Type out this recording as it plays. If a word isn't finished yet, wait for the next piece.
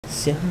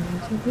你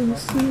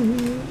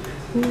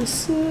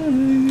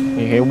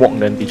可以 walk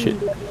then teach it.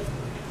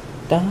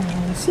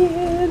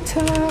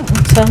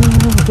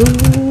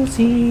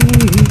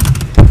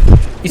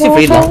 Is it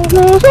very loud?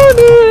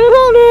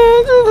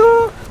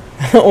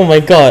 Oh my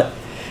god.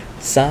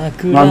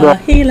 Sakura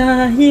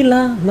hila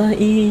hila ma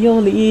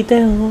iyori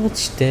de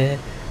ochite.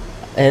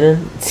 And then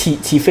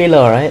起飞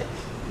了 right?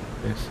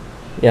 Yes.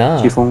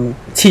 Yeah.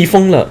 起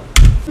风了.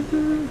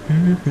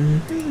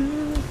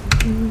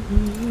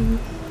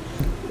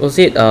 Was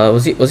it how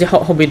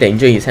big the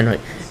injury is hand, right?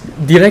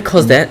 Did I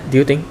cause that? Do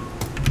you think?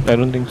 I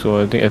don't think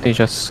so. I think it's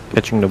just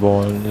catching the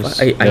ball. And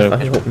just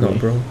I hope not,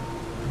 bro.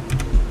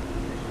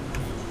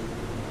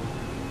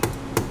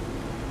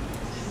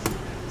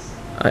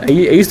 I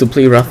used to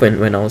play rough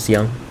when I was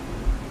young.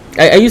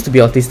 I used to be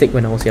autistic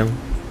when I was young.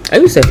 I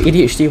used to have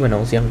ADHD when I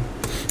was young.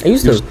 I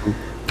used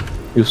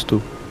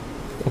to.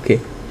 Okay.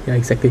 Yeah,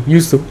 exactly.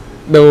 Used to.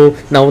 No,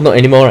 now not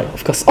anymore, right?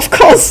 Of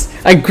course.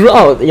 I grew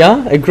out.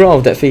 Yeah, I grew out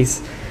of that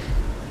phase.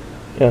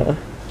 Yeah.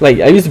 Like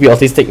I used to be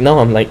autistic. Now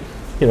I'm like,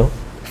 you know,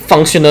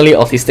 functionally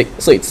autistic.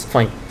 So it's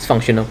fine. It's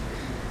functional.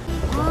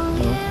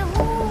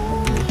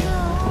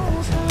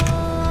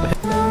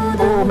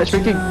 Oh,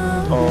 matchmaking.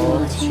 Oh.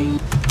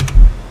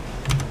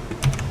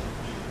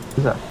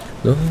 What's that?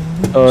 No,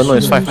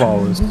 it's 5 more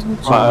hours.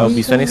 But I'll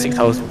be spending 6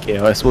 hours in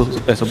KL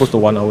as opposed to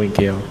 1 hour in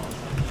KL.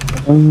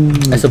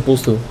 As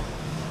opposed to.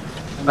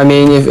 I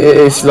mean,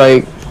 if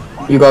like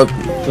you got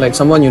like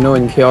someone you know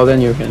in KL,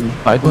 then you can.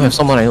 I don't have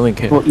someone I know in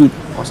KL. Go eat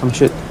or some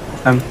shit.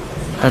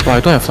 But I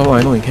don't have someone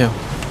I know in KL.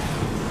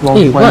 Well,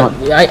 Hey, why what?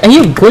 not? Are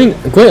you going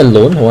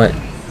alone or what?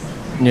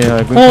 Yeah,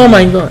 I go. Oh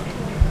my god.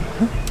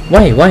 Huh?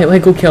 Why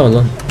go KL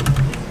alone?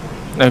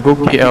 I go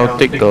KL,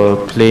 take the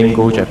plane,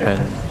 go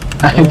Japan.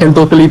 I can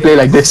totally play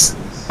like this.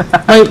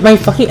 my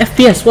fucking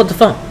FPS. What the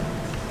fuck?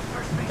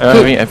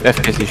 I mean,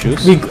 FPS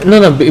issues.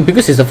 No,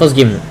 because it's the first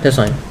game. That's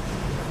why.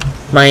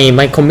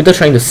 My computer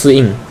trying to 适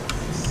应.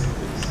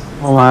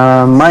 Oh,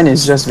 mine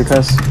is just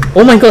because.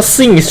 Oh my god,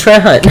 Sing is try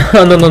hard.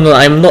 No,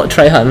 I'm not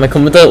try hard. My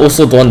computer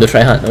also don't want to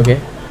try hard. Okay.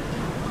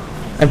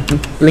 I'm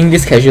playing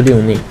this casually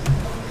only.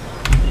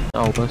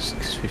 Hour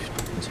 6:50.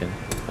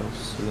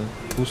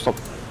 Full stop.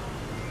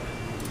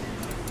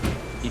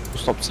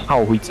 Full stop.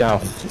 操回家。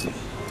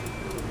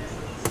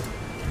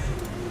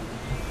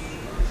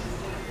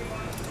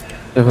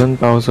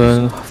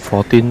7,000,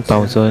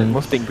 14,000,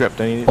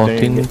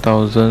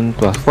 14,000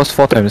 plus. What's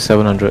 4 times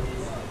 700?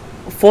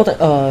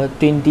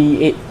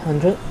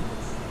 2,800.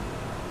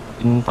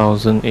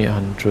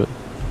 15,800.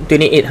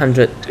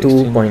 2,800.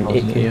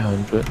 2.8k.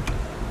 800.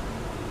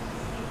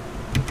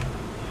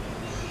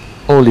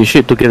 Holy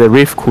shit! To get a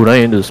Wraith cooldown,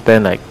 you need to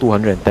spend like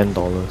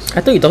 $210. I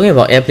thought you're talking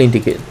about airplane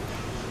ticket.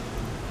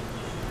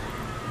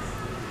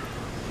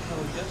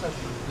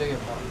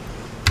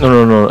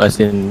 No. As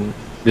in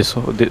this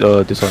one.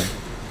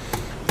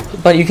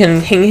 But you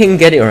can hing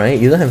get it, right?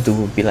 You don't have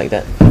to be like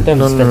that.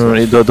 No.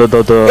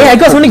 The Hey, I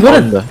got something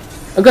golden.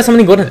 I got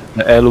something golden.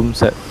 The heirloom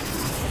set.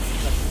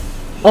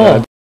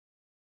 Oh.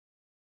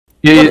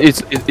 Yeah,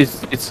 it's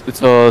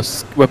a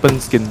weapon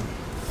skin.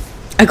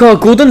 I got a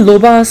golden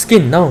Loba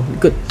skin now.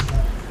 Good.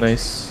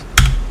 Nice.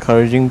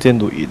 Encouraging Jian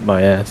to eat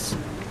my ass.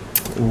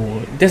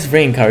 Ooh, that's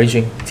very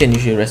encouraging. Jian, you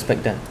should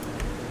respect that.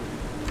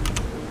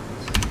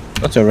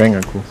 What's your rank,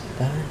 Aku?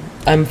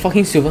 I'm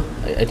fucking silver.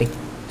 I think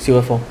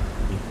silver 4.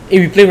 If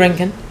we play rank,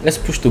 can let's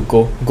push to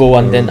go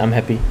 1. Then I'm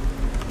happy.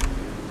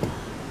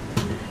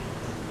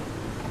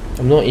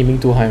 I'm not aiming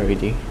too high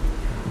already.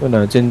 When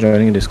Jian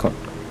joining Discord.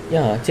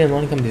 Yeah, Jian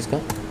want to come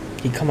Discord.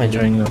 He come and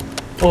join. Joining now.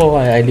 Oh,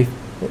 I leave.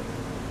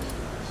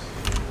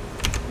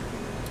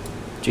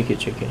 Check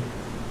it.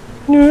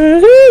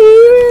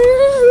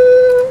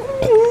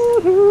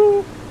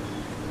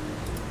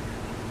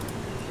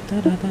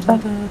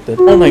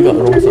 Oh my god,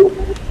 wrong song.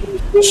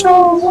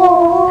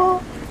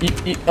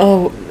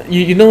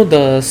 You know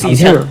the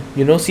xián?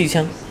 You know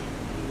xián?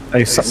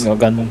 I suck your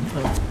gun.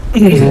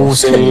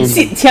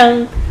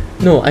 xián.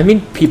 No, I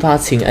mean pipa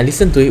qing. I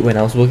listened to it when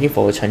I was working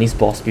for a Chinese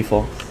boss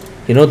before.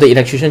 You know the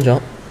electrician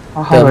job?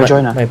 How do I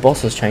join? My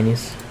boss was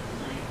Chinese.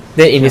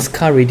 Then in his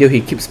car radio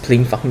he keeps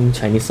playing fucking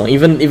Chinese song.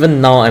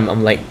 Even now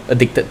I'm like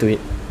addicted to it.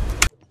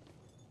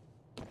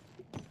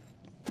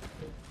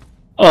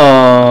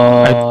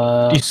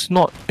 It's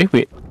not.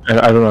 Wait.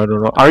 I don't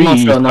know. RE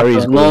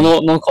is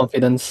no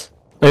confidence.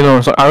 No.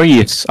 So RE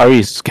is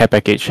care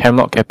package.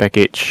 Hemlock care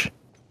package.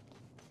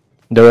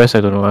 The rest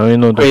I don't know. I only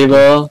know the.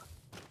 Kraber.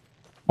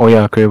 Oh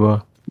yeah,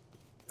 Kraber.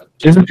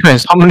 Jesus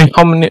Christ! How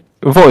many?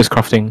 What is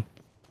crafting?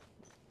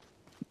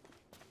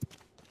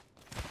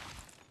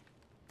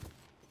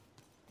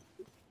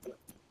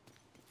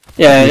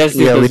 Yeah,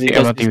 we take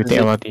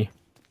MRT.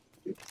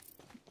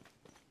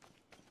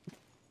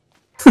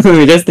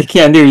 We just take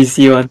it until we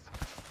see one.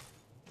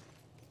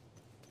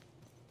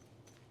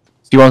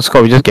 See one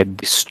score, we just get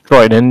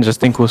destroyed, then just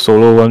think go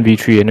solo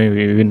 1v3 and then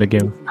we win the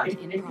game.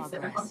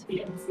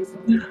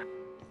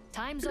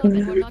 Time's up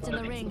and we're not in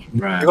the ring. You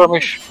gotta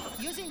make sure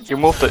you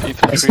move the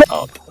infantry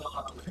out.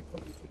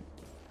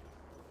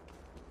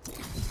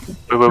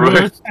 Wait.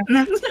 I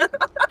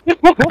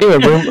think we're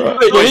going.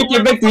 Wait, you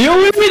get back to you.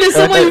 Wait, there's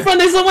someone in front.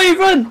 There's someone in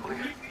front.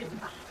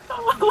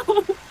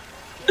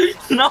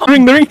 No.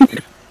 Ring the ring.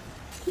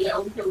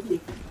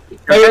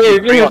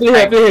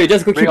 Wait, play here.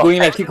 Just keep going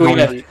left. Keep going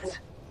left.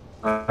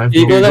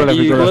 You go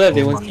left.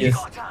 They won't see us.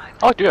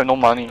 Oh, do you have no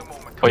money?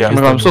 Oh yeah.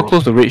 I'm so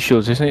close to red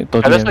shields, isn't it?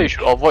 And that's why you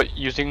should avoid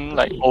using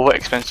like over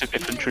expensive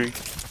infantry,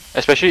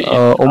 especially in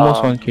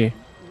almost 1k.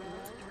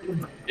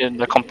 in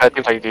the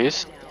competitive like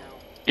this.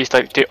 It's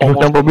like they Almost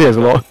almost probably has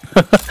a lot.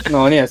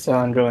 No, only at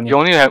 700 only. you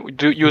only have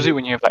use it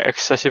when you have like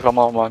excessive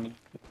amount of money.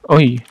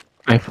 Oi,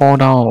 I fall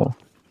down.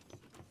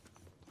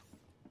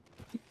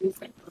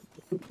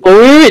 Oh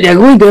wait, they're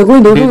going.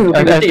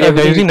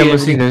 They're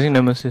using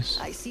Nemesis.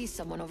 I see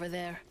someone over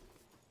there.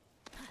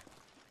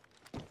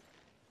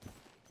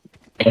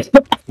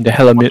 The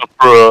hell of it.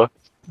 Bruh.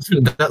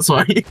 That's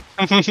why.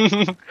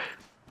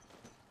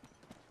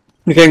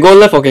 We can go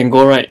left or can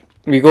go right.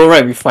 We go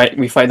right, we fight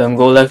them.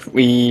 Go left,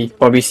 we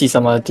probably see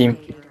some other team.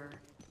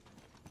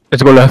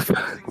 Let's go left.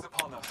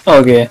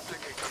 Okay.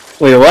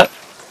 Wait, what?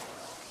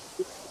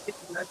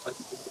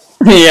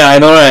 Yeah, I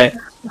know, right?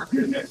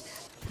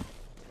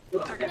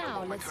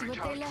 Now let's see what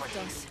they left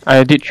us.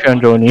 I did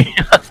 300 only.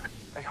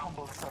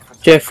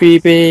 Jeffrey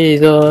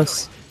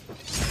Bezos.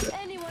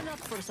 Anyone up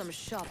for some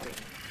shopping?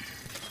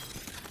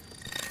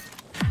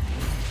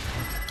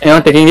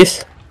 Anyone taking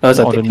this? That was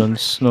a take.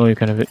 Ordnance. No, you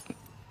can have it.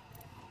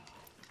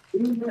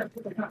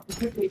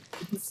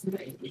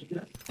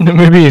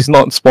 Maybe it's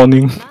not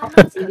spawning.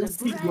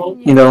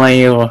 In the line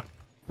here.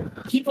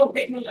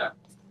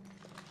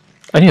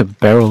 I need a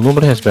barrel.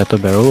 Nobody has better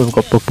barrel. We've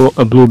got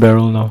a blue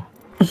barrel now.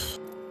 It's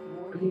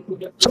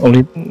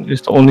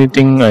the only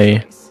thing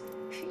I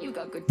You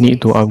got good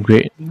need to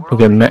upgrade to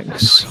get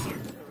max.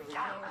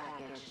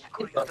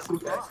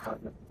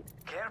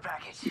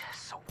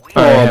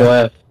 Oh, do I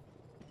have?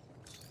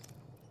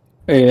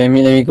 Wait, let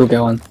me go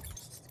get one.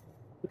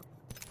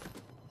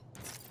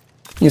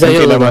 Inside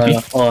here don't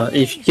have. Oh,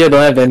 if here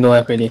don't have, then don't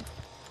have already.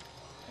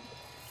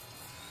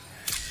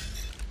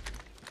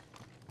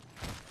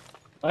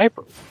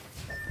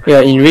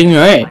 Yeah, in ring,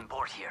 right?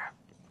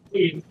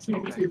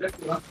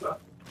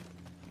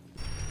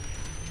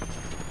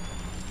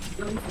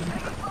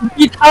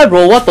 Eat hard,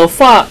 bro. What the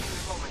fuck?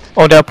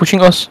 Oh, they are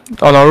pushing us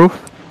on our roof.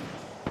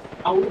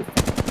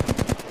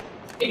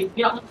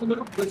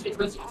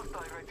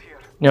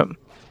 Yep.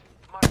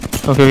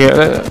 Okay.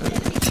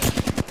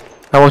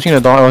 I'm watching the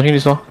door. I'm watching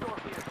this door.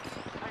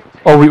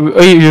 Oh,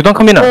 you don't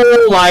come in.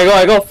 Oh my god,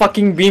 I got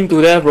fucking beam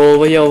to there, bro.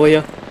 Over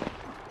here.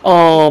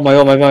 Oh my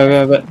god.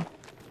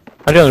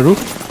 Are they on the roof?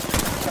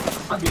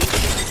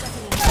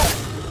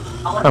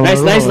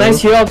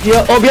 Nice. Here up.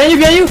 Oh, behind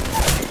you.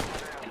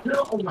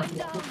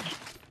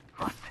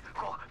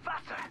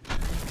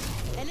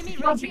 enemy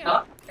right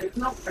here.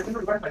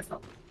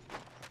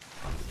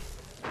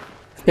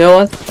 Here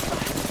one.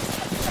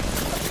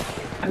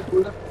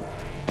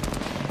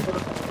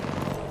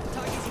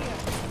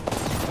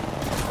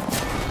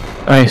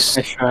 Nice.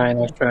 Nice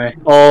try.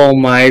 Oh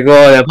my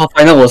god, that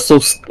Pathfinder was so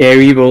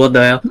scary, bro. What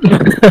the hell?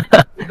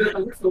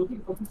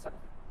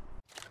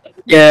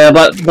 Yeah,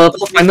 but the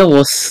Pathfinder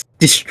was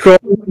destroying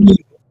me.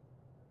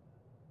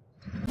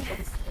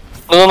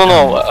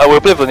 No.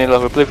 We'll play vanilla.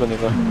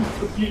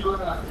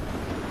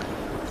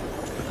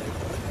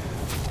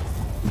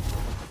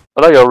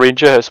 I like your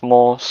ranger has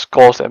more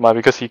scores than mine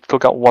because he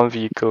took out one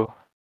vehicle.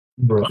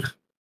 Bro. I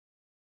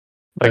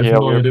Like, have yeah, no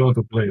we're- idea what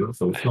to play,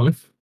 so it's fine.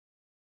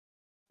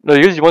 No,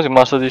 because once you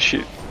master this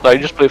shit, like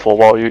you just play for a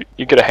while, you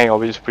get a hang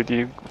of it. It's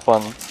pretty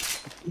fun.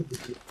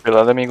 Okay,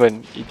 let me go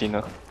and eat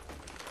dinner.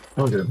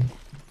 Okay.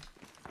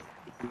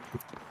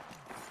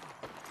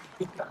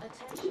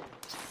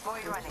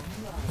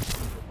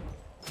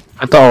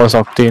 I thought I was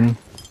Octane.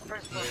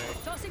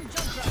 Tossing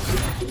jump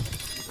drive.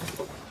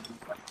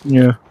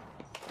 Yeah.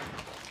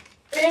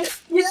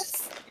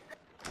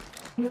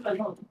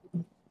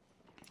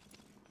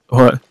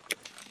 What?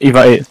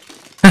 Eva 8.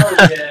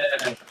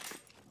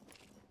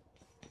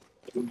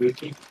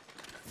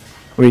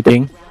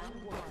 Waiting.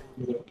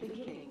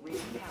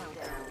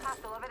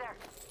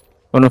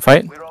 Wanna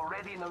fight? We're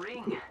already in the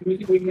ring.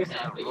 Going in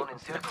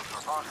circles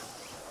for fun.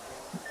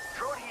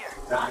 Throw it here.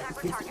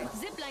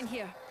 Zipline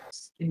here.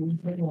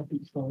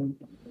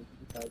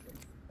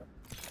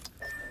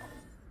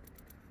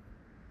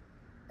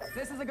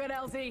 This is a good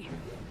LZ.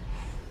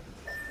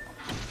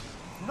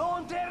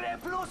 Non terre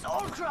plus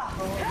ultra.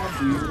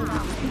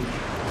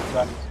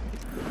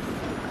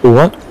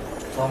 What?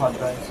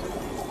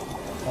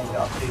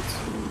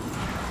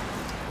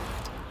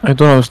 I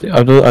don't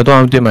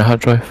update my hard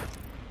drive.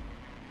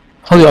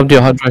 How do you update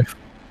your hard drive?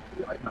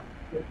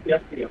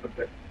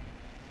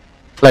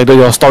 Like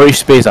your storage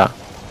space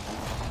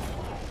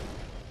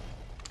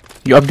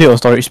You update your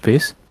storage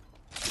space?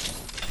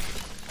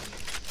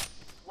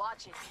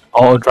 Watch it.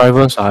 Or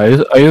drivers I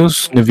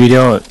use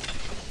NVIDIA.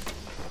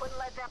 Wouldn't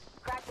let them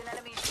crack an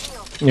enemy's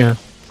shield. Yeah,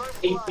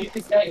 First blood.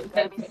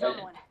 Gotta be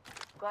someone.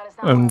 Glad it's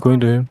not I'm going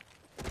to him.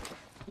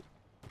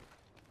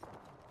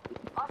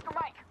 Oscar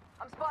Mike,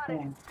 I'm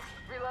spotted.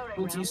 Reloading.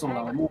 不棘手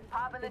了，我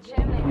Pop in the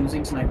chimney.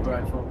 using sniper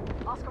rifle.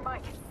 Oscar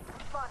Mike.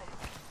 Spotted.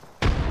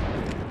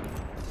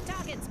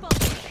 Target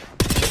spotted.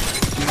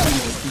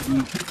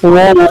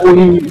 Whoa,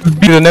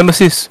 be the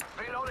nemesis.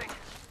 Reloading.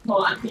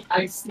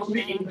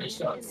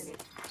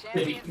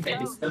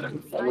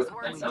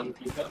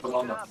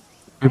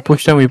 We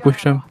push them, we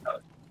push them.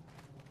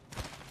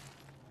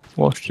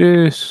 Watch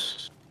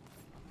this.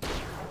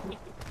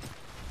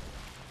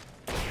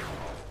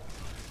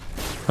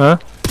 Huh?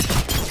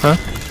 Huh?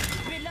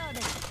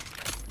 Reloading.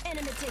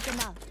 Enemy taken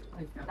out.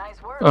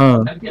 Nice work.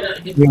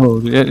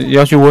 Yo,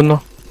 要去温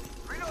咯。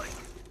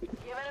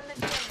 Giving him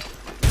the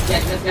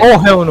chimney. Oh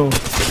hell no.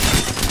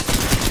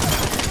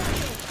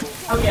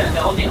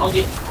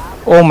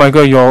 Oh my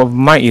god, your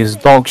mic is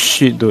dog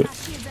shit, dude.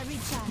 Shields are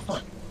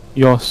recharged.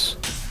 Yours.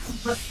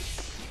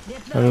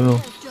 I don't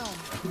know.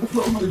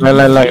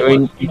 Drone. Like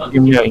when you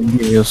give me an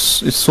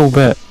it's so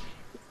bad.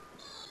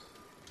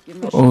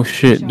 Oh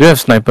shit, do you have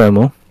sniper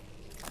ammo?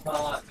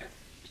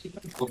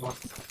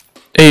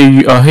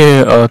 Hey,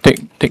 here,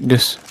 take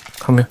this.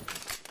 Come here.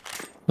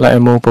 Light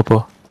ammo,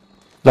 purple.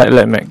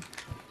 Light mag.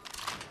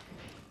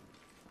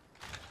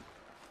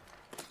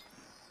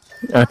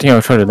 I think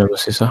I'll try the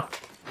nemesis, huh?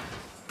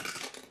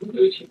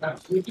 Let's go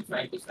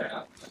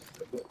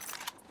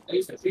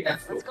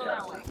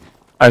that way.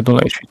 I don't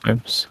like 3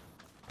 times.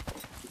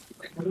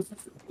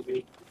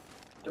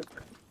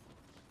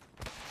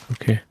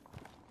 Okay.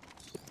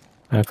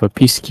 I have a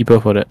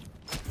peacekeeper for that.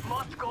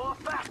 Must go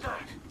faster.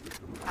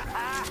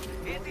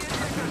 Hit the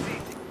ejector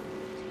seat.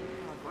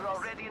 We're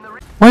already in the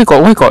Why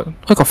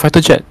got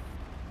fighter jet?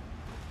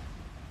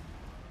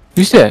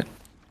 You see that?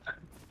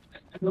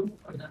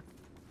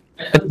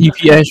 At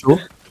DPS show?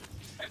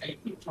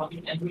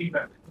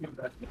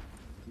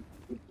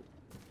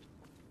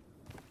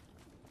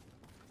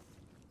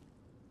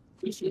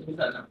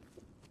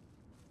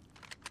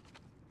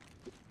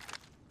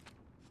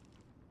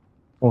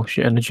 Oh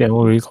shit, energy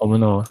ammo really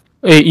common now.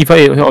 Hey,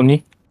 E5 here on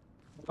me.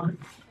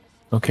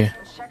 Okay.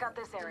 Let's check out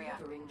this area.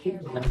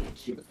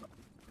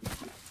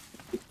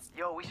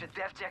 Yo, we should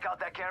def check out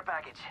that care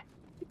package.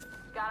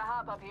 Gotta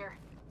hop up here.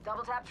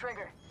 Double tap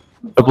trigger.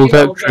 Double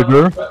tap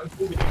trigger.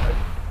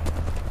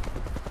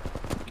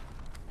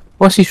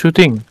 What's he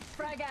shooting?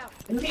 Frag out.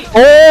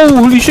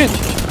 Oh, holy shit!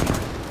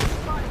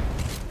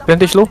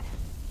 Vantage low.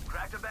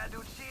 Cracked a bad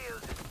dude's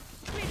shield.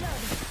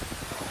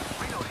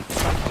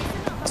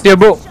 Stay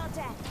bro.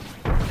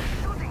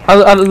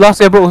 Shot at. Last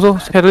year bro also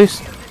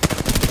catalyst.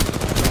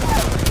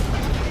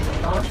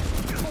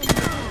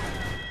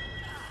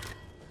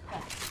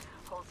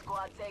 Whole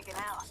squad taken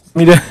out.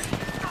 Me there.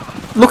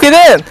 Look at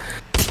that!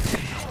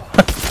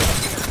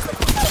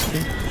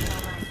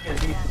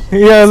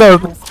 Yeah,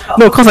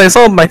 no, cause I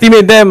saw my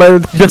teammate there,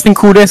 just in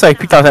cool there, so I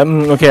picked up.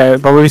 Okay, I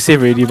probably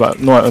saved already, but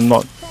no, I'm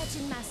not.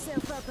 Patching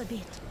myself up a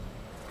bit.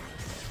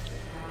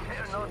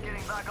 They're not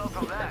getting back up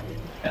from that.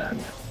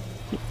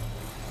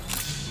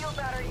 Shield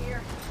battery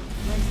here.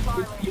 Red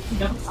Sparling.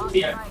 On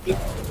strike.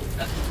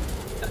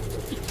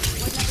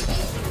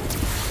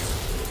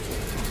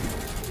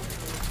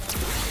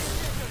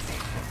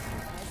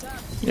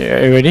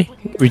 Yeah, you ready?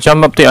 We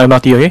jump up the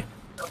MRT, okay?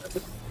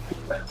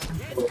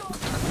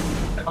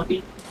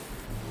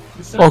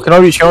 Oh,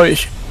 cannot reach.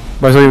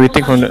 But sorry, we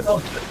take from that.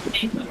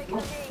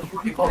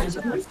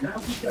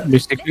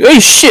 Basically.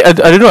 Hey shit! I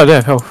didn't know I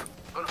didn't have health.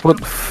 What?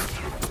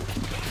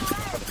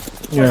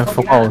 Yeah,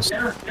 for hours.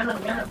 Reloading.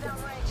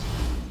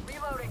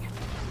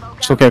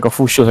 It's okay, I got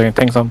full shield, so I can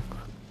tank some.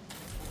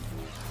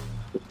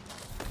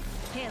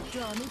 Help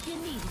drone if you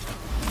need it.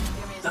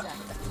 Give me a sec.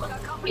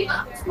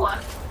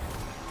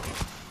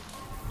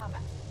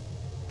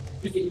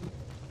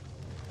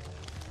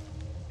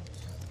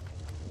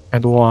 I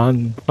don't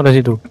want. What does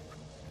it do?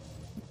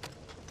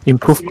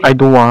 Improve. I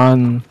don't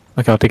want.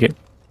 Okay, I'll take it.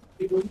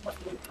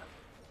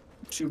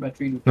 Shoot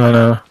battery.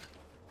 No.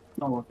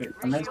 Not worth it.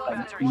 Unless Shield like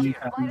battery really here.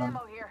 happy Light one.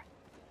 ammo here.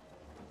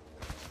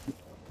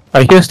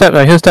 I hear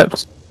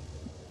steps.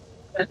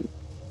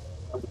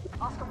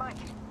 Oscar Mike.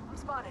 I'm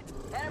spotted.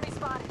 Enemy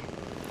spotted.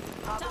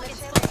 Pop in the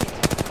chimney.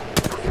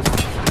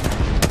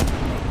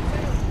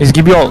 It's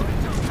Gibby all.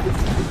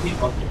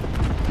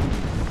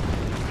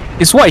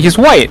 He's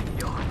white.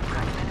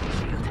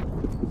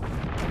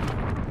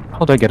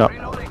 How do I get up?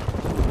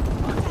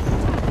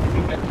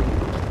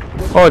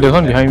 Oh, there's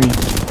one behind me.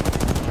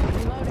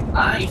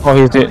 Oh,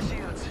 he's dead.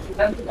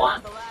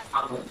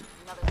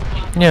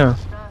 Yeah.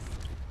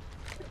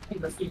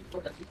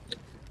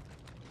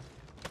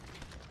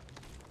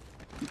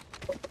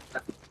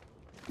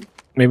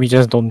 Maybe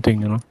just don't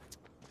think, you know.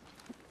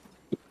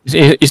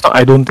 It's not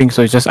I don't think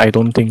so, it's just I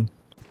don't think.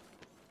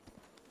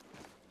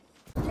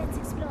 Let's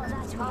explore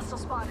that way. Hostile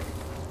spotted.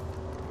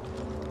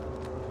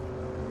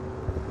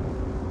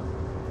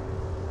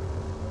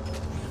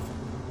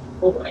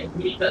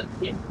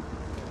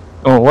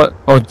 Oh, what?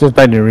 Oh, just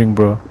died in the ring,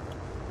 bro.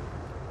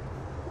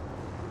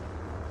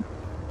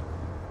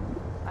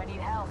 I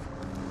need help.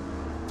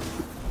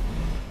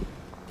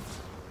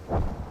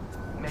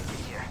 Make it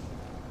here.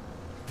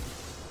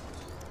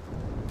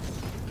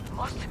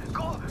 Must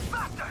go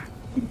faster.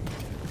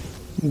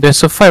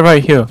 There's a fight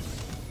right here.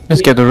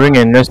 Let's get the ring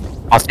and let's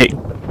partake.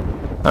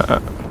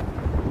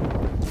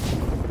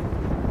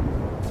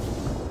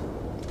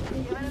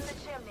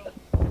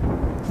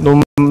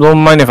 Don't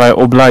mind if I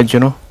oblige, you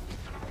know.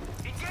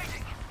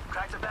 Engaging.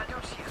 Crack the bad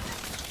dude's shield.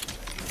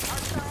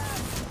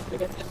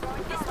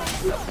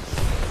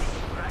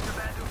 Crack the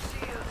bad dude's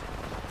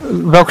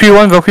shield. Valkyrie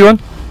 1, Valkyrie 1.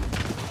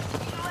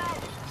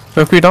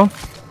 Valkyrie down.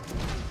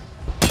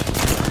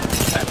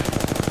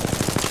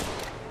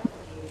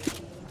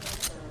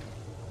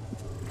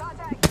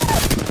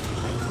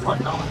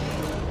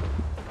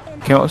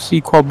 Cannot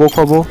see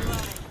Quabo.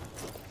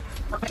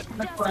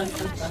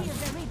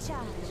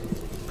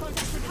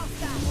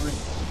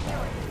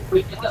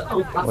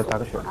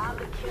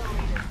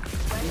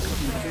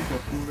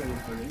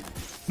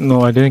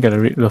 No, I didn't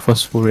get the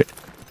first full rate.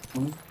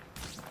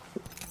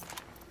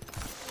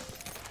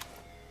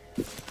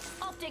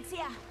 Optics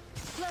here.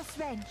 Close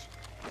range.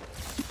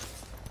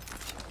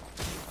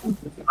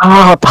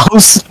 Ah,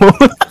 pulse mode.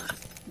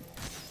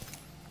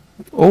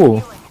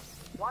 Oh,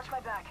 Watch my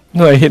back.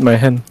 no, I hit my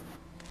hand.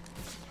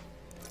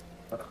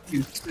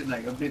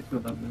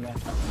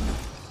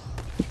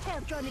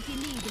 Help drone if you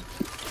need.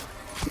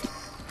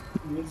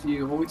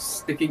 You're always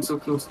sticking so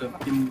close to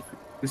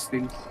this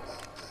thing.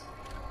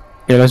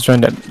 Okay, let's join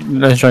that.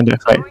 Let's join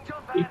that fight. Going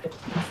jump back.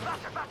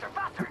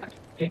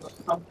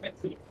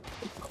 Faster.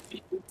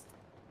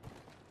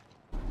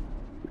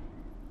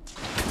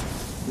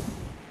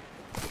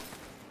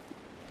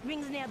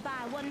 Rings nearby.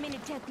 1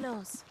 minute till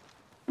close.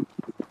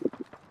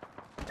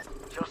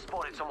 Just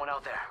spotted someone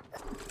out there.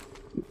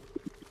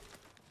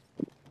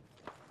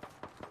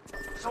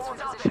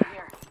 Someone's out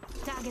there.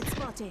 Target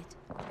spotted.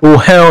 Oh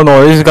hell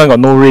no! This guy got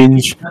no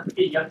range.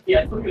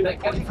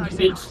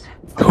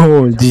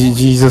 Oh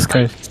Jesus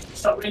Christ!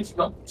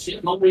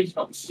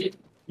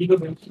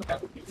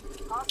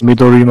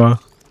 Midorima.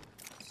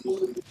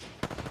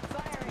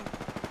 Firing.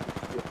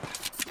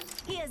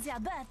 Here's your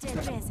birthday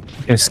present.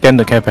 You can scan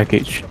the care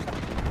package.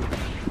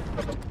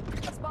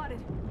 Spotted.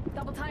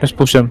 Double time. Let's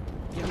push them.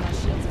 Give my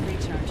shields a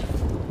recharge.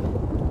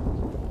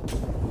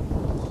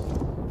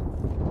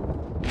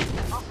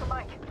 Off the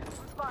mic.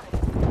 Spotted.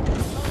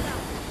 Hold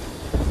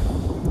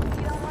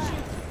up.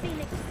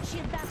 Phoenix,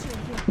 shield battery in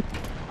here.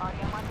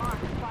 Already on my mark.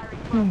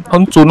 Firing.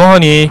 很准哦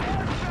你。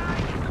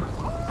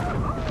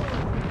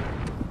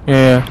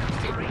Yeah.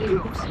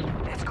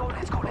 Let's go.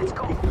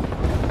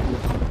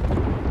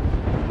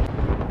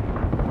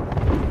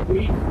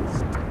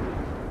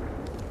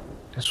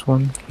 There's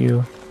one here.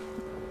 I'm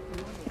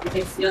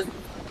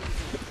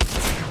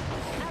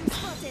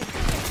spotted.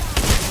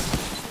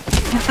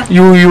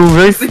 You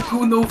very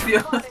Cool, no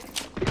fear.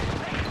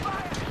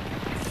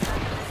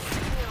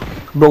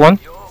 broke one.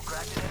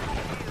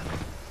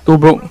 Two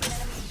broke.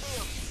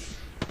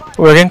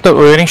 We're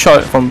getting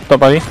shot from third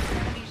party.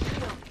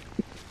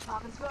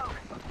 Popping smoke.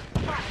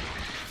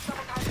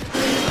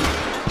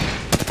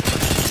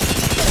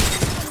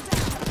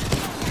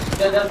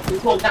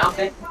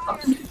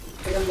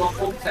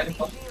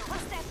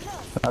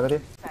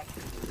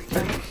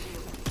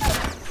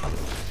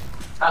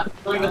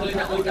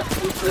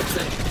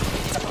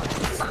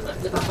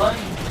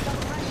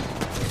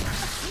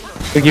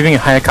 We're giving a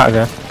higher cut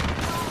there.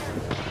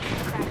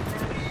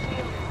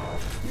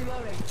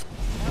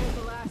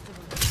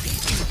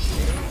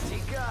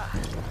 Chica.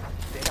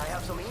 Think I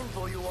have some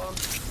info you want?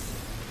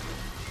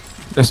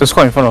 There's a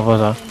squad in front of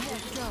us.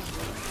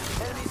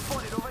 Enemy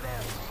spotted over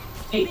there.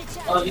 Give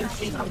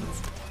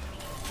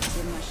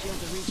my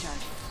shield a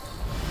recharge.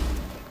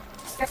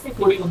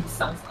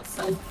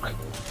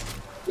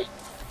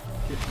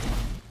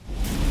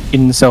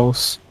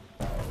 Incels.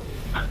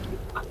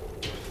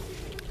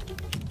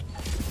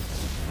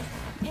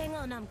 Hang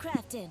on, I'm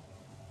crafting.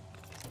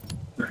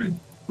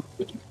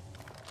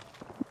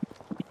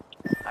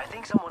 I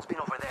think someone's been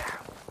over there.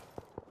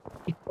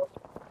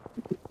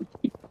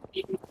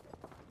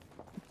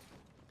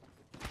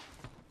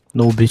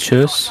 No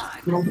bitches.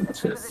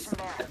 Position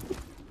there.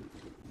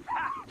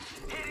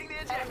 Hitting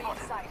the enemy in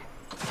sight.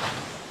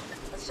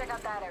 Let's check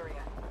out that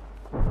area.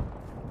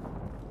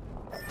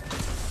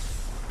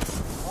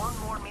 One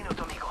more minute,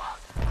 amigo.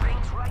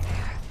 Rings right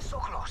there. So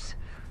close.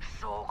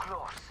 So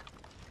close.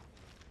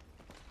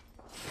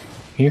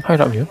 Can you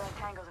hide up here? Feeling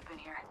tangles up in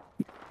here.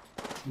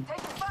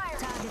 Taking fire.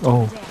 Target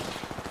Oh. dead.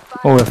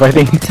 Oh, we're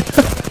fighting.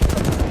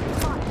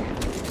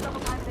 Double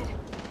times it.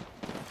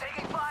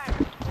 Taking fire.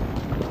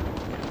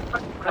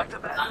 Crack the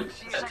bat.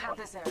 Check out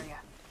this area.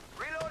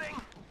 Reloading.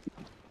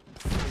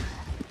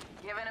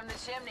 Giving him the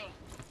chimney.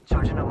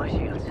 Charging up my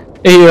shields.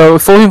 Hey,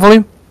 follow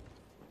him.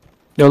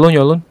 You're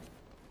alone.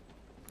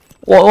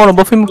 One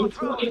above him.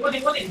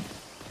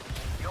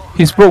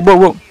 He's broke.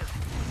 I'm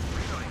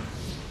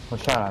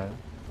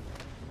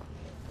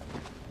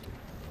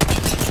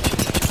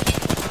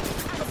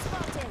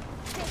spotted.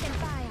 Taking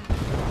fire.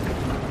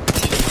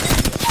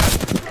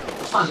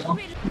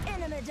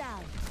 Enemy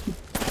down.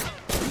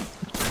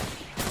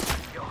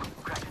 Yo,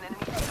 cracking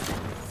enemy.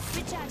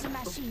 Recharging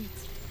my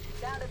shields.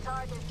 Down to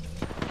target.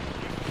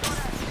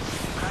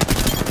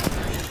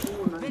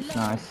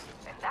 Reload.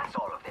 And that's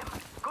all of them.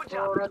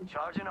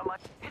 Charging on my.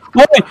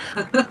 喂，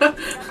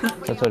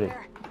在这里，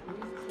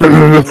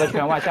整个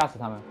圈外吓死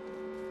他们。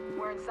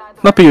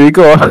那边有一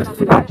个啊。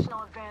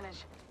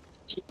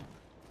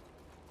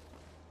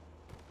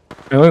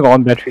I only got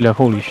one battery left.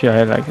 Holy shit! I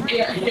had like so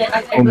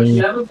many.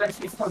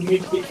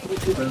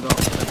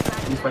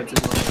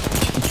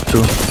 It's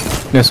true.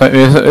 It's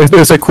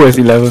like cool as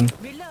 11.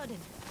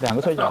 两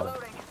个睡觉的。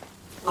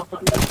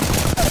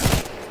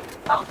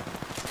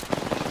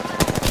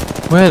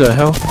 Where the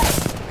hell?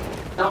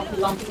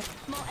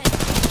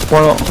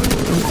 Well,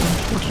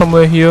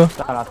 somewhere here.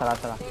 杀了杀了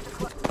杀了。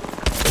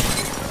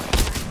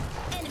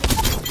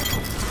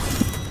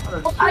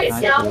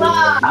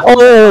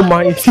 Oh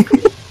my!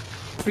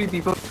 3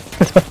 people.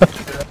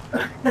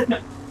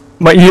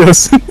 My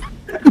ears.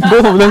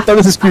 Both of them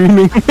started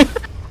screaming.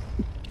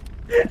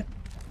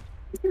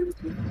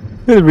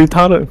 It's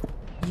retarded.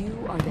 You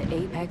are the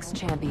Apex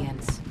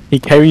champions. He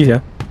carries,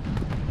 yeah.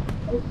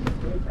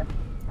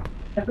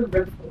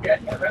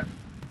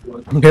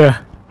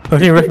 Yeah. I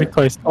think you ref me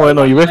twice. Oh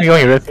no, you ref me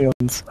once, you ref me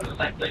once.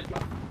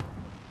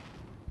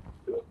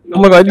 Oh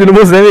my god, I do the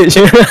most damage.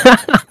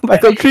 I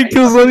got 3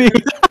 kills only.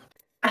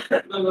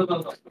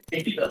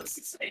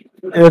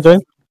 Yeah, John?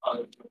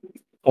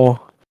 Oh.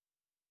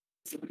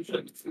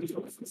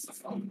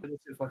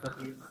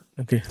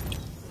 Okay.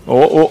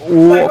 Oh.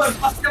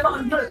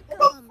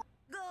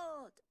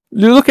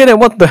 You look at it,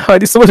 what the hell? I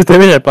did so much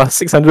damage at plus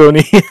 600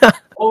 only.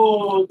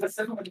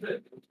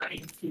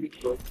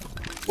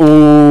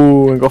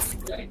 Oh, I got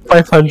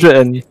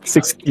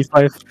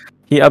 565.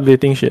 He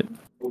updating shit.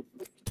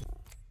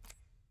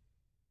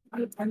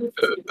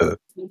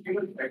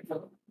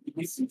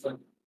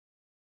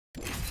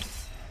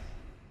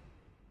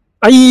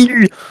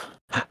 Ay!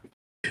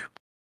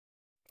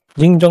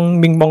 Ding dong,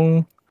 bing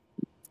bong.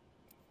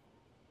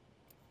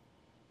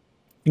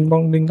 Bing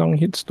bong, ding dong,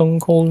 hit stone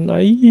cold.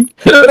 Ay!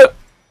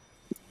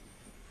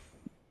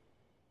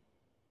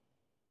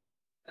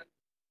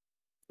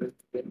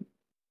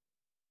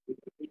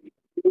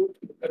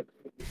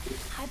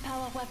 High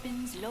power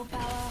weapons, low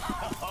power.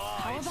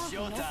 How about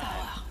no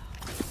power?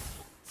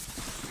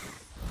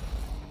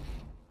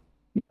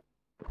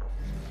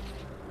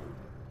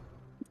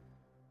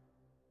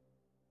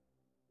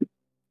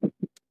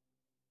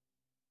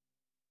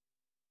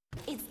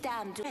 It's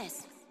damn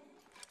dress.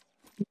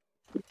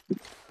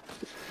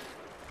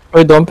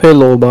 I don't play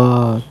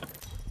Loba.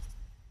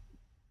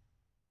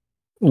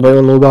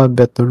 Play Loba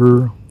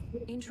better.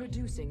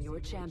 Introducing your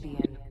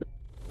champion.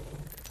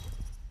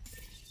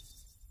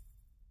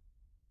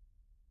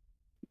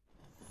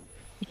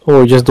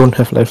 Oh, I just don't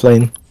have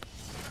lifeline.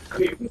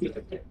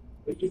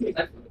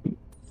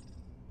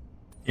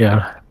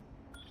 Yeah.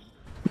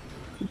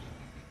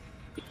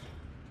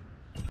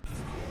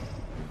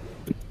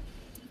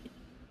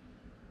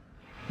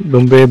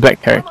 Don't play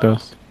black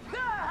characters.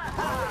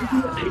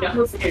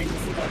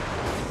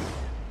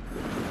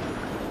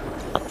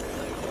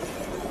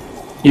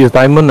 He's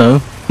diamond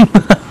now.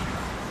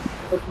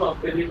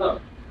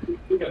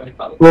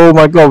 Oh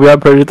my god, we are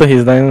predator,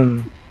 he's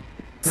diamond.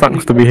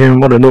 Sucks to be him,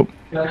 what a noob.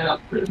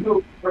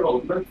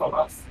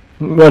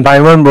 Well,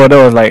 diamond bro, that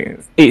was like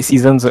 8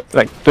 seasons,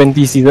 like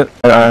 20 seasons.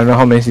 I don't know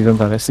how many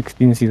seasons are there,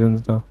 16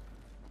 seasons now.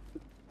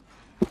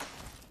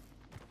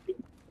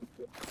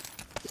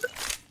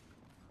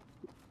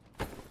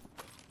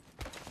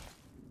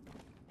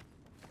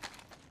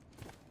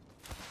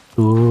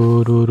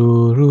 Do, do,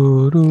 do,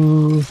 do,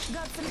 do. Got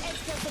some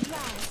extra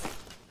supplies.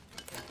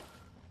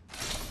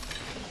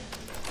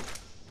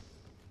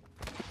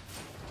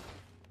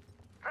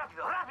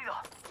 Rápido, rápido.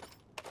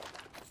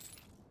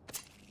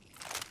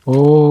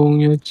 Oh,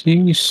 yeah,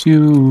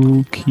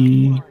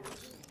 Jisuki.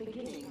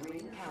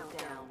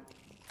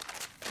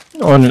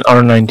 On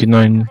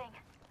R99.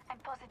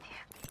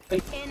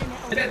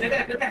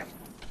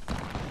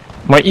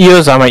 My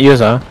ears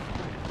are.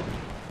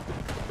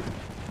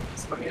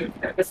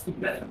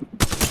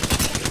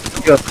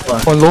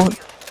 Oh lord.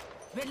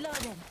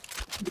 Reloading.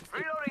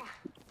 Reloading.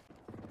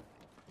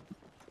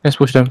 Let's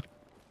push them.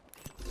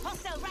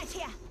 Hostile right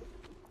here.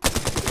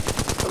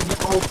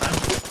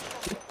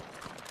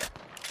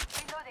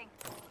 Reloading.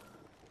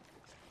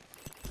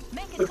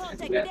 Making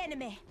contact with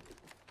enemy.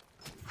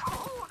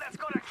 Ooh, that's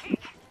gonna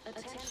kick.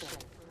 Attention.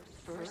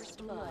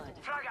 First blood.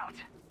 Frag out.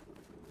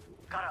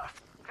 Got her.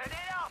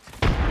 Grenade out.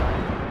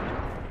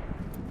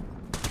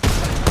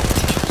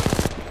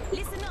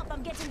 Listen up,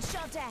 I'm getting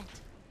shot at.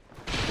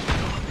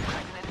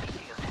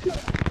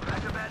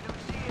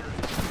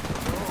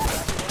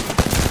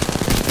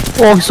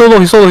 Oh, he's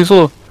solo.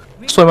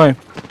 Sorry, mine.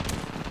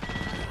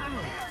 Come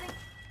on.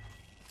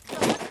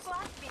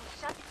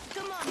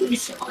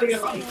 Say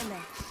hello.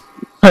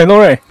 I know,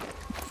 right?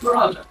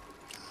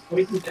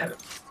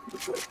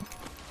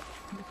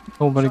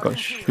 Nobody got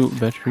shoot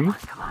battery.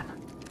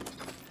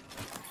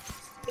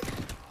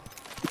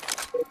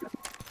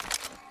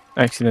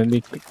 I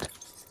accidentally clicked.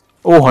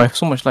 Oh, I have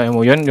so much light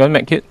ammo. You want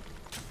med kit?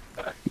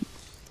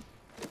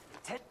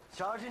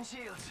 Charging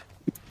shields.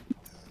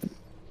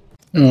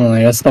 No,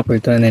 I just stop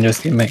return and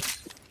just get back.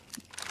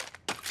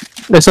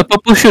 There's a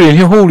purple shit in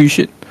here. Holy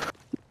shit!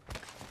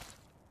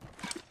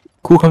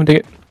 Cool, come take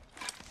it.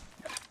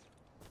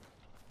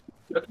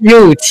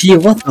 Yo, T,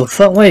 what the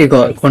fuck? Why you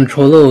got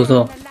controller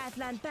also?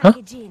 Huh?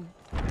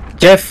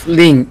 Jeff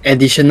Link,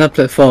 additional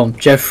platform.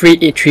 Jeffrey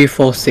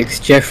 8346,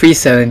 Jeffrey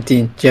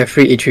 17,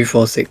 Jeffrey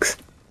 8346.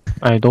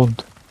 I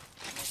don't.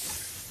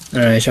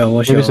 Alright, shall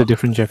watch Maybe it's a it.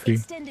 different Jeffrey.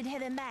 Extended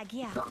heavy mag,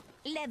 yeah.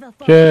 Level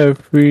 4.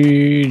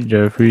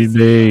 Jeffrey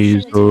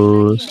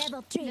Bezos,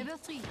 Level 3. Level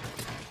 3.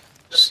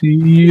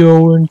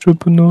 CEO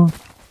entrepreneur.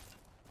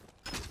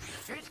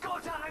 It's go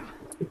time.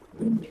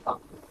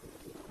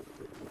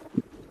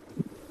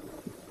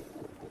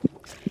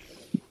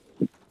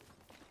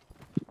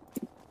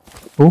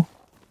 Oh,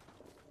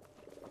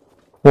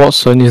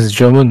 Watson is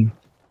German.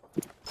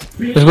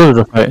 Let's go to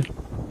the fight.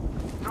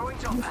 Throwing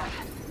jump pad.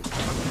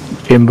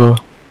 Chamber.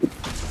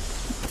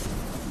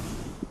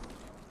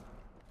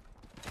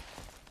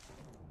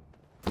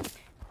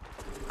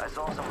 I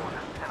saw someone.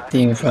 And I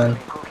Team in front.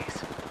 cookies.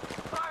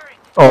 Firing.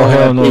 Oh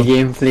hell no.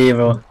 Gameplay,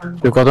 bro.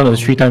 We've gotten it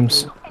 3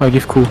 times. I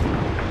give cool.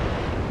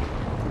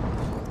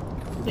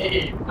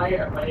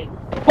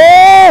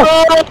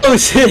 Oh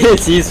shit,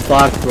 he's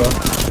fucked, bro.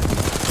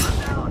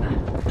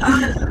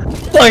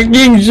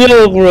 Fucking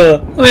joke, bro.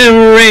 We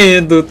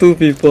ran into 2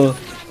 people.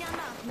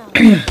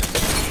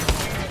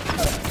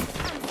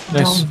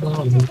 Nice.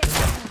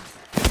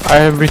 I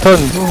have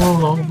returned.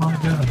 Oh my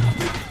god.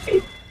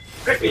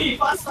 Let me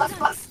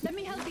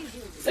help you.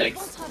 Bon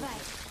travail.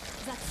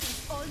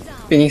 That's all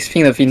down. Phoenix,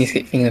 ping the Phoenix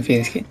kit, ping the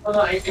Phoenix kit.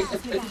 Recharging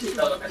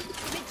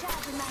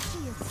my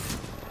shields.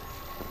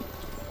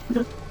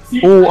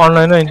 Oh,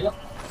 online 9.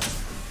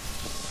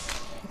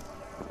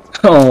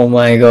 Oh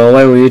my god,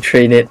 why would you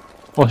trade it?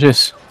 Watch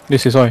this.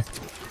 This is why.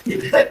 We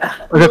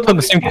can turn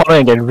the same corner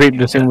and get raped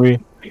the same way.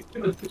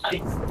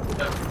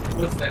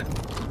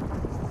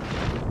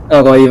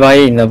 Oh, got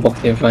Evai in the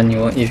box in front, you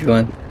want, if you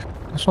want.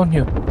 There's one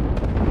here.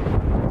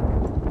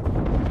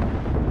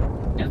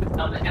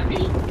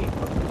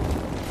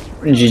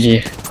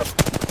 GG.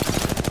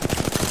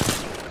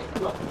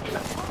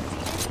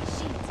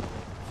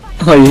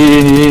 Oh,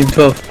 you hit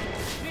 12.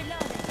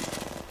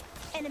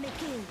 Enemy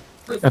kill.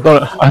 I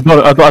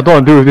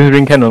don't do with this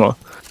ring cannon or not.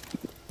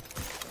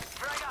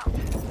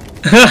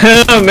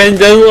 Man,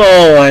 just,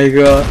 oh my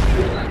god.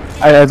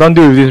 I don't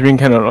do with this ring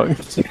cannon or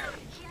not.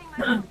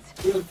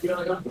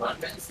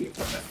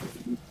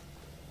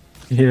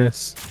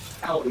 Yes.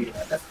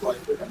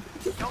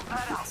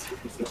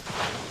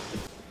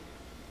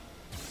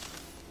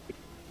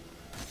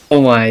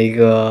 Oh my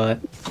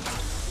god.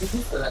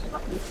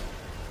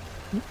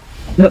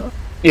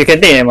 You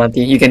can take MRT,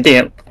 you can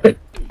take it.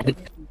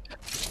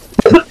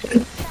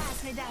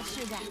 Pass without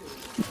sugar.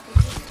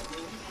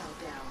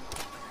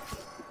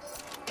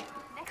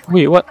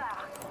 Wait, what?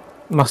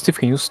 Mastiff,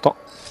 can you stop?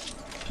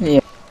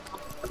 Yeah.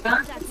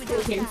 Contact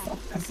without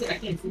Hostile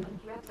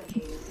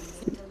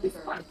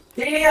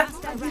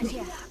right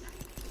here.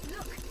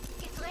 Look,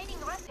 it's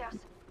raining rushers.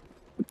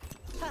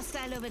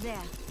 Hostile over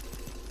there.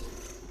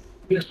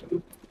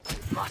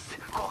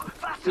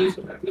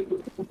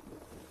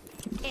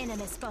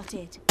 Enemy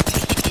spotted.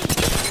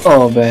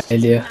 Oh, bad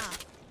idea. Now,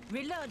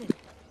 reloaded.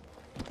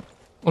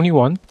 Only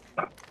one?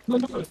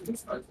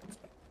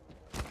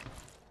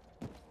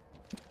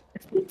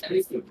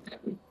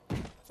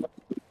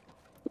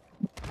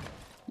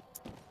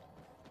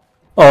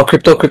 Oh,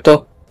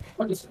 crypto.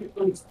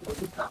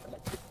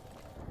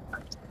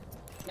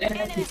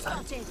 Enemy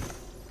spotted.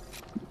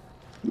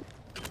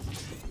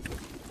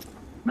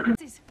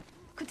 This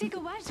could take a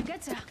while to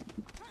get there.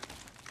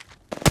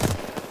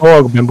 Oh,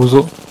 I got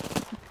bamboozled.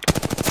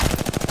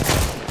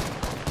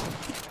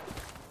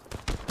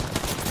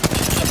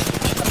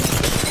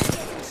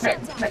 Shut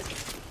down.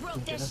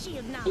 Broke their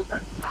shield now.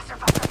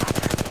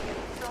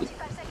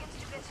 45 seconds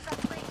to get to that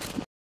plane.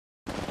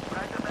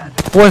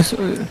 What is...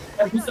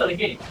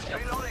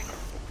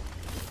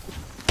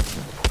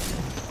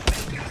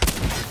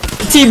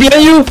 T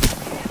behind you!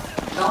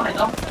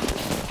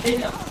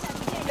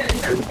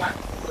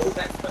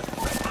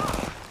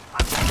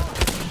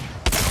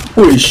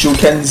 Who is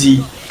Shukenzi?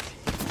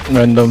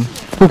 Random.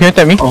 Who can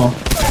tell me? Oh,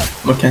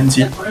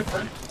 Mackenzie. This is for a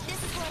team.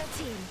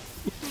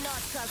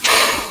 Not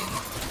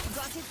calculating.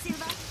 Got it,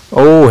 Silva?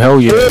 Oh, hell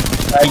yeah.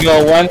 I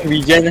got 1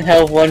 regen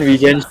health, 1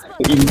 regen.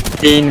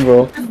 Insane,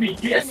 bro. Enemy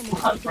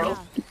spotted now.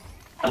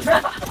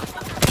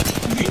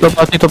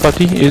 Top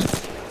party is...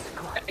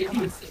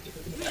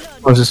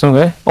 Oh, is this some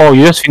guy? Oh,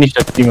 you just finished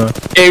that thing,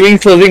 Hey,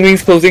 wings closing.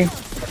 Patching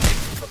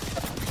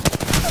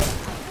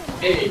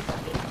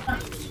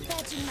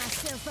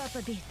myself up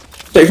a bit.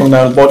 Take from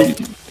the body.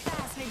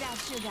 Pass without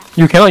sugar.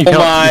 You cannot, Oh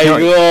my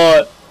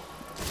god.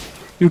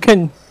 You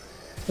can.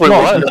 Wait,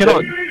 no, what? you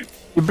cannot.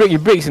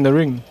 It breaks in the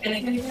ring.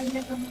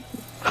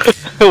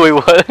 Wait,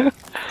 what?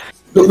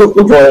 Look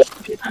for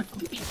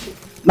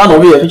none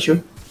of it,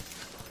 issue.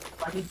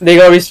 They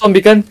got respawn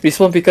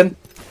beacon.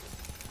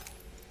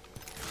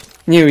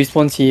 New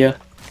respawn here.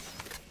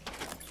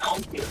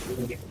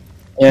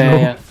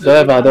 Yeah.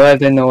 Don't have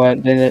then no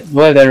one. Don't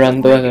have then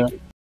run.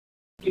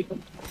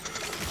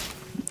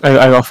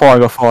 I got 4.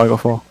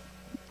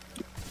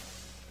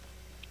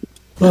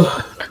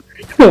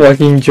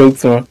 Fucking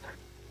jokes, bro.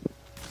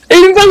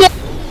 In front of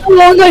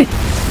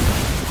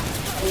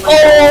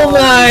oh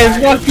my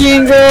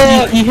fucking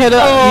god! He had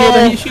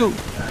a heat shield.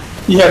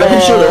 He had a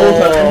hit shield the whole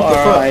time. What the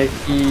fuck?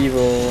 R.I.P.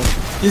 bro.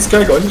 This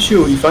guy got hit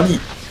shield. He funny.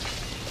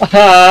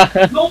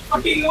 No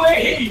fucking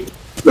way!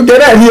 Look at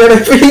that. He had a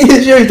freaking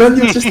hit shield. He don't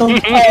use just now.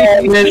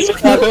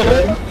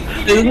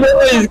 There's no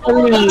way he's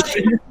coming.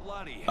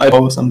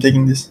 I'm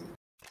taking this.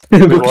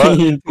 Booking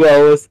in 2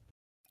 hours.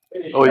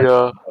 Oh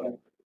yeah.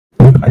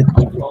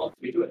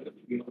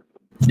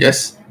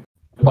 Yes.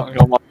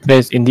 That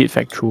is indeed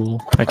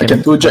factual. I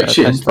can do jack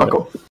shit and fuck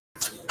off.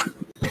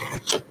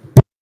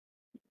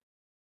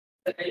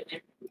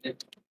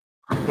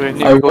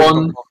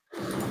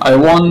 I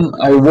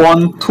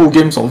won 2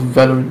 games of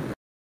Valorant.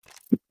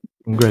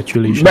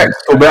 Congratulations. Back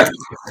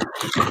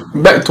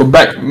to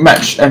back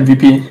match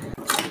MVP.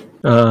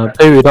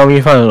 Play without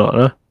me fun or not,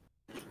 huh?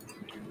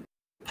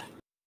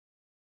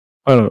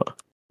 Fun or not?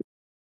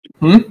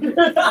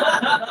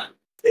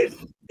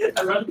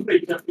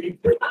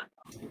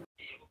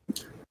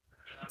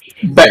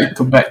 Back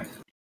to back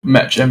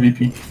match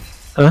MVP.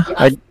 Huh?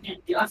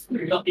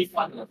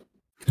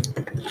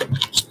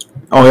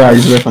 Oh yeah,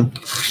 it's very fun.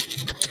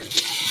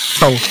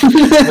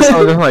 That's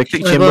how I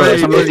click chamber.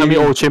 Somebody tell me,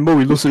 oh, chamber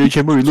we lose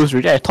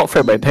already. I top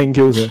fat by 10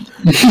 kills. I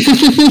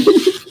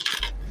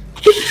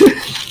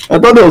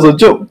thought that was a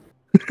joke.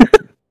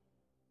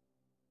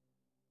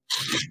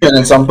 An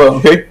example,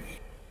 okay?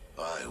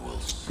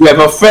 You have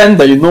a friend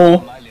that you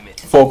know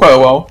for quite a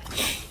while.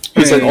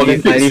 He's an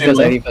Olympic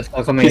swimmer.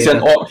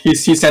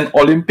 He's an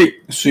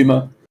Olympic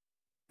swimmer.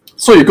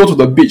 So you go to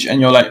the beach and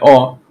you're like,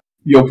 oh,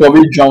 you'll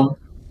probably drown.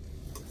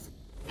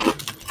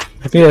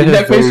 I think in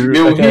that case,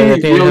 will he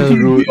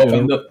be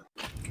offended?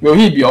 Will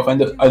he be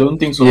offended? I don't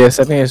think so. Yes,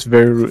 I think it's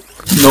very rude.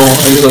 No,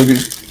 I disagree.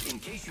 In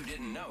case you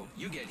didn't know,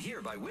 you get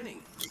here by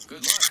winning.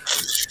 Good luck.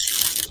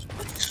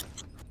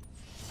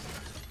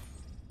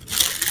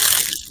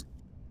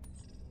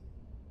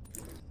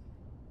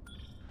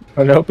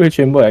 I never play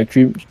chamber like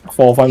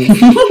 4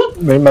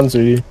 5 many months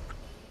already.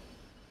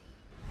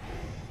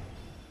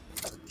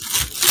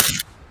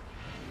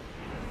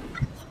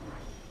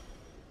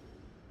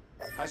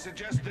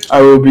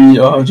 I will be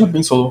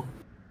jumping solo.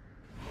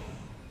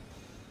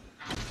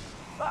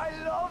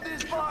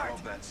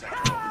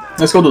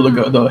 Let's go to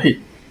the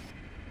head.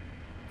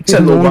 Is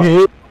that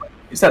Loba?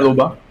 Is that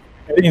Loba?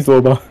 I think it's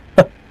Loba.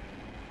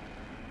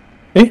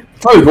 Eh?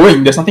 Where are you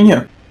going? There's nothing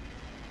here.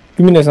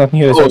 You mean there's nothing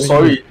here? Oh,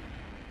 sorry.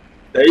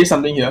 There is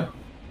something here.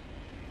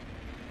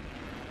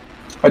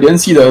 I didn't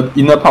see the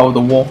inner part of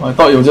the wall. I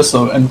thought it was just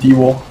an empty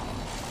wall.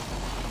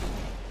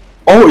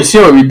 Oh, it's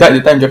here where we died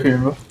the time, Jeffrey,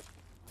 remember?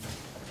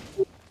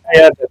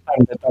 Yeah,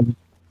 that time.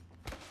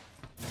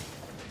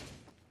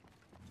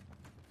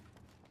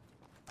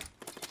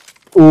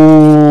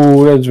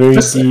 Ooh, that's very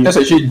deep. That's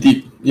actually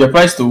deep. It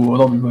applies to a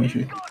lot of people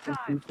actually.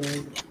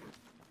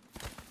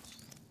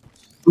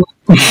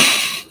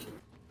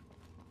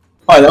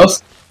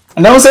 I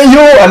never say you!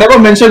 I never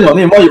mentioned your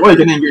name. Why you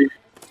getting angry?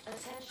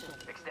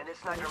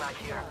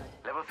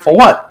 For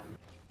what?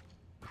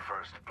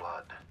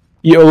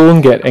 You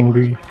alone get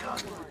angry.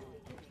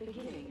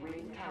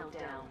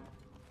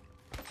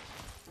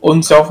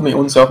 Own self make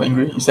own self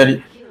angry. You said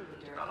it.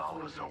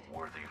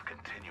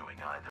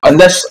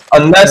 Unless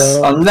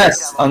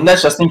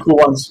Justin Cool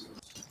wants.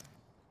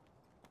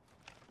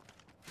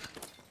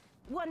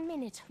 1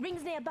 minute.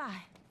 Rings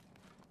nearby.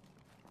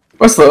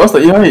 What's the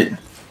ear hit?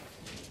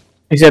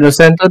 It's at the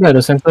center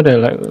there,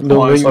 like the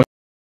way you...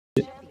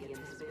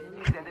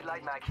 Extended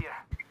light mag here.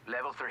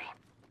 Level 3.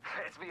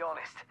 Let's be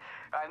honest,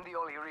 I'm the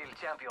only real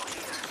champion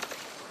here.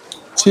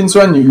 Since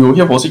when you were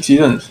here for 6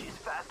 seasons? He's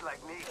fast like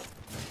me.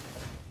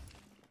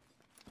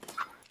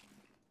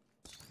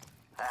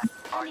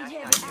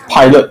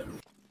 Pilot.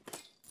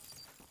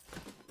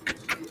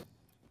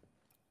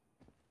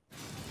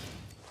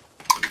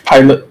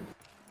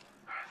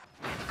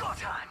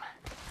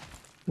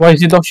 Why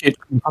is it dog shit?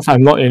 Because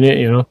I'm not in it,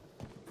 you know.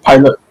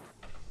 Pilot.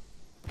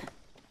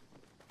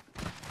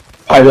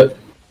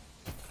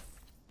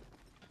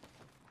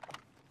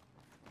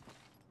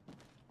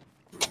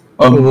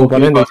 Oh, but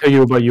then they tell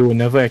you, but you were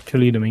never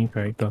actually the main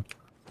character.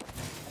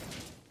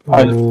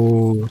 Pilot.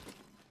 Oh.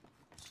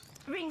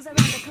 Rings around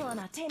the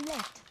corner. 10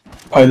 left.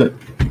 Pilot.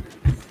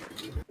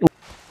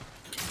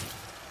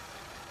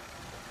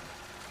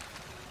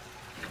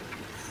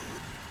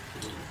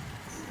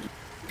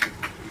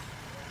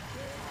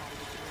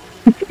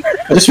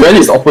 I just realized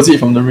it's opposite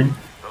from the ring.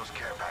 Those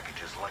care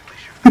packages likely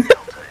should be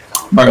Delta.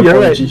 My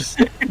apologies.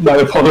 My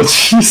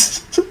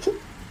apologies.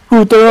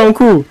 Cool, turn around,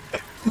 cool.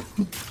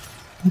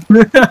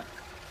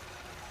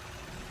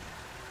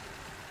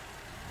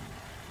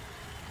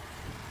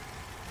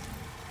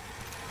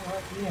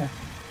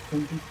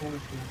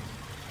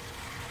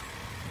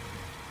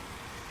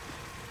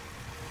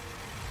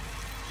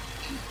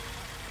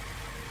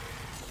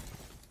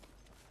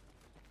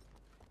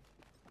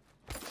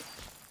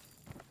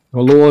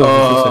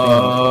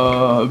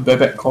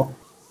 Bebek call.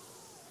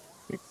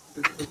 The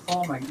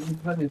call my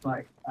intern is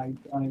like I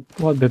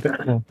What the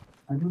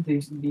heck? I do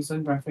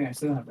decent graphic, I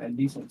still have at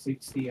least like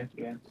 60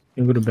 FPS.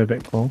 You go to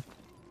back call.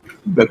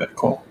 Bad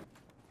call.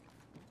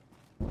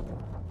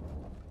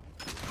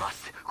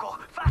 Must go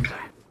faster.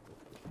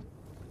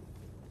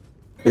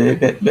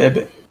 Bad.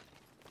 Bad.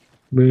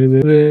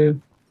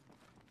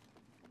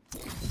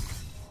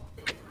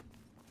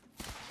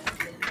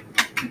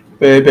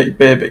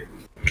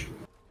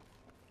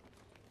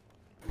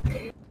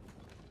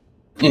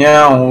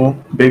 Yeah,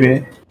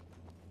 baby.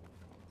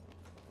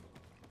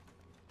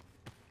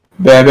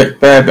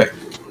 Bad.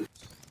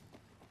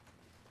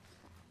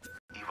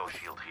 Evo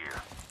shield here.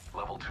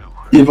 Level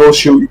 2. Evo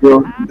shield,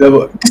 bro.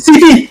 Level.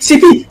 CP.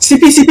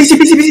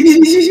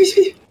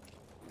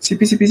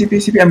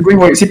 I'm going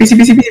for it. CP.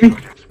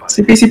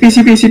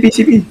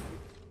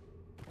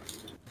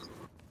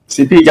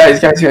 CP,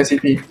 guys.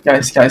 CP.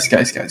 Guys.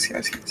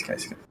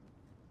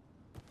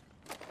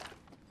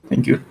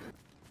 Thank you.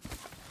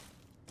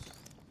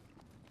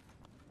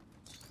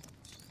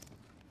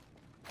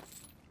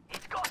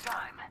 It's go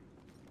time.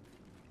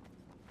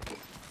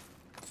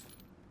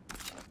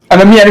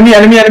 Enemy.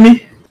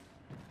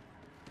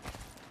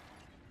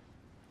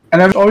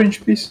 Enemy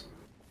orange, please.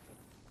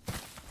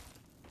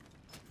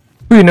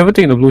 You never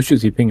take the blue shoot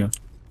zipping.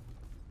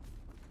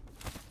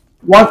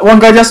 One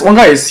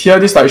guy is here,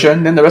 this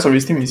direction, then the rest of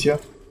his team is here.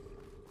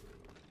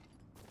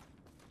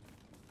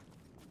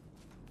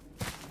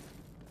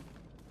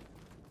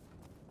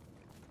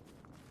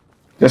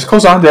 There's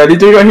close, they are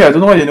literally right here, I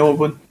don't know why they don't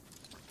open.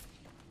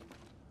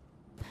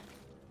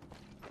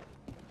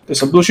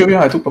 There's a blue shield here,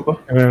 I took purple.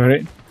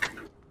 Right.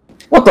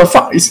 What the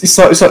fuck? It's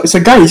a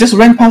guy, he just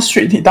ran past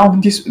straight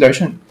down this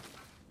direction.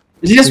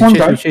 Is he just one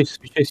guy? We chase.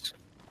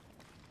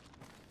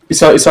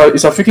 It's a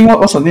freaking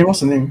what's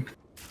the name?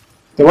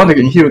 The one that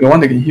can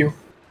heal.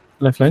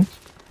 Lifeline.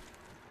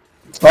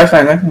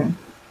 Lifeline.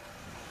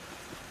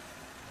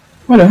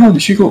 Where the hell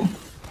did she go?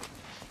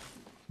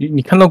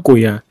 你看到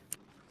鬼啊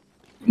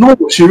No,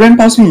 she ran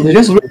past me. She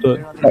just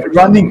like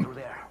running.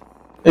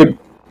 Hey,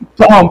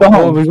 down.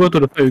 Oh, we go to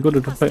the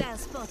fight. Hostile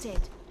spotted.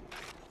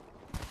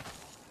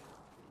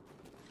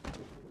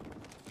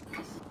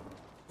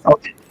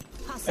 Okay.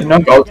 Hostile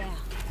knock out. there.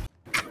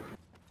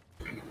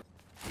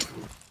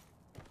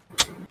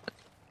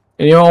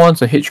 Anyone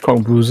wants a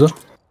Hitchcock bruiser?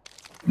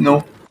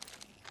 No.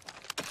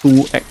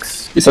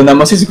 2x. Is a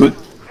Nemesis good?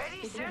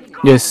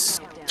 Yes,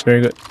 it's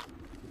very good.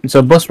 It's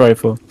a burst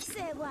rifle.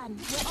 Say one.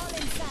 We're all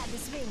inside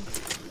this ring.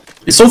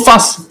 It's so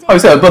fast. How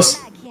is that a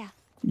burst? Back here.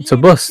 It's a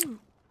burst.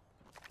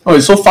 Oh,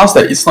 it's so fast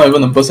that it's not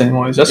even a burst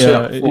anymore. It's just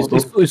Yeah, straight up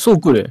it's so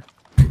good.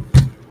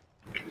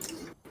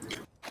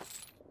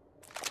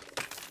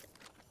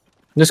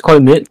 Just call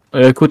it mid.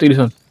 Cool, take this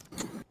one.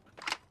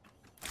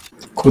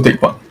 Cool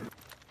take one.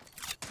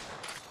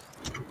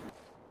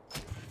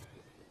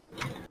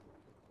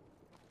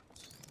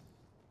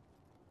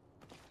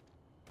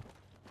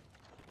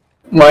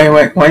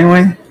 Why? Going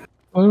away.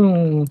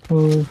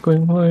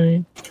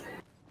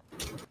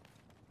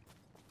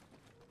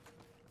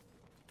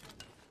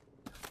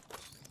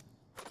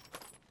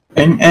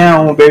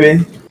 Ow,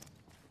 baby.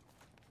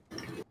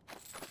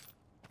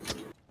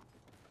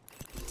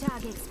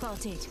 Target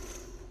spotted.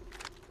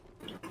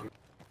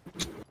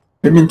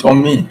 Baby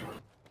on me.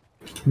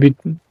 Bit.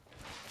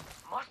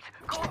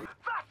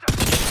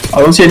 I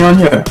don't see anyone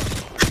here.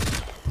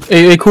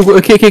 Hey, cool.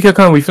 Okay,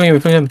 come. We fling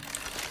him.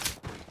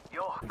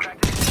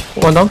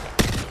 One down.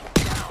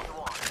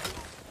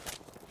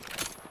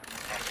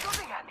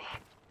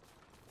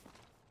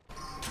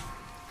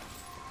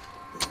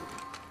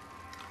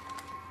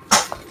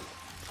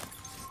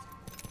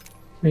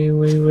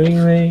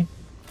 Wait.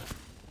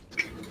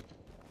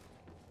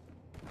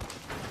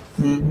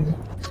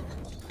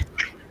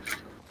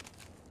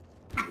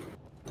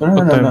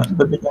 No.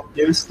 Baby, can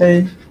you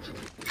stay?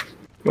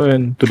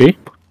 When? Today?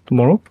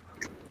 Tomorrow?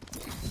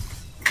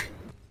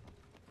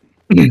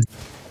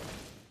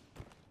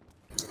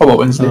 How about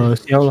Wednesday?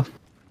 xiǎo lah.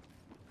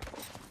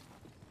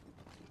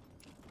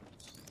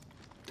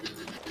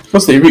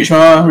 Because they rich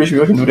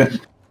people can do that.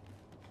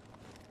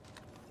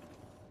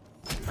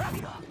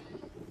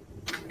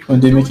 When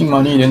they're making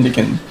money, then they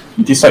can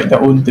decide their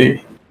own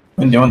day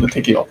when they want to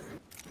take it off.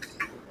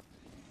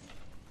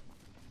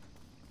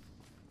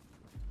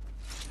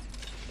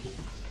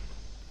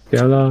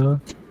 xiǎo lah.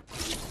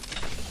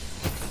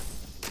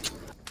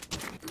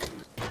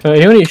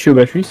 Anyone need shoe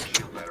batteries?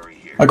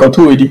 I got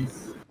 2 already.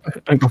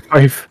 I got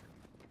 5.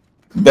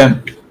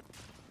 Damn.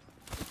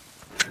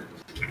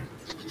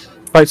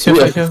 Fight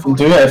here.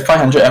 Do you have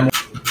 500 ammo?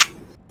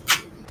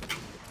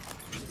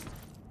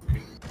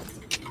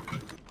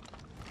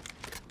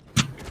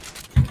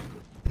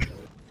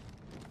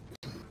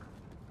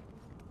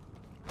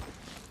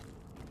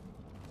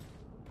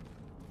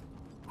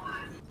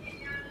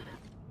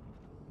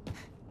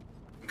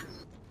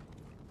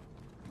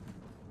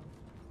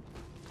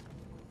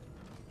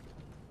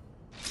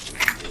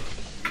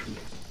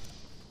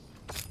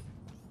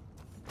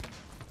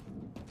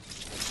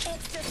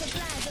 Extra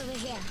supplies over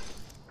here.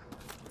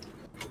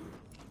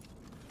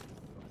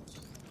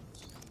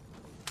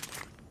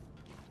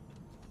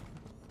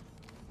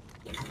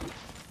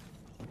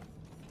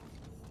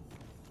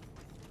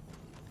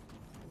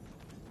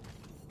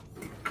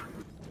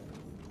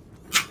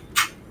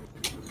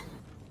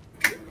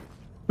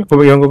 You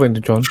wanna go back to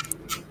John?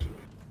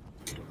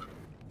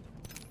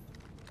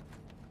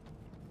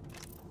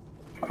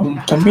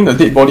 I'm camping the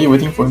dead body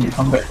waiting for him to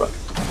come back, but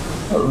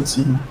I don't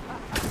see him.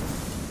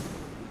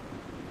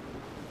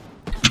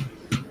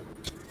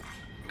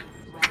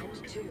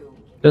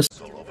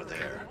 Just Over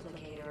there.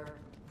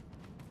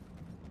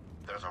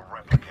 There's a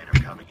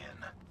replicator coming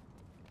in.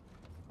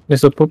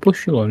 there's a purple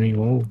shield on me.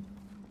 Whoa.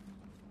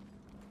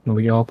 No,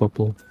 we all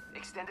purple.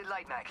 Extended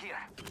light mag here.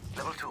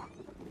 Level 2.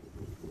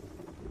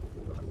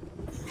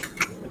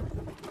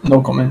 No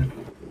comment.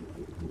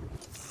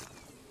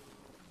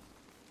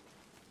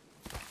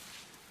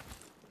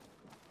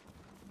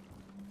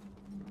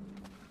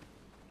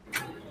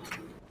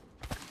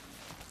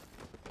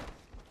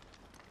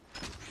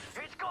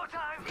 It's go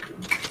time.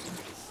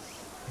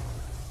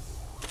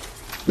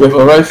 We have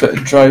arrived at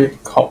Dry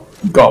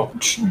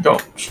Gulch.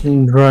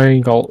 Dry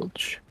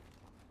Gulch.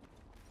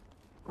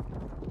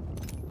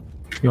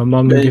 Your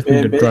mom gave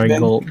me the Dry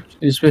Gulch.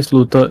 This place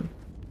looted.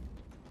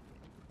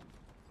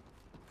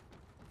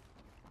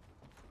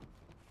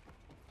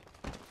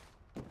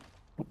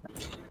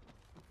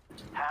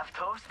 Half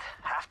toast,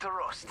 half to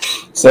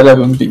roast.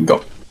 7 big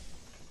gulch.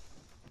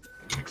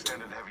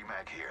 Extended heavy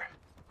mag here.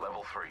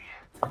 Level 3.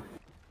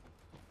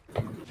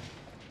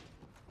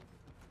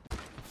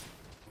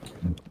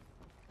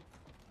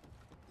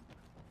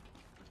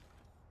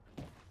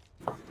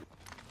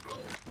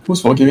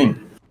 Who's forgiving?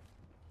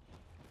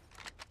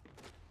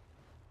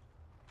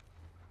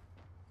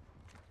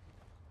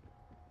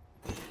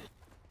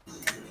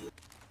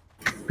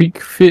 Quick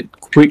fit,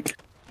 quick.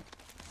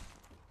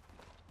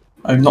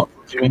 I'm not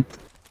forgiving.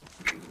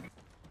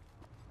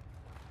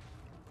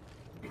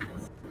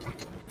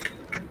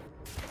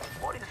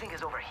 What do you think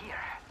is over here?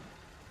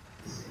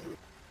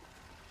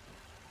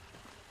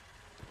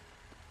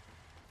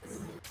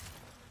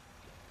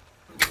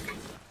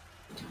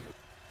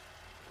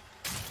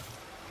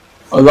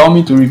 Allow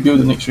me to rebuild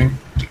the next ring.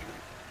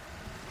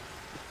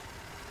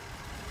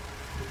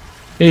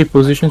 Hey,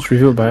 positions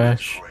revealed by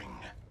Ash.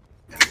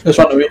 Let's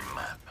run away.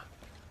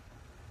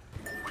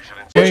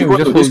 Yeah, should you go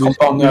just to hold this this.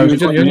 compound, yeah, we You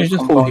should go to just this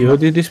hold compound.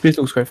 here. This place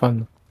looks quite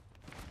fun.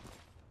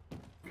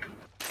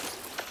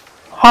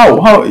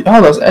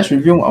 How does Ash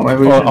reveal our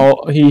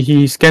version?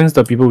 He scans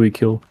the people we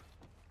kill.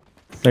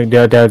 Like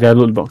their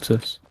loot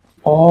boxes.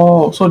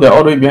 Oh, so they're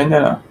all the way behind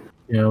there.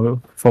 Yeah,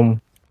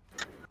 from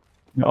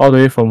all the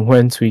way from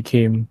whence we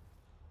came.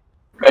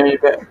 Very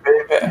bad,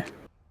 very bad.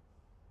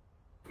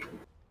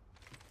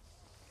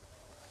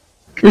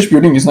 Which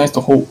building is nice to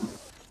hold?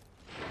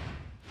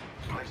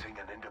 Placing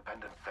an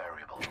independent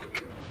variable.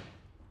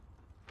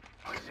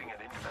 Placing an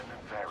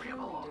independent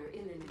variable.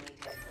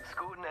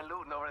 Scooting and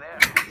looting over there.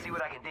 See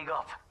what I can dig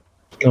up.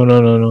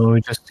 No.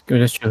 We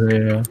just chill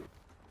here. Yeah.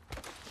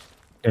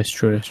 That's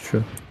true.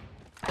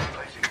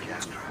 Placing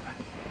gas trap.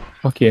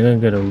 Okay, I'm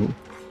gonna get a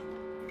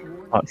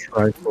arch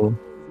rifle.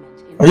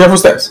 Oh, you have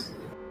footsteps.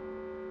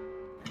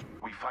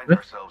 We find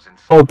ourselves in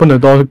Open the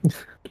door,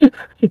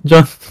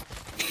 John.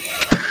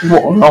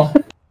 Walk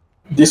around.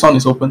 This one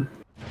is open.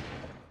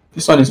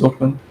 This one is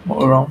open.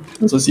 Walk around.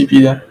 There's a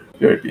CP there.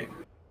 Very big.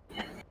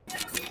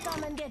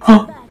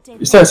 Huh?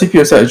 Is that a CP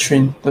or is that a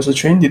train? There's a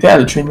train? Did they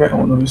add a train back?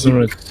 Oh no, it's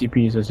No, it's a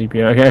CP. It's a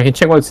CP. Okay, I can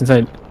check what's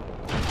inside.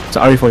 It's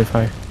an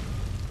RE45.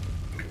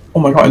 Oh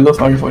my god, I love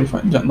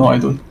RE45. Yeah, no, I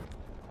don't.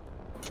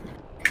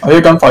 I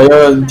hear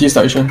gunfire this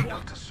direction.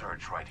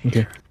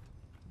 Okay.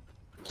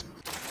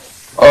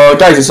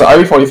 Guys, it's a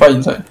RE45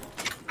 inside.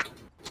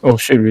 Oh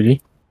shit,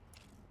 really?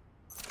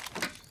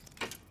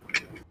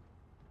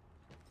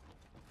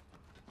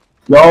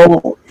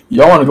 Y'all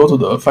wanna go to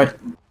the fight?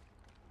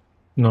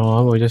 No, how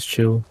about we just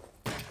chill?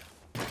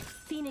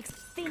 Phoenix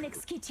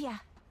Kitia.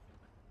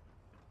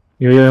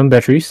 You on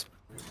batteries?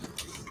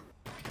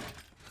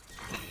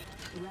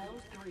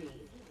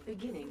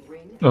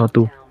 Oh,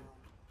 2.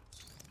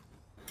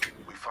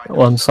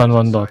 One son,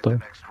 one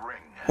daughter.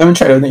 Let me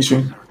check the next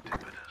ring.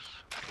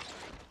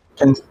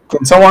 Can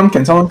someone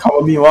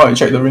cover me while I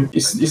check the ring?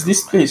 Is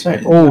this place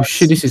right? Oh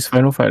shit, this is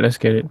final fight. Let's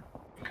get it.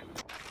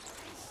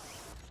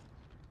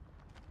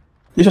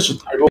 This is such a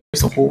terrible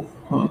place to hold.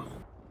 Huh.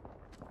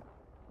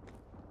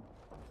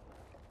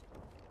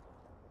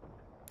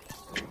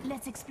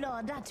 Let's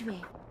explore that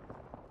way.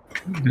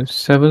 There's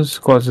 7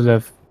 squads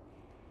left.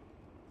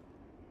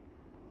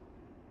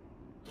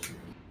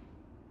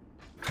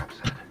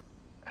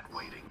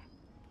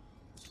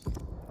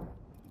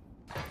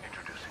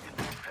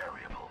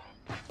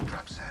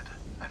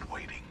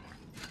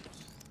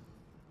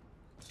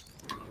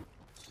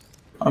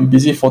 I'm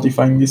busy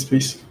fortifying this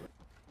place.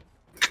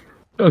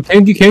 Oh,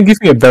 can you give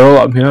me a barrel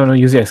up here? I don't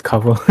use it as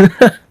cover.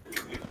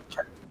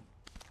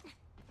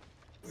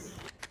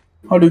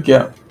 How do you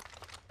get up?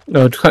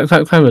 No, climb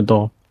the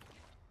door.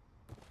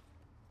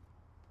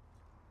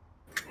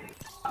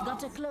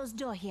 Got a closed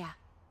door here.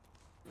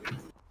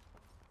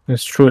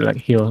 Let's throw it like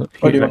here, What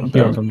do you like want?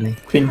 here or something.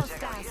 Ping.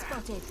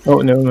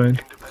 Oh, never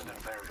mind.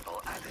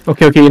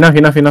 Okay, enough.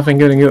 Thank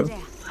you.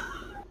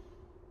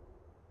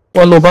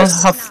 One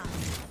lobang, half.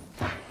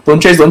 Don't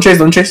chase. No,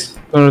 don't chase.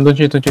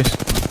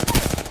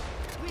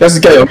 Just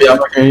get your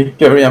ammo, okay?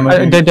 Get your ammo.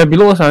 They're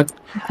below us,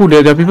 Cool,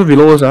 there are people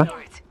below us,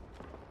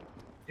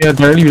 Yeah,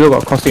 directly below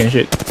got caustic and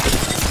shit.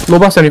 Low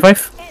bar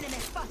 75.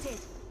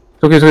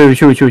 Okay, we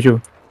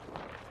chill.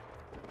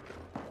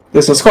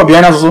 There's a squad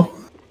behind us also.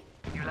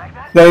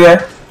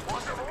 There.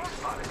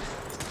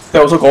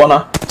 There also got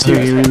one,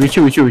 We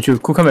chill.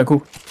 Cool, come back,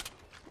 cool.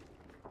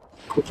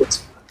 Cool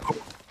kids.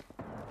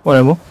 What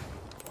ammo?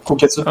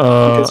 Kuketsu.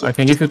 I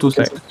can give you 2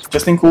 stacks.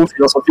 Just think cool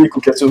philosophy,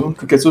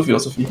 Kuketsu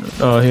philosophy.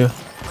 Here.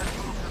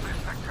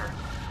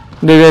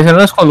 There's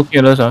another squad looking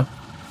at us,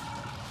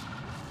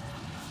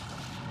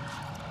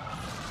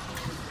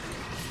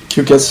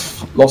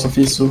 Kuketsu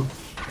philosophy too.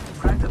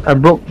 I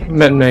broke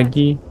Mad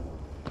Maggie.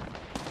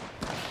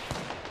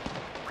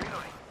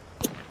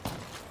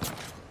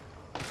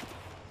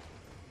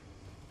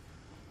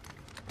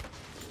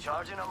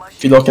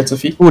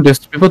 Philosophy. Oh,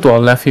 there's people to our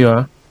left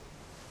here.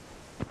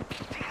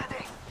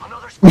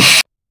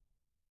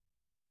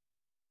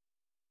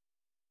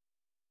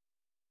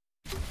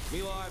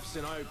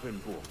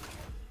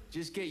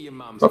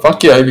 But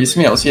fuck it, it's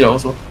me, I'll see it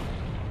also.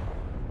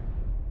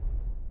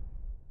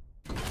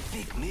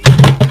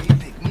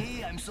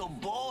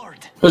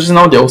 Because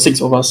now there are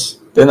 6 of us.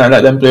 Then I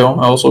let them play on.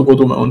 I also go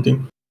do my own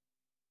thing.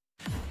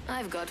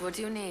 I've got what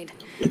you need.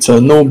 It's a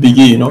no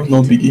biggie, you know,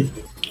 no biggie.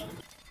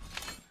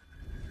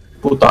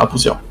 不大不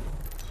小.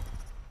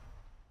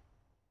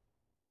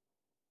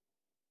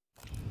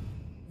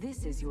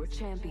 This is your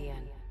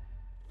champion.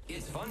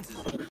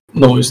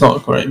 No, it's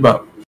not correct,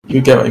 but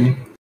you get what I mean.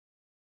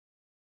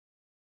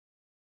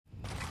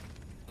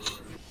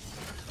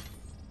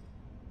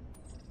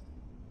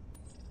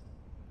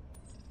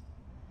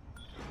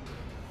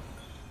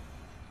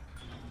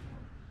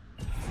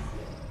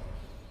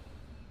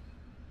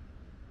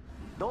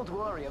 Don't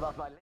worry about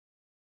my...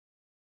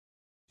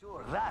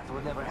 Sure, that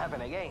would never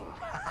happen again.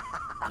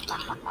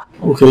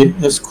 Okay,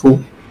 that's cool.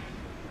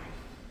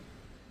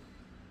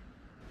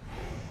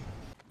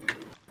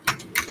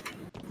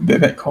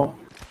 Back call.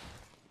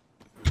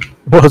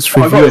 What's Oh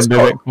my review God, and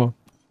back call?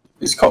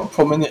 It's called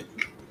promenade.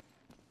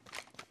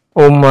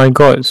 Oh my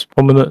god, it's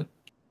prominent.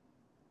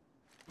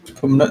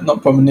 Promenade,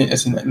 not promenade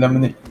as in like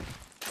lemonade.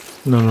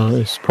 No,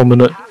 it's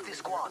prominent.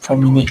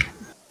 Promenade.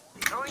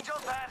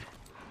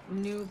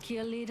 New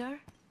kill leader.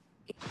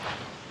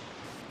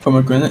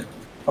 Pomegranate.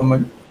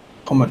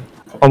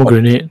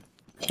 Pomegranate.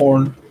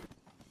 Porn.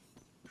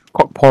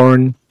 Cock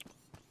porn.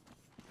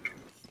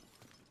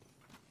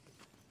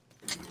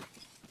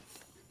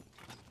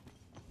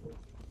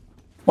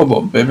 What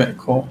about back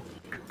call?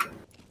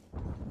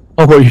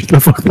 How about you shut the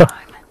fuck up?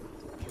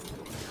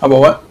 How about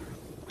what?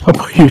 How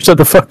about you shut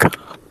the fuck up?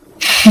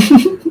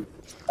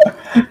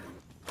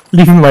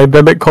 Leave my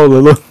back call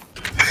alone.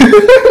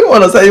 What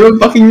does that even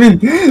fucking mean?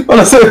 What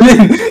does that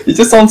mean? It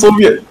just sounds so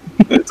weird.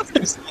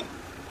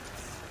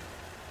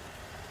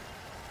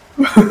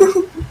 I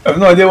have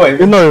no idea what it You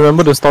means. not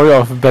remember the story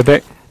of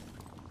Bebek?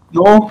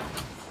 No.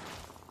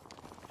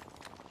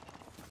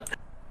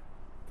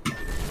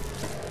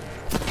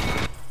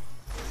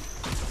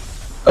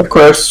 I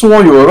could have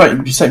sworn you were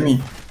right beside me.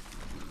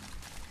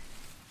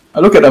 I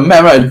look at the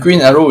map, right? The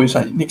green arrow is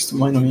like next to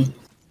mine only.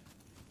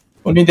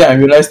 Only then I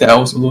realized that I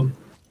was alone.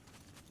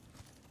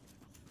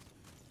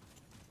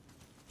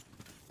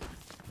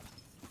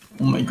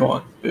 Oh my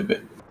god, baby.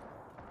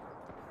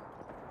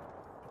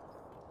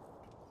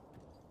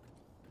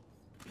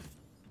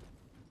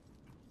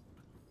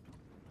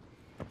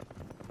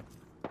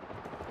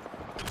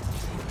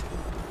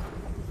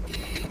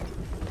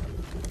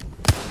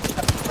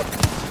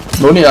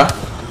 No need ah.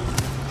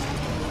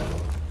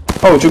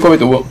 How would you go back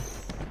to work?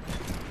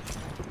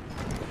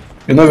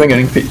 You're not even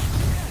getting paid.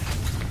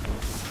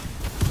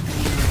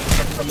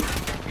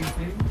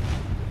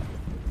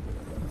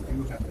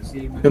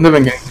 You're not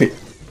even getting paid.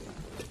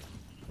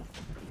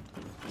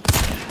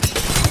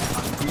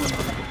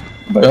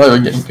 But you're not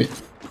even getting paid.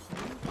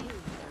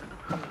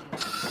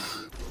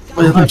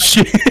 Oh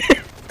shit.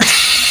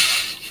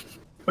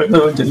 But you're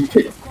not even getting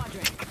paid.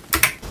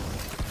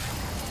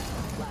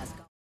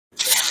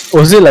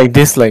 Was it like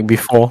this like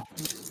before?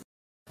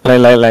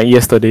 Like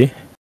yesterday?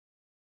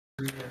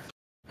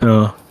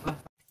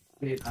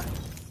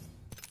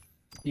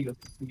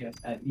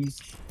 At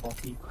least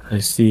 40. I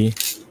see.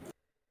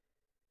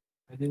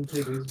 I didn't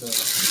play with the.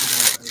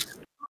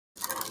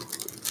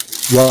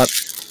 What?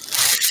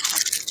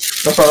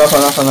 Last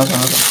one.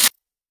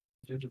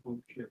 Just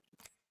bullshit.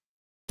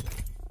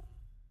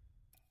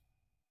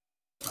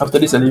 After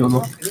this I leave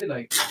also. Is it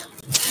like.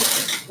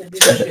 Yeah,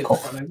 Shit, call.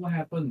 but like what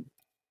happened?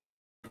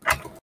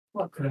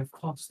 What could have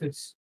caused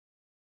this?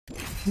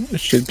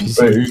 Shit PC.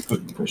 Very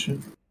good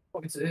question.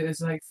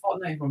 It's like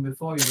Fortnite from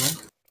before, you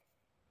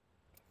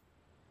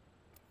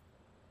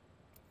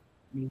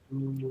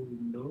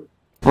know?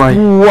 Why?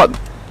 What?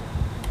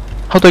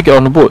 How do I get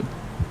on the boat?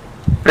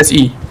 Press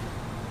E.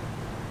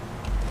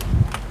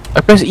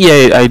 I press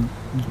E, I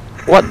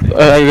what?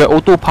 I get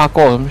auto parkour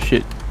or some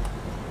shit.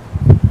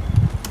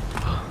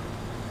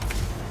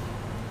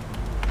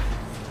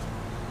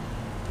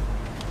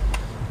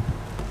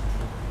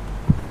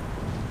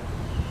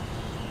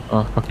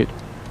 Fuck it.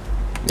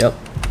 Yep.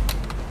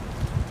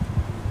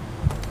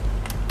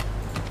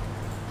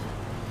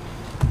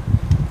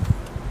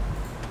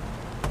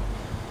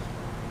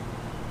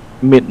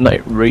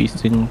 Midnight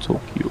race in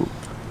Tokyo.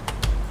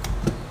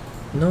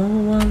 No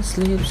one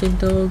sleeps in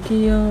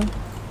Tokyo.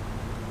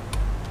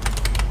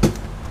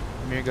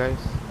 Come here, guys.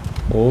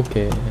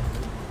 Okay.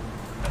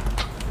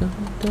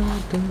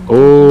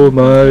 Oh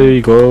my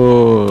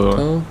god.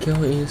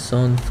 Tokyo is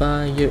on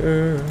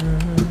fire.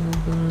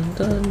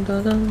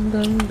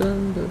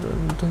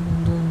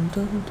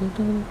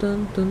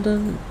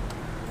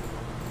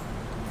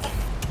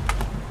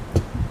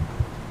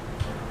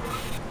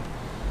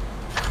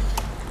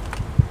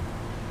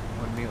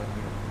 On me.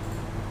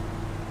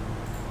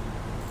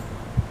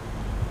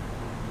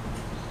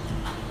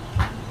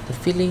 The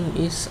feeling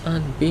is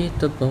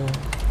unbeatable.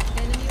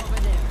 Enemy over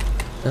there.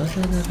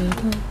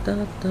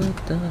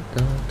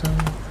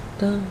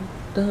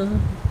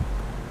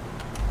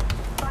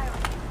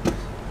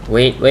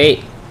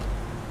 Wait.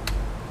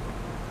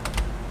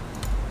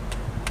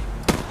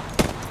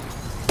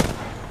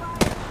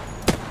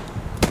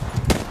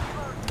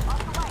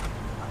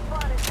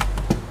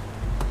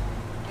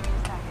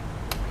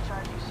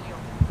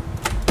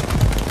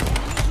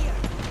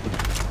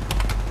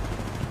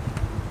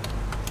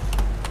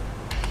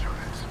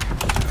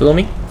 Follow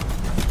me.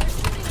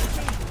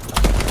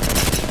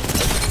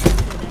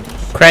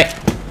 Crack.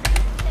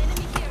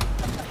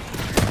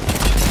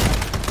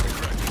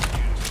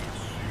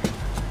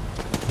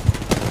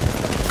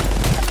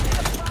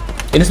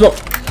 In the smoke.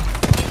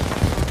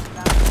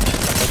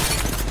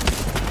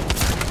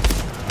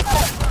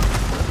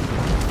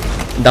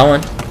 Down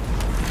one.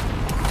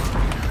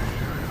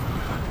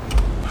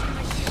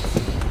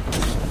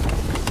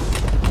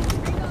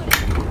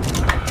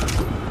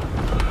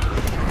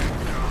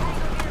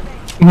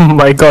 Oh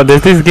my god,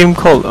 there's this game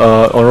called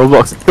on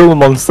Roblox, Kill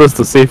Monsters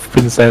to Save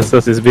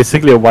Princesses. It's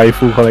basically a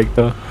waifu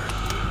collector.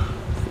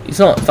 It's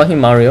not fucking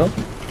Mario.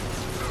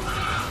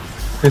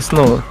 It's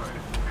not.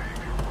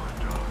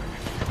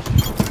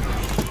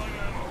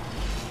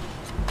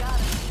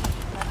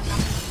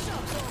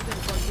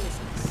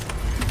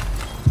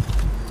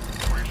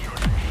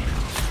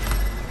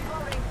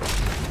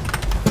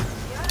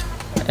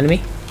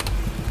 Enemy.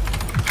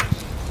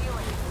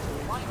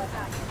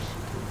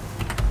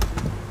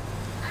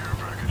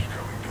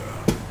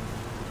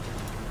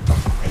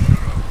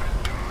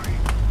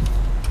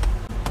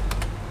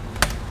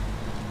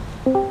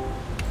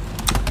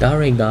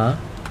 Dariga.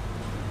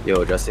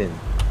 Yo, Justin.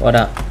 What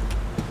up?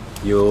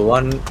 You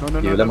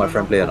let my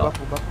friend play or not?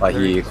 But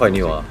he quite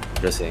new,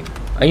 just saying.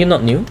 Are you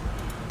not new?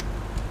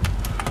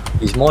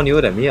 He's more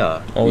new than me,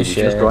 Oh he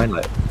shit.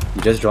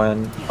 He just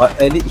joined.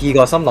 He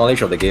got some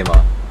knowledge of the game,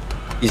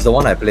 He's the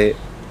one I play.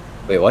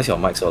 Wait, why is your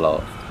mic so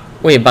loud?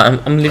 Wait, but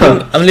I'm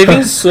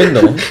leaving soon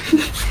though.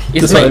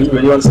 Is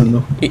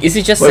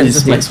it just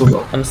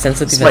sensitive? I'm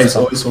sensitive as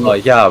well. Oh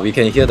yeah, we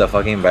can hear the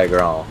fucking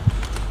background.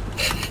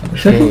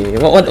 Okay,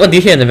 what do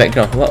you hear in the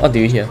background? What do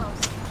you hear?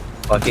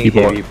 Fucking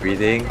heavy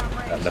breathing,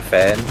 and the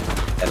fan,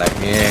 and like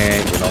you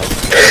know.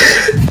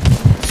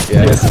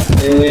 Yeah, it's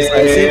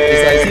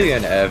like seeing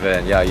an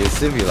Evan. Yeah, you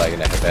still be like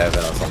in an Evan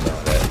or something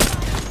like that.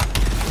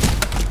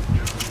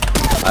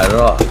 I don't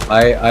know.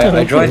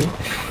 I joined.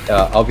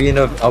 I'll be in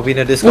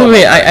a Discord.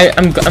 Wait,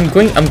 I'm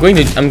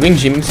going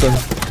gym soon.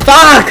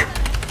 Fuck!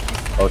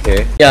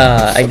 Okay.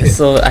 Yeah, I guess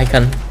so. I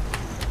can.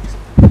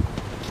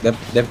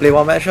 Then play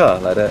one match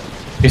like that.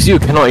 You see, you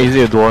cannot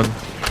easily do one.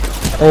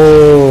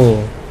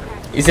 Oh,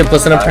 is it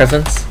personal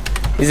preference?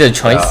 Is it a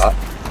choice?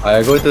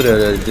 I go to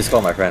the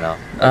Discord, my friend now.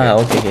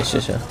 Okay,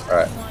 sure.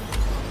 Alright.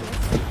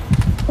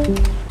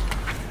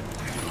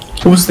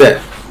 Who's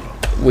that?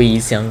 Wei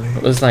Xiang.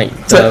 It was like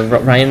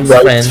Ryan's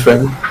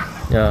friend.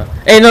 Yeah.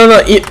 Hey, no.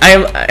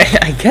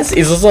 I guess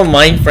it's also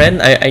my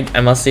friend. I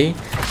must say,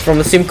 from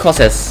the same course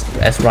as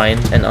Ryan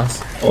and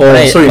us.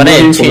 Oh, so you know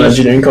him from the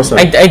engineering course?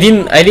 I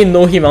didn't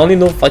know him. I only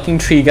know fucking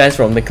 3 guys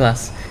from the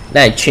class.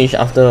 Then I changed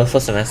after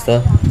first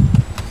semester.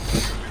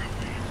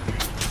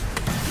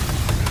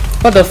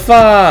 What the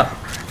fuck?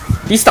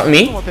 He stuck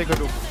me?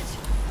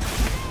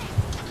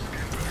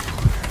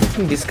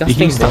 Fucking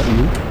disgusting, bro.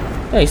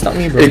 Yeah, he stuck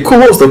me, bro. Hey, cool,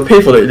 what was the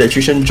pay for the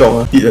electrician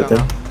job? Did that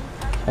time?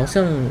 好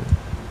像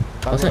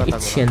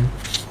1000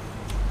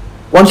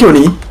 1K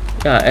only?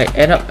 Yeah, I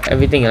add up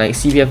everything like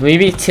CPF,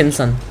 maybe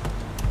 1300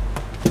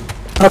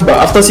 But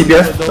after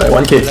CPF, like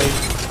 1K.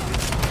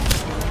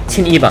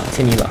 1100吧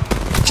1100吧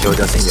Yo,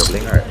 Justin, you're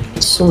playing, right?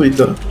 So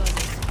little.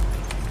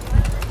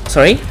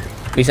 Sorry?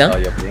 Wei Xiang?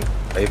 You're playing?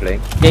 Are you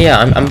playing? Yeah,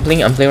 I'm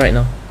playing right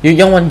now. You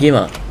young one game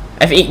I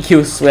have 8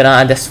 kills. Wait,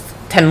 there's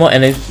 10 more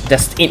and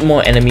there's 8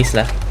 more enemies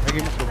left.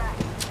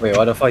 Wait,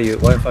 what the fuck you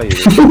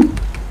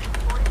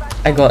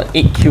I got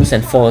 8 kills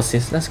and 4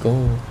 assists. Let's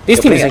go. This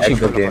team is actually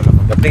good. You're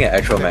playing an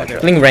actual match.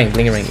 Playing rank,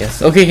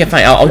 yes. Okay,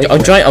 fine.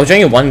 I'll join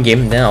you one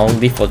game, then I'll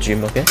leave for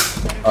gym, okay?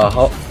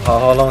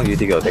 How long do you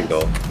think it'll take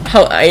though?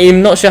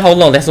 I'm not sure how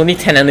long. There's only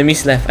 10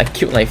 enemies left. I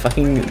killed like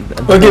fucking.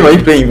 What game are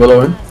you playing,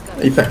 Valorant?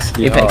 Apex.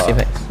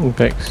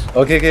 Apex.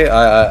 Okay,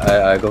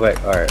 I go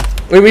back. Alright.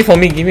 Wait for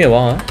me. Give me a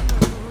while.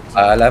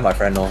 Huh? I let my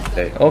friend know.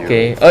 That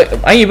Okay.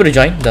 Are you able to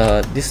join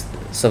this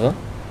server?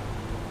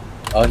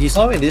 He's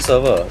not in this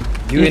server.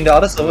 You in the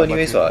other server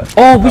anyways, what?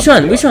 Oh, which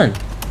one? Which one?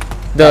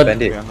 The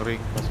Bandit.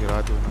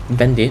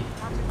 Bandit.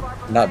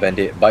 Not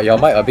Bandit, but your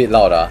mic a bit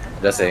loud.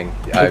 Just saying.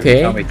 Okay.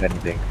 I can't make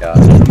anything. Yeah.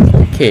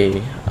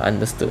 Okay,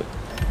 understood.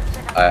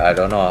 I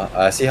don't know.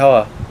 See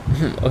how.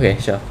 Okay,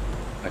 sure.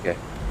 Okay.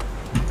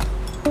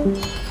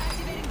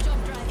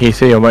 He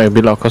say your mic a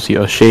bit loud because he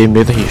ashamed.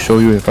 Later he show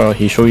you in front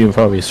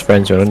of his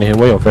friends. You know, then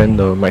why your friend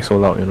the mic so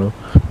loud? You know.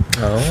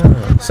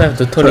 Oh, so I have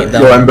to tone it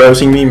down. You're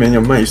embarrassing me, man.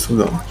 Your mic is too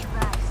loud.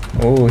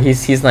 Oh,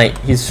 he's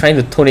trying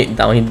to tone it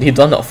down. He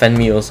don't want to offend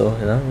me also.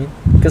 You know what I mean?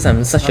 Because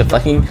I'm such a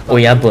fucking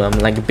oyabo. I'm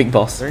like a big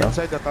boss. They're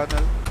inside the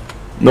tunnel.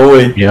 No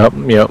way. Yep.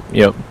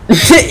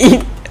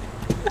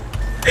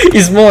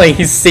 It's more like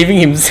he's saving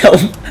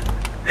himself.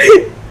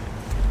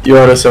 You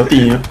are the 小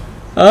弟, yeah?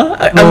 Huh?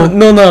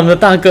 No, I'm the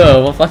大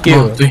哥. Well, fuck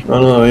you.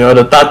 No, you are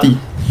the 大弟.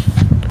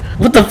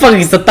 What the fuck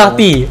is the 大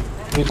弟?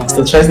 It's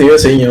the Chinese New Year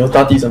saying, you know,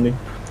 大弟 something.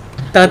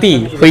 大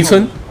弟回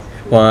春.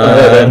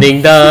 欢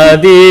迎大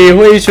地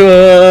回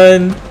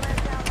春.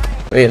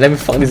 Wait, let me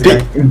fuck this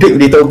guy. Big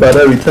little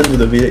brother return to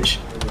the village.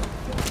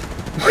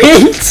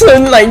 回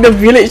春 like the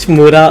village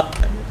Mura.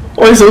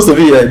 What is supposed to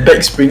be like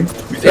back spring?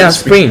 Yeah,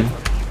 spring.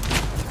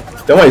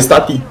 That one is 大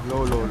弟.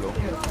 Low.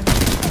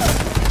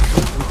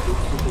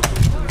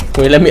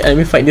 Wait, let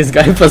me fight this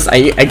guy first.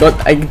 I don't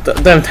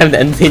have time to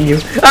entertain you.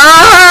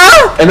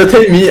 Ah!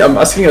 Entertain me, I'm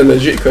asking a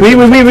legit question.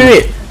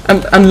 Wait.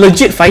 I'm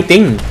legit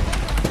fighting.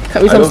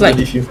 Can't we I don't like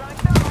believe you.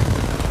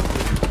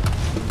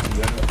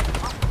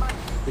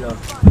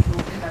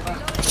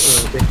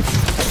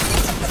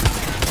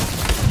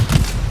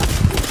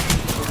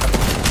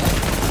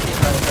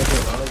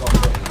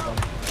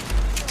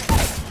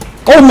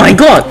 Oh my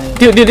god!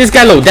 Dude, this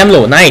guy low, damn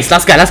low. Nice,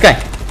 last guy.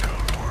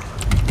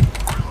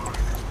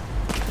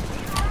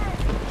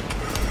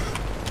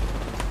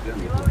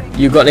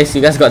 You got this,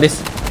 you guys got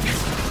this.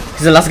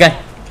 He's the last guy.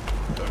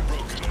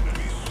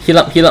 Heal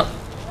up.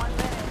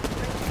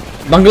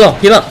 Bungalow,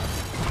 heal up.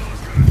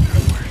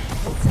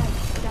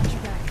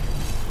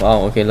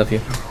 Wow, okay, love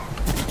you.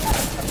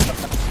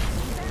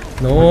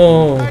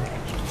 No.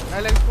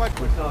 Island squad.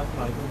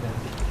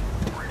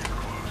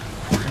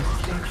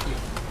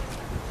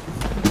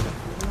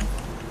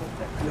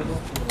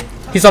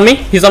 He's on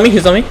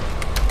me.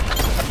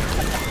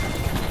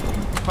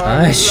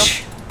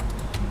 Ash.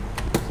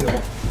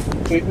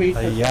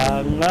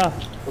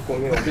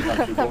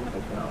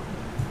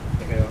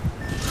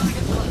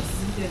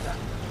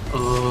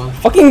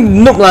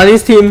 Fucking noob lah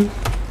this team.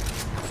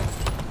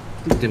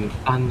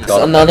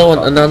 Another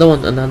one,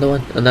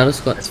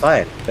 squad.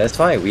 That's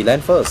fine. We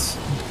land first.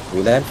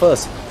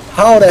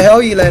 How the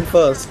hell you land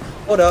first?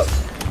 Hold up.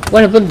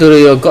 What happened to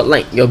your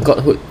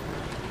godhood?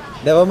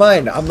 Never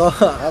mind. I'm no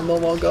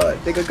more god.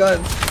 Take a gun.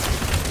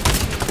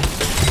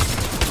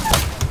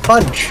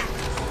 Punch.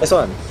 That's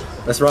one.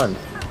 Let's run.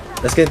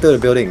 Let's get into the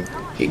building.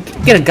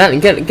 Get a gun.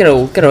 Get a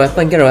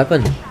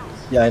weapon.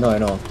 Yeah, I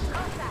know.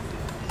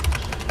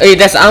 Hey,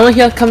 there's armor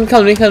here. Come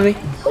with me.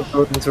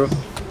 Through.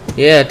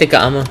 Yeah, take a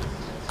armor.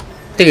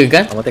 Take a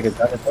gun. I'm gonna take a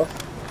gun as well.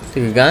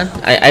 Take a gun.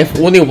 I've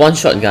only one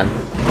shotgun.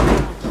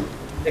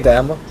 Take the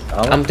ammo.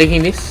 I'm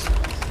taking this.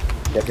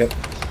 Yep.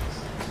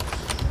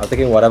 I'm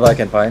taking whatever I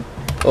can find.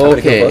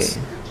 Okay.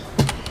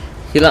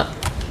 Heal up.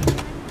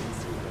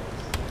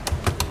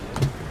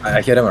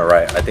 I hear them on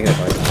right. I think they're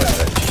going to the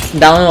left.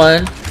 Down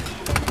one.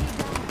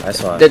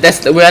 Nice one.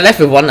 We are left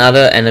with one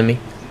other enemy.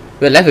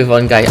 We're left with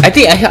one guy. I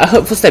think I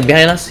heard footsteps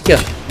behind us. Here.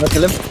 Wanna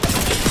kill him?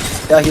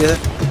 Yeah, here.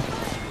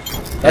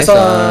 Nice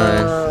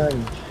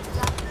one.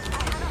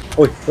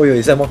 Oh,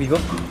 is there more people?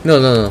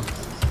 No.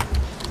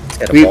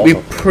 We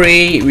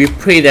pray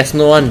there's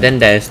no one, then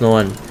there is no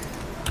one.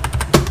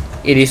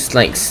 It is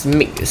like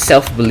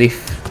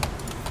self-belief.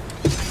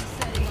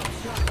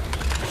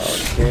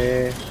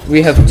 Okay.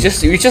 We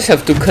just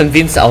have to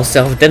convince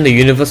ourselves, then the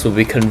universe will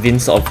be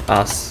convinced of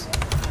us.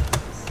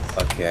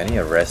 Okay, I need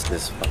to rest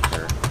this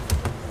fucker.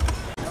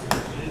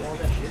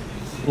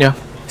 Yeah.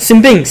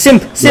 Simp.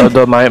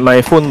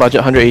 My phone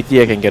budget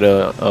 180, I can get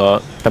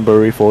a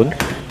temporary phone,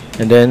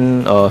 and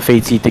then 飞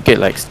机 ticket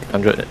like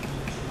 100.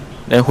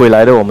 Then 回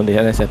来的我们等一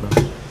下再 settle.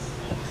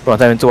 不然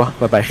在那边做啊，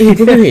拜拜。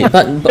Wait,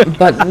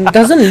 but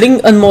doesn't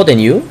Link earn more than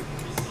you?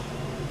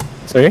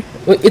 Sorry?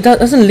 Wait, it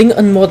doesn't Link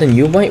earn more than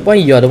you? Why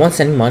you are the one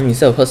sending money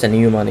instead of her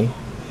sending you money?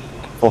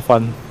 For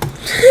fun.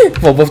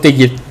 For birthday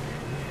gift.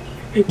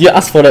 You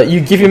ask for you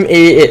give him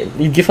AA8,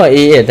 you give her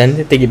AA8, then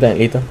take it back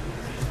later.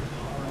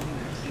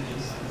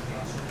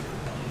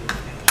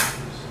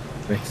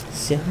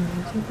 You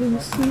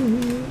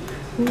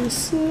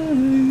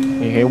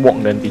can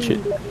walk then teach it.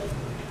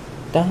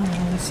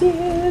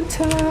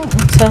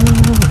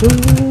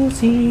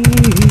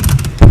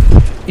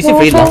 Is it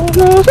very loud?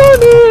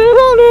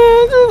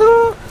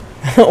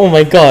 Oh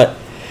my god.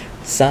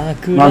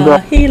 Sakura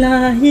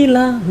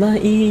hila mai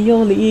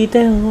yoli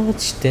de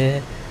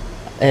ochite.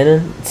 And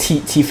then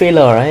起飞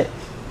了 right?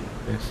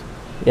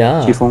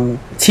 Yeah. 气疯。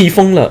气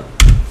疯了。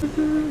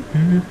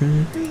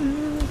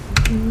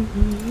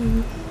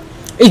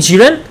Hey,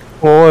 Jiren.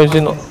 Oh, is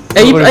it not?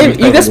 Hey,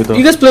 you guys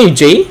playing with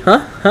Jay? Huh?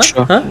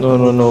 Sure. Huh?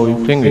 No.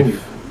 We're playing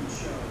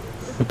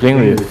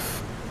with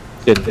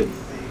Xián.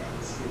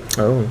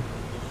 Oh.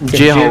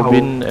 Jay,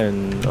 Harbin,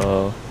 and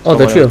Oh,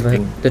 the three of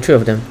them. The three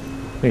of them.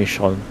 Maybe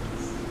Sean.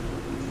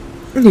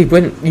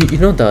 When you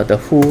know the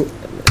who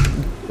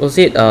was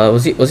it how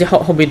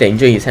big the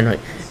injury is hand, right?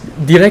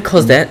 Did I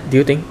cause that? Do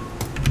you think?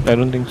 I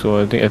don't think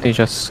so. I think it's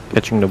just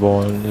catching the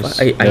ball. And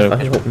just, I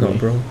hope not,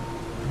 bro.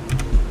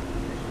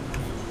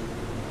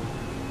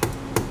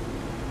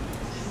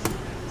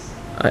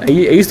 I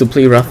used to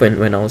play rough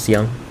when I was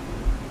young.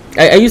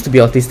 I used to be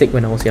autistic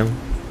when I was young.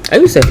 I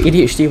used to have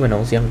ADHD when I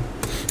was young.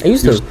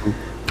 Used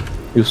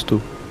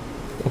to.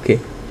 Okay.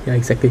 Yeah,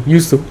 exactly.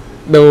 Used to.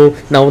 No,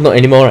 now not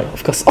anymore, right?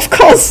 Of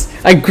course.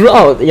 I grew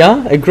out.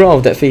 Yeah, I grew out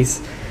of that phase.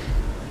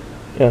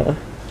 Yeah.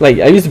 Like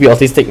I used to be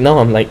autistic. Now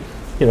I'm like,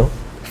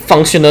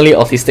 functionally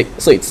autistic.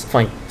 So it's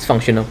fine. It's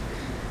functional.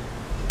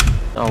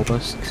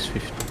 August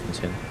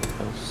 6:50.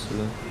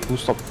 Who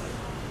stopped?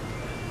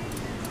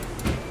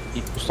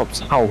 Who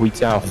stopped? 号回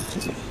家。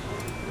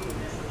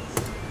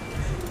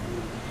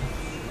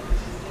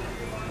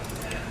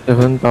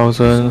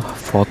7,000,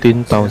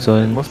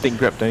 14,000,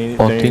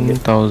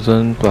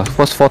 14,000 plus.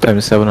 What's 4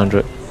 times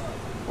 700?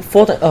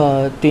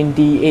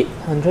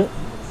 2,800.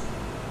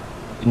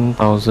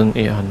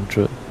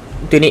 15,800.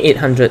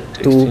 2,800.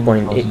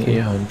 2.8k.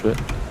 800.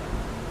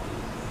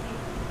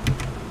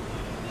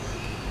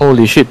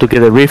 Holy shit! To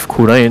get a Wraith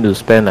cooldown, you need to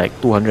spend like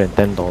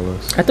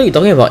 $210. I thought you're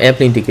talking about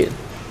airplane ticket.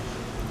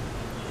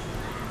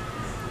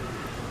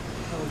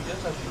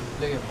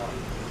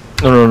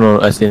 No.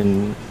 As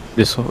in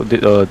this one.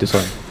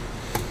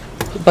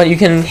 But you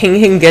can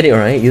get it,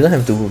 right? You don't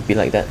have to be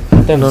like that.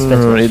 No.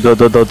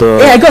 The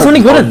hey, I got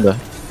something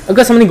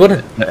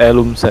golden. The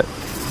heirloom set.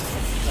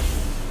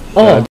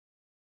 Oh.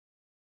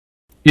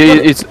 Yeah,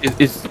 it's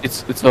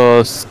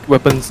a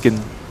weapon skin.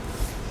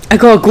 I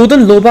got a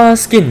golden Loba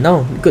skin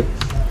now. Good.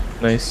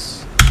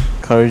 Nice.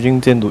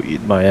 Encouraging Jian to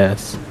eat my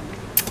ass.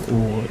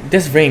 Ooh,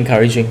 that's very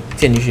encouraging.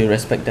 Jian, you should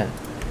respect that.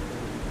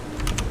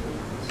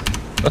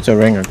 What's your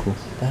rank, Aku?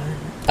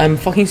 I'm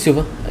fucking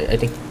silver. I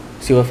think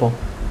silver 4.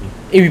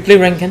 If we play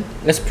rank, can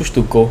let's push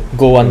to go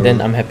 1.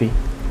 Then I'm happy.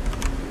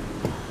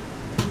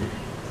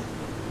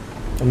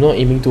 I'm not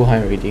aiming too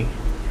high already.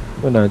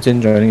 When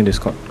Jian joining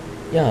Discord?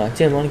 Yeah,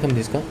 Jian want to come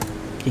Discord.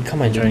 He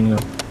come and join. Joining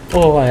now.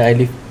 Oh, I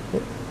leave.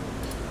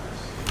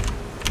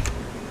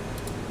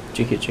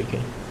 Check it.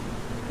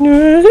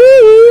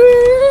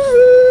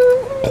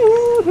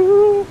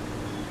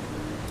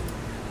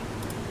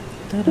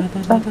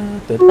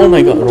 Oh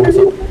my god, wrong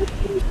song.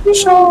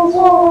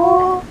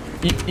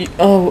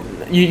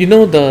 You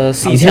know the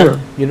xián?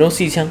 You know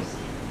xián?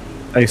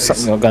 I suck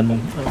your gun.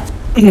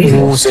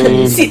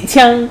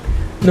 xián.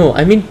 No,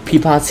 I mean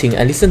pipa qing.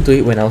 I listened to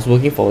it when I was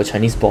working for a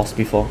Chinese boss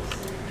before.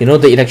 You know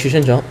the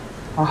electrician job?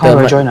 How do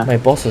I join? My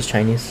boss was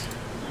Chinese.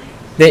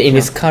 Then in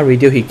his car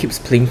radio he keeps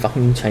playing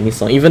fucking Chinese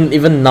song.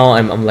 Even now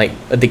I'm like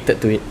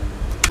addicted to it.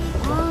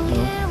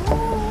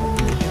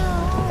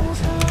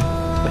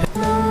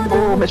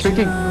 Oh,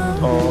 matchmaking.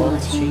 Oh.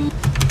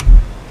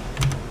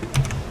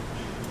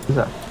 What's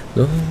that?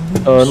 No,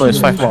 it's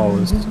 5 more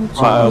hours.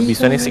 But I'll be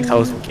spending 6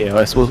 hours in KL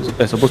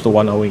as opposed to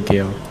 1 hour in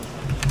KL.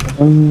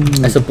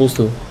 As opposed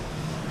to?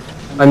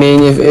 I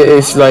mean,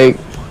 if like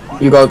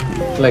you got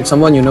like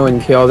someone you know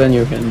in KL, then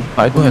you can.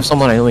 I don't have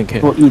someone I know in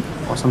KL. Go eat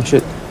or some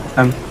shit.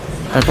 But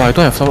I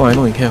don't have someone I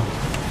know in KL.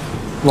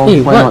 Well,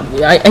 hey, why what?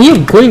 not? Are you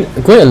going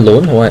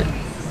alone or what?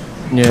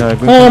 Yeah,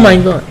 oh my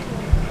god.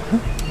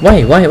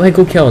 Why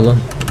go KL alone?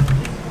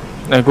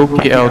 I go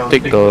KL,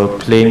 take the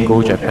plane,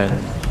 go Japan.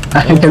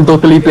 I can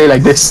totally play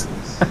like this.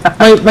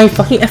 my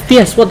fucking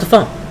FPS, what the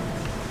fuck?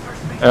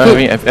 I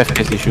mean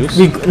FPS issues?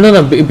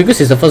 No,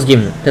 because it's the first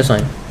game, that's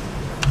why.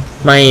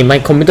 My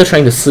computer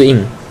trying to 适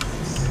应.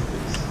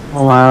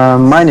 Oh,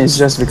 mine is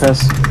just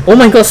because. Oh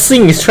my god,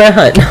 Sing is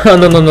tryhard.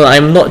 No,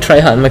 I'm not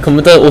tryhard. My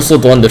computer also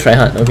don't want to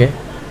tryhard, okay?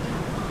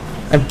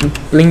 I'm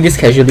playing this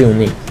casually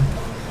only.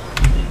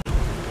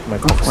 My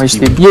cock's Why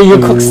Steam? Yeah, your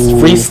cock's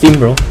free Steam,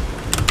 bro.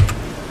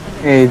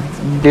 Hey,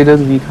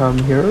 didn't we come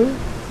here?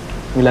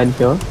 We land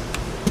here?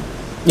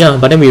 Yeah,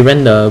 but then we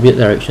ran the weird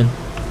direction.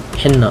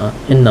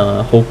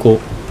 后沟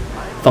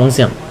方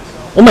向.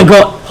 Oh my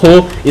god,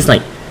 ho is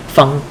like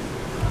方.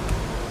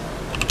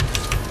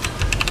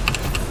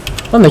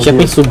 Why my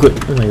Japanese so good?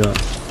 Oh my god.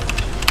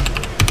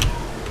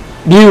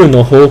 六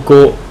の方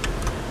向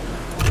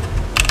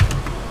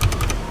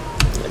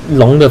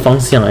龙的方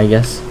向 I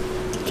guess.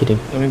 Kidding.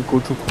 Let me go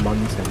to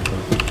command center.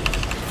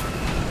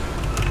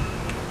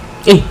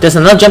 Hey, there's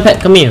another jump pad,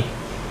 come here.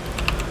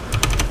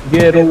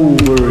 Get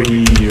over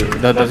here.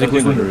 Does it go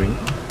into the ring?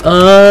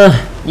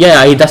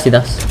 Yeah, it does.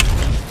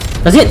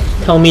 Does it?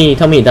 Tell me it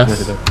does.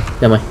 Yes, it does.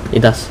 Never mind,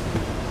 it does.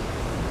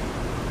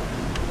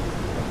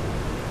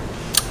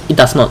 It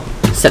does not,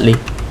 sadly.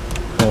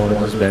 Oh,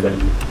 that was bad.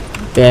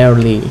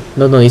 Barely.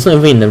 No, it's not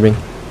even in the ring.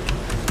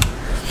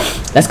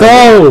 Let's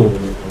go!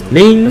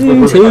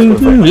 聆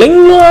听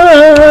凌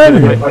乱，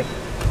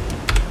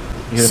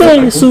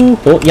生疏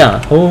火呀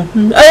火。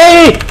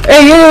哎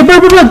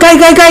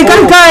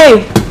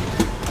，guy.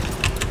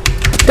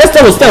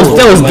 That was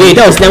gay.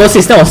 That was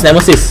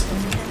nemesis.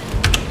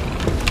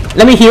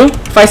 Let me heal.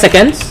 5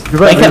 seconds.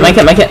 My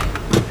cat.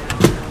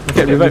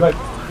 Okay, revive.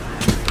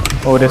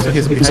 Oh,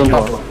 he's behind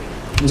you.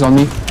 He's on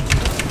me.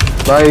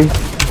 Bye.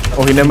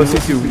 Oh, he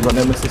nemesis you. You got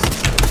nemesis.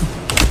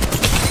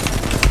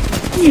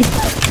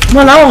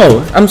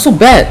 Walao, I'm so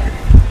bad.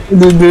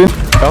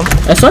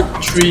 That's one.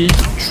 Tree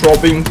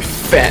throbbing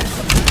fat.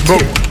 Bro,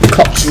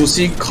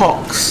 juicy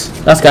cocks.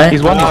 Last guy.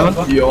 He's one.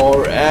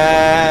 You're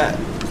at.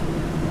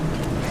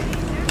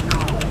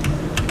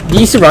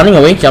 He's running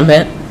away. Jump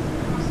at.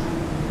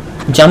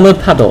 Jammer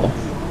paddle.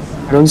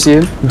 I don't see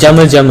him.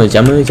 Jammer.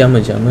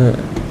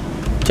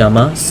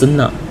 Jammer,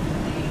 Sina.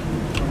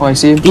 Oh, I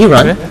see him. Did he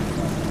run?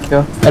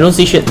 Yeah. I don't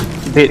see shit.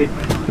 Dead.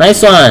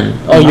 Nice one.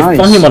 Oh, you Nice.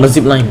 found him on the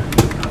zip line.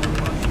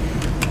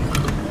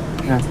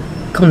 Yeah.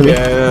 Come to me.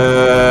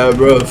 Yeah,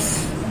 bruv.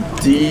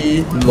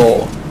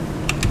 D-law.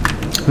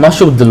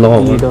 Marshal the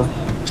law.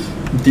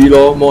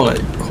 D-law, more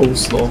like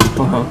coleslaw.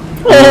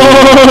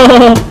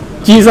 Oh,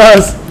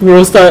 Jesus.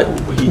 Roasted.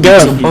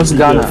 Girl. How's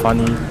Ghana?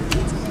 Funny.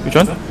 Which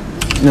one?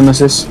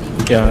 Nemesis.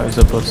 Yeah, it's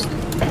the first.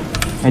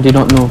 I did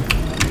not know.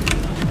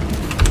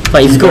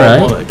 But it's good,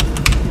 More right? like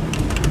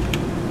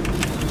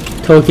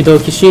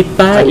Tokidoki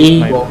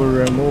Shipai.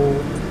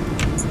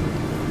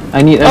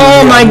 I need.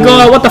 Oh my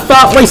god, what the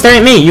fuck? Why you staring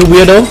at me, you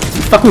weirdo? You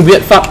fucking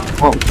weird fuck.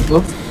 Oh,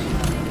 people?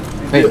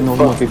 Wait, no,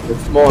 not people.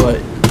 more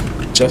like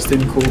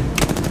Justin Cool.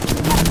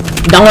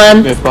 Down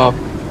one. Wait, Bob.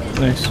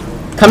 Nice.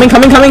 Coming. Hey,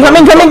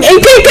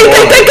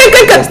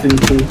 quick. Justin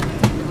Cool.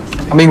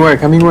 Coming where?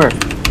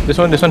 This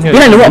one here.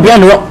 Behind the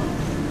rock.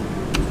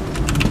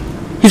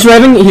 He's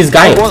revving his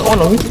guy. One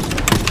on me.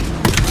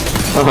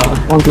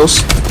 One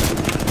close.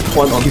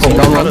 One on Down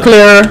top. one.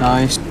 Clear.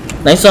 Nice.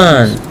 Nice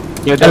one.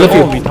 Yeah, I love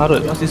you.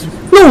 retarded. What's this?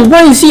 No,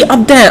 why is he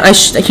up there?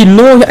 He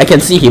know I can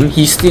see him.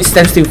 He still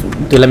stands still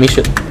to let me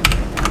shoot.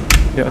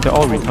 Yeah, they're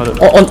all retarded.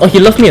 Oh, he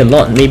loved me a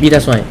lot. Maybe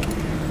that's why.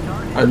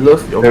 I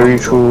love your Very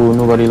true.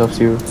 Nobody loves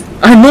you.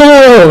 I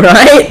know,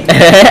 right?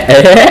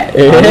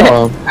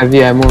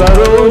 Heavy ammo.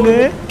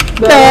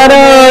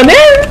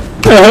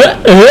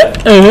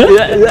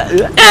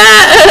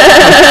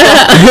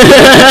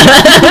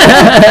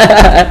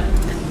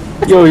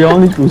 Yo, you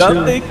only push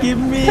Don't give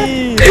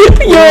me.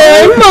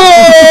 Yeah,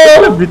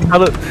 no.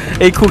 Retarded.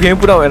 Hey, cool. Can you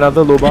put out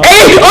another loba?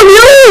 Hey, on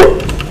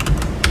you!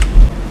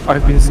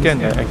 I've been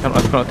scanned. I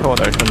cannot tell what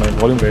direction. My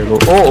volume very low.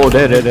 Oh,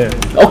 there.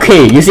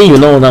 Okay, you see, you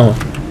know now.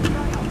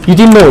 You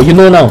didn't know, you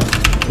know now.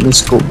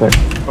 Let's go back.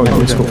 Oh,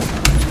 let's go.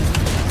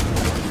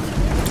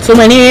 So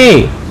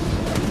many.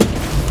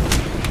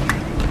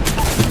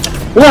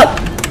 What?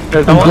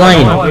 I'm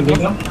blind.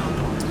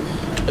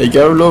 Hey,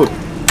 Garrett low.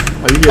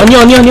 Are you here?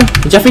 On you.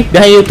 Jeffrey,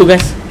 behind you, two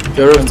guys.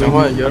 Garrett, don't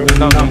worry, Garrett.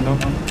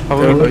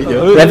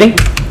 Revving.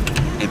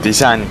 等一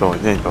下，你等我。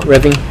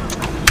 Revving.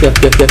 Here. Oh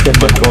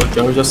my god,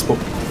 Garrett just spoke.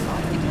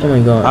 Oh my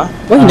god.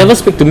 Why you never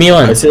speak to me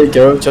one? I say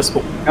Garrett just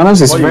spoke.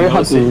 Honestly, it's What very you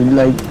hard to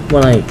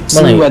wanna like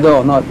see whether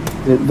or not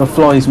the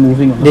floor is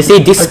moving. Or not. They say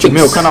this 太久没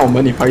有 speaks. 看到我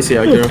们，你拍谁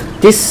啊，Garrett？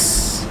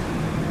 This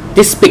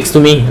speaks to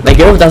me. Like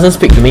Gareth doesn't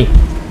speak to me.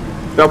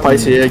 不要拍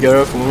谁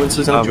，Garrett，我们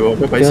吃上酒，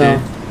不要拍谁。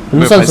我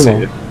们算什么？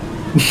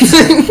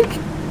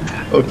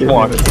 Okay.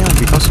 Wow,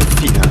 because so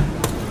fit,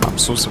 I'm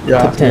so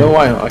surprised. Yeah, you know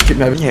why? I keep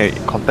having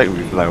contact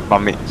with like a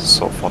bum mate,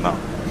 so for now.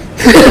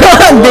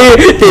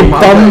 they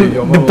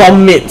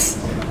bum mates.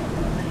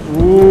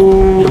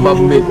 Ooh, the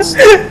bum mates.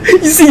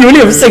 You see, you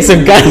only have 6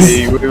 of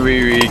guys.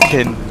 Wait,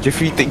 can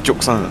Jeffrey take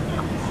jokes on?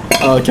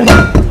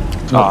 Cannot.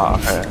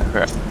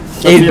 Okay.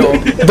 Hey,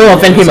 don't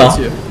offend him,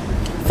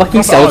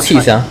 Fucking 小气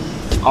啊。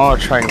I'll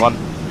try one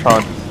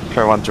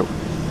joke.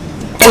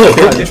 Go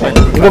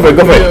for it.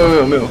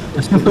 没有，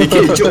你可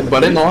以joke， but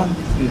then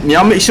你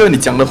要 make sure 你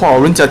讲的话，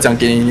人家讲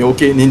给你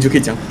OK， 你就可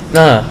以讲。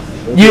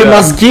You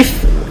must give,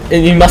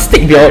 you must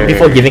take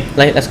before giving.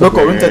 Like, let's go. 如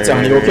果人家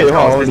讲你 OK 的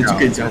话，你就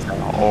可以讲。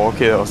我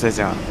OK 的，我在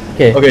讲。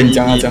OK， 你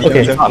讲啊，讲。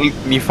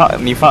你发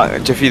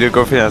Jeffrey 的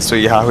girlfriend， 所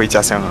以他会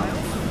家乡啊。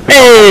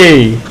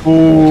Hey!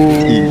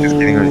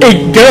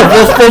 Girl, 我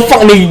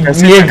fuck 你的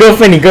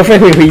girlfriend， 你 girlfriend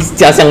会回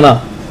家乡的。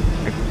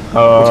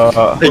我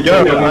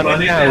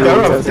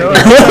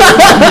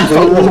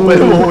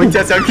回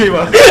家乡可以吗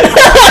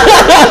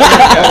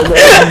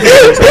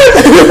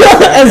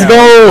 ？Let's go！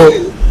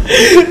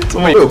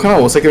 我有看到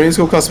我 secondary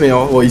school classmate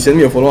哦，我以前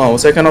没有 follow 啊，我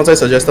现在看到在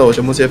suggest 我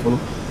全部直接 follow。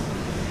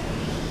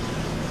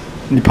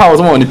你怕我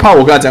这么？你怕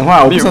我跟他讲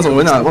话？我不算什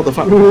么人啊！What the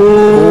fuck？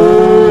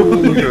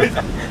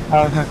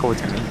 他跟我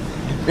讲。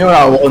没有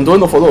啦，我很多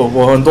人都 follow，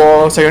 我很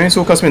多 secondary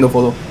school classmate 都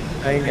follow。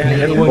我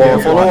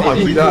follow 好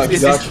其他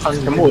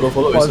全部我都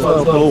follow 一次。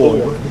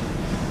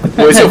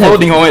我也是 follow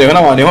林宏伟，有看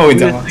到吗？林宏伟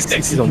讲吗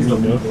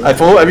 ？I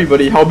follow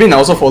everybody， 郝斌 I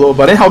also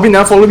follow，but then 郝斌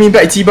never follow me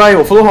back， 鸡掰，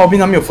我 follow 郝斌，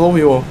他没有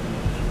follow 我。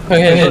可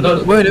以，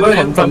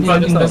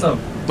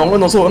董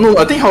文都是我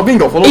 ，no，I think 郝斌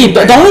有 follow。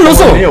董文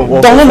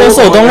都是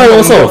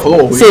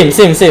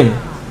，Same。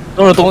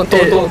No, don't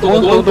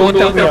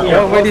tell me.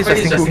 Why this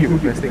Justin Cool keep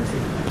requesting?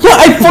 Yeah,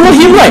 I follow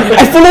him, right?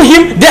 I follow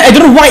him, then I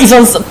don't know why it's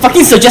on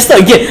fucking suggested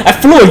again. I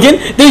follow again,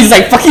 then it's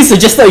like fucking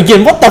suggested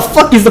again. What the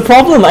fuck is the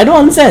problem? I don't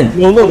understand.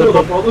 No,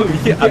 the problem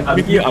is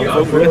making you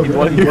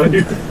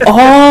unfollow.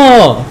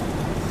 Oh,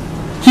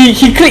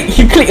 he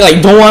clicked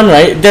like don't want,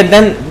 right?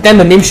 Then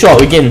the name show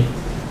up again.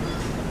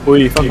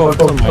 Wait, fuck off.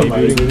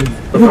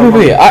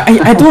 Wait.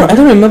 I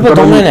don't remember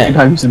Dongman.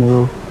 Times in a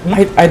row.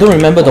 I don't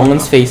remember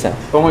Dongman's face.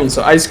 Dongman is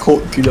an ice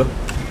cold killer.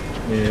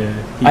 Yeah.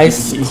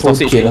 Ice cold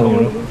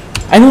killer.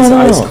 I It's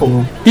know. ice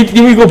cold. Did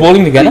we go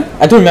bowling together?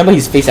 I don't remember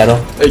his face at all.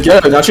 你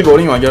要去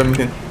bowling 吗？要明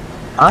天。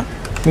啊？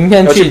明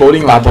天去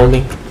打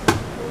bowling。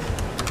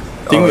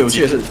因为有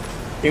趣的是，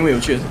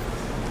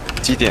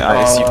几点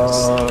IC？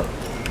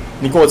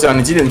你跟我讲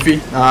你几点 free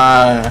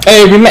啊？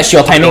哎 ，rematch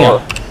your timing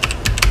啊！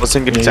我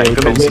先跟你讲一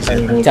个东西。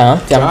讲。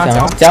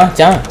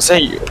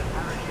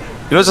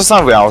You know, just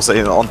now when I was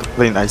on the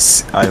plane, I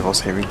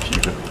was having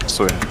fever.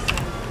 So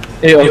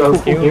yeah, we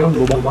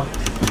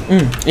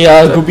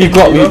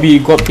got here.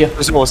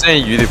 就是我现在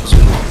有点不舒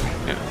服。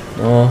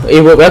哦，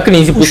我要跟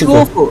你一起不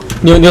舒服。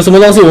你有什么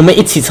东西我们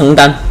一起承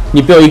担，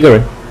你不要一个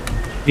人。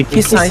你可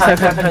以试一下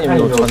看有没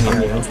有穿你。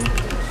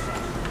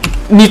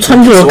你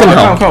穿着更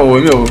好。看我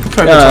有没有。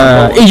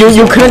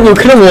有可能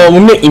我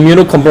没有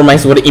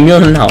immunocompromise， 我的 immune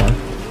很好。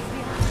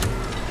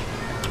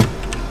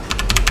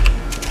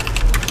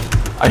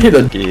I hit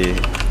the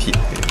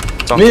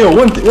没有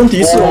问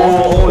题是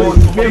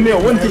没有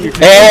问题。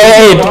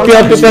哎，不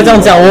要这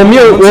样讲，我没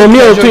有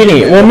推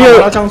你，我没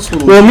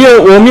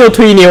有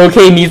推你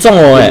 ，OK， 你撞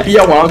我哎。必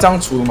要玩到这样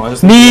出嘛？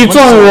你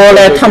撞我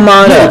嘞，他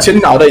妈的！没有钱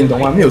拿的，你懂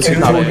吗？没有钱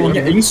拿的，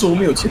赢输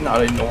没有钱拿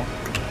的，你懂吗？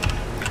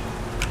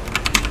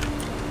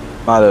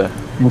妈的！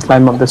你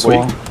climb up this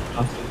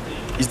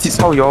wall。Is this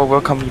how you all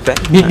welcome me back？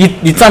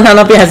 你站他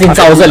那边还是你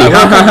站我这里？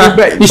哈哈哈！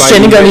你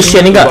选一个。那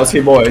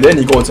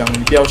你跟我讲，你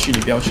不要去。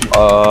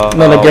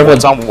那给我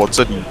站我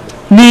这里。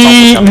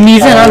你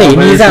在哪里？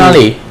你在哪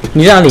里？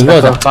你跟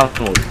我讲。我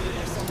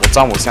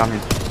站我下面。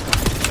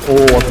我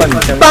站你下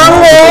面。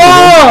帮我！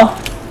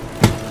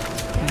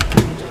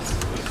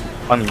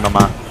帮你妈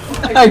妈。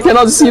I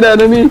cannot see the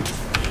enemy.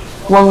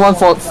 One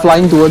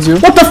flying towards you.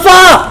 What the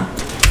fuck?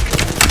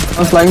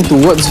 One flying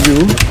towards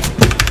you.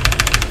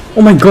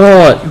 Oh my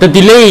god, the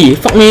delay!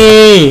 Fuck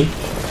me!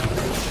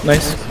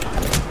 Nice.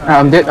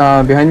 I'm dead.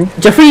 Behind me.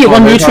 Jeffrey,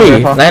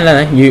 1v3. 来，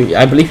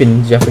 I believe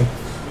in Jeffrey.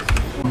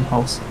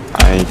 House.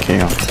 I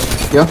came out.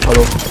 Yeah,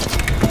 hello.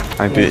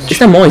 I bitch.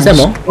 在摸。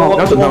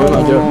要等他们了。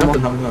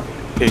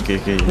可以。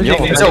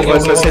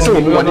谁是我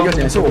们玩一个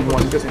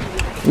先？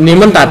你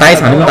们打一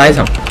场。我们玩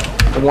先。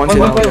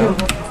我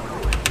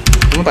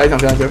们打一场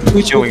先。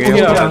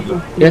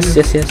Yes.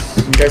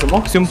 你该什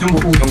么？用什么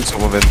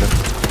vendor？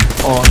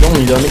 用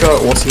你的那个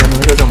我喜欢的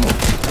那个叫什么？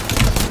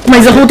 Oh my,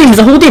 it's a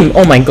whole team!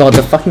 Oh my god,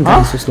 the fucking guy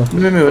is so slow.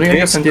 没有，那个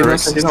3点到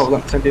我在。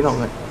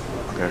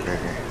Okay.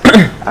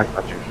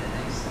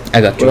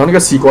 I got you. 我要那个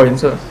西瓜颜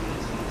色。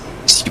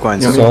西瓜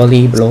颜色。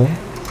Sorry, bro.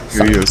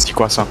 有西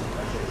瓜霜。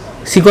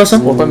西瓜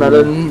霜。我专门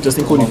人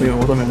Justin Cool 女朋友，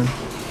我专门人。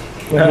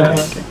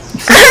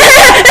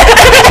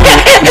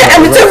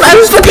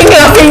I'm fucking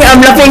laughing.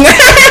 I'm laughing.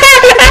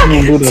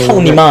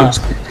 操你妈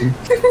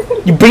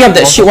 ！You bring up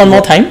that shit one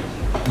more time.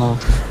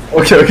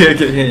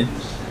 Okay.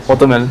 我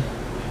专门。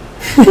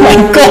 Oh my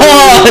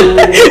god!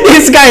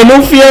 This guy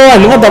no fear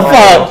one. What the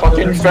fuck?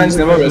 Fucking friends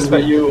never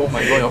respect you. Oh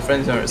my god, your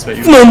friends never respect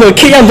you. No,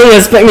 K1 don't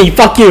respect me.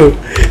 Fuck you.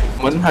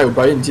 我们还有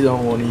Brian， 你记得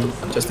我你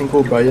Justin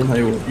Cool、Brian 还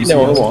有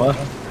我啊。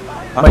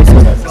我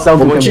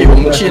们去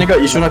那个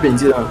宜顺那边，你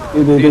记得吗？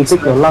对，这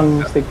个浪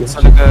这个是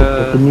那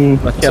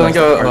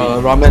个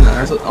ramen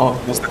还是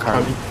Monster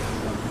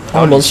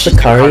Curry。Monster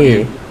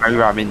Curry。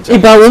 ramen。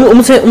把我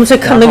们才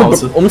看那个，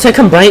我们才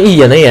看 Brian 一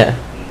眼的耶。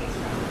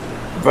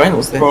 Brian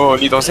was there。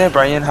你懂现在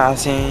Brian 他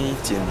先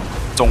减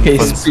中分。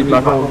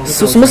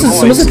什么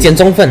是减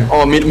中分？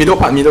 middle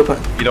part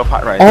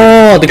right。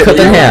哦 the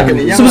curtain hair，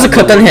 是不是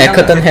curtain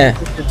hair？curtain hair。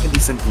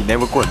 Listen, he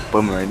never go and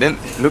perm right? Then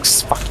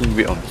looks fucking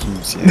weird on him.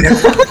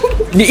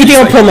 你一定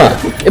要 perm 啊！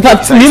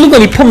如果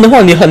你 perm 的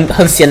话，你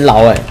很显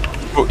老哎。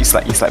 Bro, it's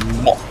like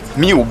mock。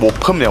没有我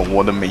perm 了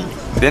我的美。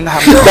Then 他。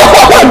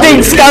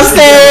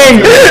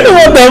Disgusting！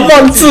 我的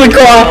放自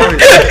夸。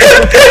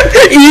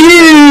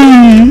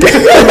咦！Oh my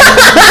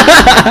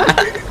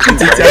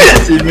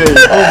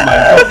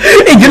god！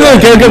 哎，给我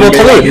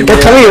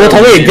同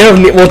意，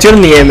我觉得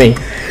你也美。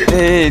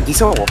你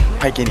说我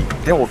拍给你，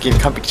等我给你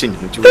看 picture， 你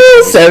们就。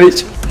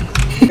Savage。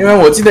 因为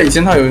我记得以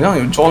前他有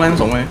draw 那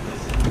种啊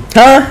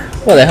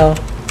 ？What the hell？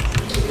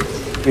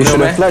 你是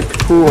flag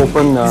too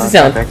open 啊？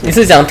你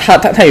是讲他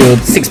有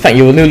six pack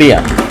有6粒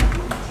啊？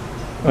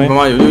妈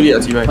妈有6粒啊，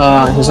几倍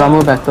？his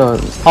armor better。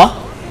好，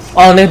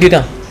那个丢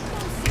掉。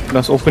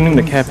 Does opening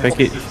the care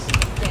package?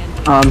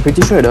 I'm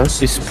pretty sure it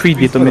does. It's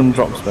predetermined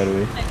drops, by the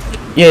way.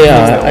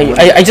 Yeah,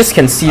 I just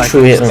can see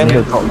through it. Scan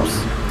the drops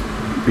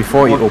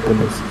before it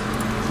opens.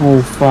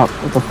 Oh fuck!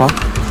 What the fuck?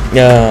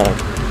 Yeah.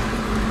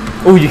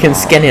 Oh, you can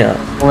scan it.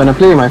 When I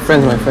play with my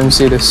friends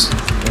say this.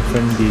 My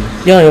friend D.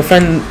 Yeah, your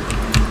friend.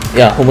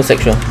 Yeah,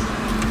 homosexual.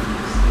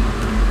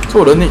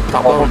 做人你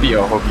打到 hobby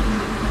or hobby.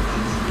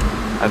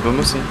 I don't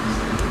know. See.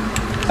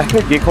 I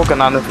heard Gecko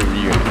kena nerf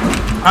already.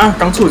 啊，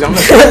刚出奖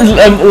的。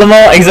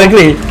Lamar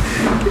exactly.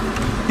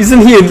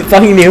 Isn't he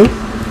fucking new?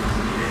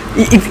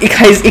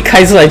 一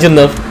开出来就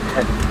nerf.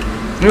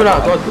 没有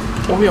啦，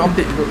我没有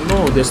update.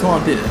 No, there's no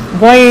update.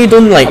 Why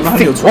don't like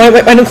why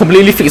don't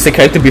completely fix the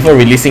character before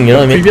releasing? You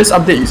know what I mean? Previous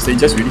update is they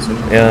just released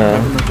only. Yeah.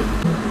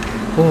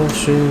 或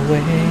是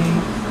为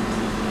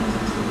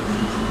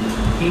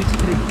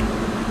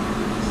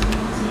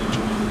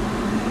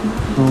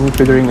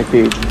triggering the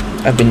cage.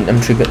 I'm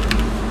triggered.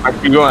 I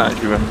trigger.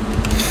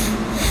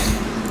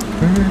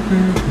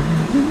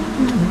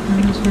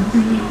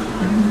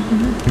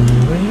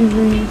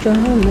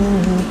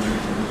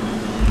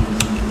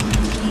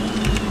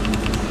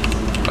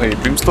 Hey,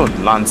 Brimstone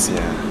烂死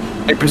啊！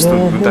哎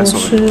 ，Brimstone 不带手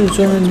的。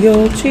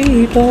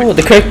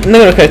The character 那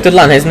个 character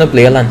烂还是那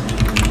player 烂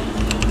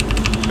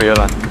 ？player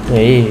烂。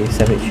喂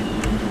 ，savage。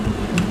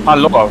他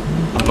low 啊，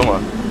很 low 啊。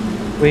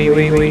喂。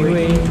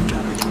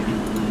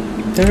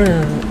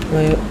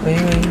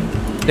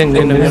那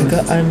个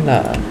安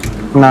啦。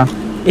那。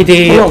一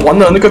点。我玩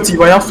的那个鸡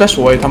巴要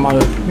flash 我他妈的。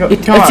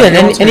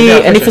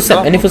Any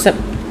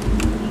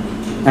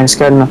footstep。I'm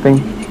scared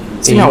nothing.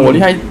 幸好我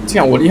厉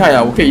害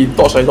啊！我可以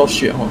dodge来dodge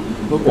去哈。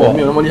如果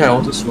没有那么厉害，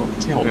我就输了。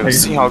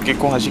幸好给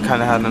公还去看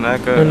他的那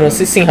个。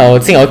幸好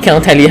看到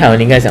太厉害了，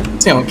你应该讲。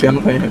幸好看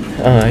到太厉害。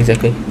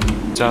exactly.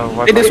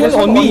 Hey, this one's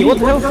on me. What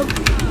the hell?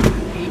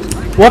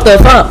 What the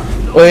fuck?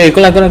 喂，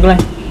过来。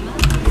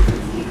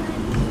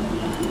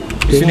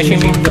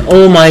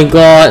Oh my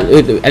god!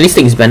 At least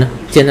take his banner.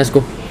 Let's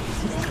go.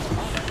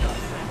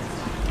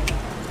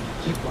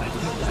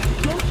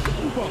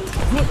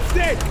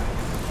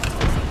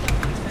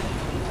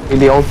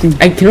 The ulti.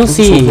 I cannot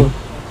see.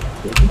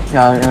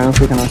 Yeah, I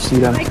also cannot see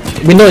them.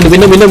 Window.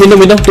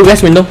 To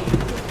west window.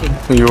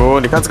 哎呦，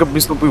你看这个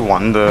beast 都不会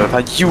玩的，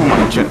他又买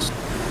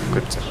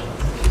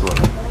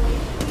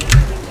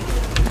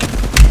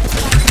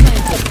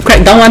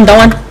chance。Crack down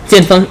one.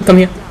 剑锋 come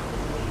here.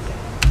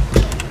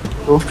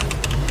 Oh.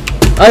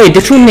 哎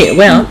the true mate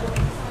where 啊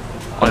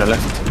On the left.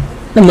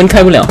 那门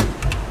开不了。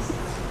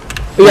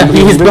Yeah,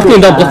 he's blocking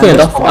the door.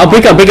 I'll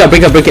break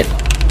it.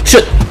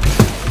 Shoot.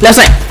 Left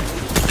side.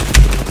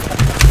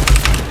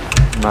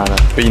 妈的，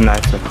被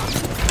knife 了。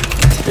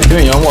这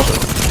边有人 watch 了。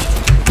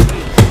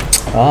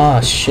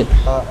Ah shit.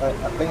 I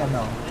think I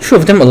know. Two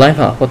of them alive,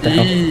 huh? What the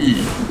hell?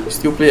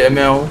 Still play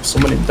ML 什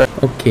么年代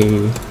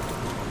Okay.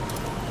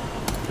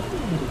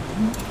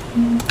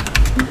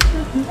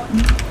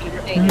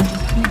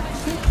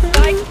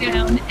 Spike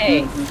down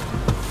A.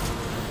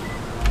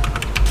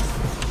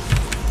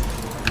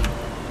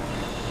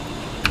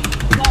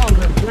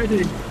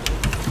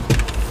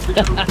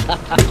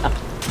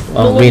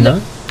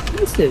 Reyna?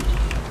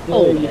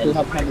 Oh,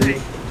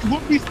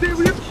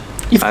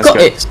 you've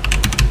got it.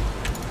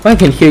 I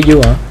can hear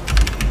you, I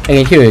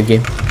can hear you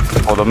again.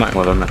 我的麦。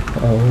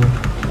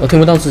我听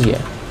不到自己。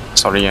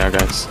Sorry,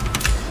 guys.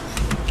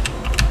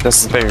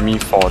 Just stay with me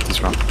for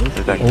this round.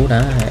 Oh,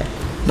 nice.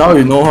 Now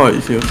you know how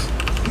it feels.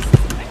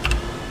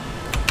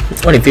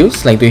 What it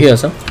feels like to hear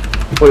yourself?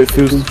 What it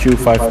feels to chew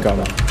 5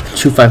 gum.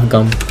 Chew 5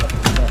 gum.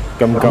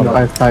 Gum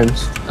 5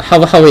 times.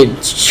 How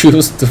it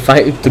choose to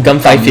gum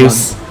 5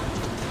 feels?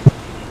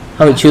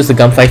 How it choose the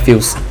gum 5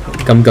 feels?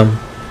 Gum.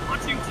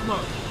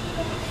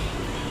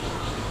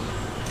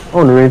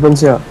 Oh, the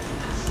Raven's here.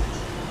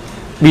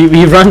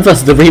 We run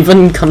first. The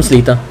Raven comes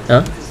later.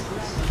 Huh?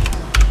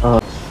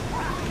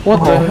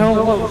 What the hell?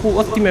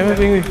 What team am I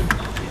playing with?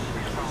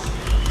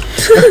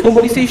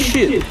 Nobody say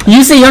shit.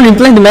 You say you're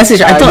replying the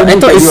message. I thought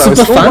it's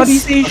super fast. Nobody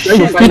say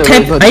shit.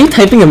 Are you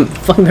typing a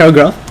fucking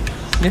paragraph?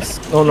 Yes.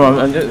 No,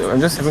 I'm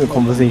just having a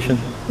conversation.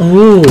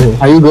 Oh.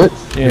 Are you good?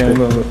 Yeah, I'm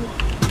good.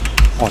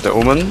 Oh, the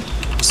Omen.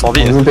 Solid.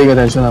 I wasn't paying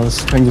attention. I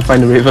was trying to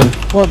find the Raven.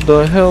 What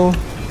the hell?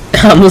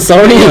 I'm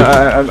sorry.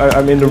 Yeah,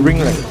 I'm in the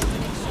ring like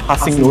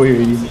passing away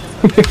already.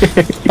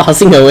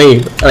 Passing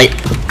away, like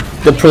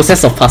the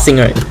process of passing,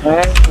 right?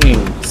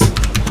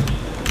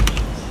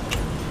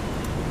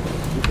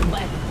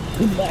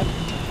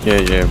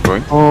 Yeah,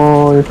 bro.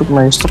 Oh, you took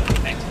my stop.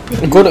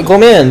 Go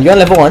man, you're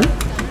level 1?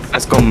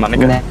 Let's go,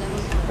 man.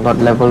 Got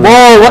level.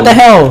 Whoa, what the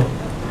hell?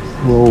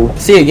 Whoa.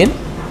 See again?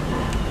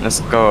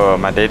 Let's go,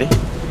 my daddy.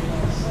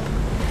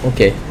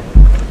 Okay.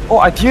 Oh,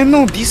 I didn't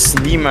know this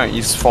name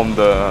is from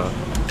the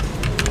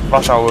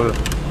Rush Hour.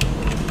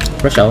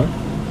 Rush Hour?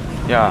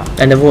 Yeah.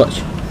 I never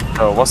watch.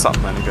 What's up,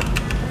 man?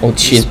 Oh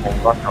shit.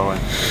 Rush Hour.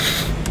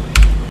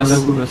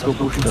 Let's go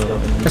push the.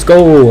 Let's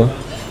go.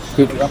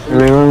 They're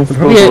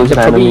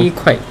probably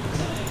quite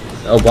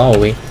a while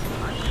away.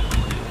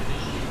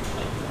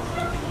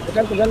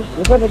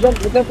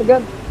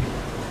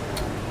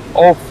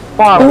 Oh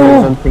fuck!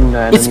 Oh,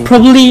 it's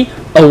probably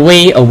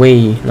away. Know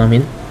what I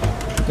mean?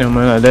 No,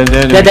 man, they're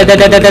 100.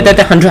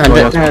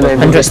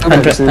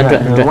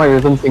 Why you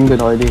even think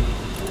it already?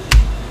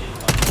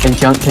 Can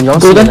y'all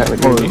see Golden? that?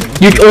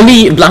 You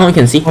only Black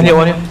can see. One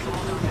here.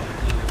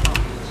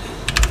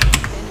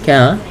 Okay,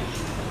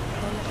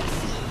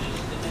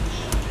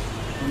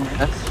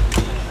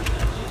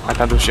 I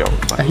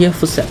I hear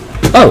footstep.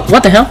 Oh,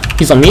 what the hell?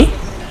 He's on me?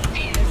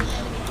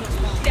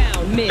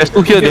 There's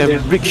two here, they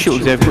have brick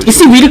shields, they have good. Is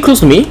he really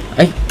close to me?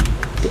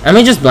 Am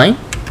I just blind?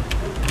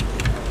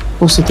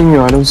 Who's hitting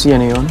you? I don't see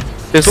anyone.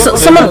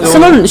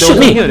 Someone shoot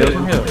me!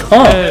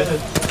 Oh!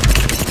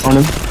 On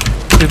him.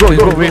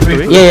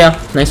 Yeah,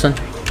 nice one.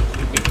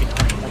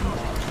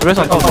 Rest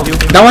on top of you.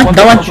 Down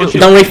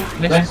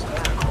wave. Nice.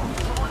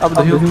 Up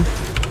the hill.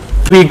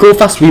 We go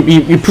fast,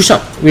 we push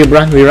up, we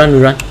run,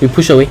 we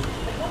push away.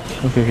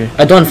 Okay.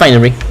 I don't want to find a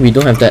ring, we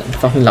don't have that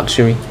fucking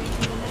luxury.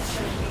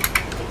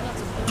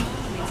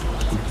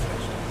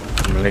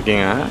 I'm looking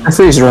at. I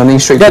feel he's running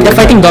straight. They're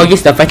fighting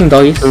doggies,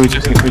 So we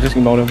just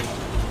ignore them.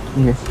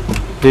 Okay.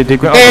 They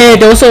grab. Hey,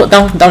 they're also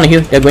down the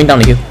hill, they're going down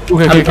the hill.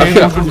 Okay, can we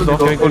go through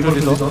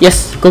this door?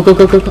 Yes, go. Wait,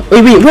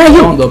 where are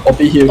you? On the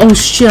poppy here. Oh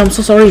shit, I'm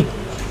so sorry.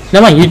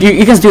 Never mind,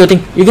 you guys do your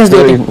thing. You can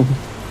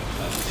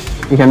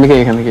make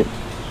it.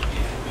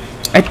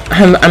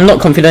 I'm not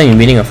confident in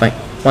winning a fight.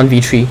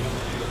 1v3.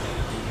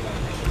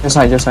 Just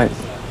hide.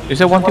 Is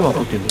that one team or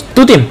two team?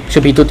 2 team,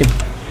 should be 2 team.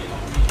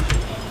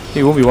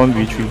 It won't be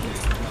 1v3.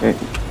 Okay.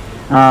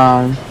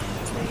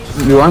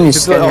 You want me to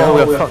scan Oh,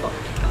 here? we're fucked.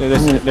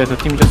 There's a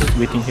team just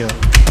waiting here.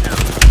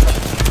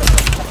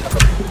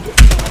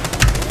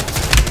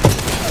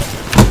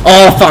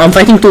 Oh fuck, I'm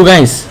fighting 2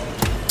 guys.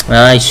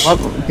 Nice.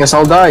 Guess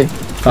I'll die.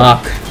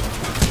 Fuck.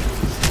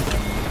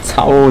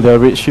 Oh, they're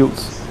red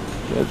shields.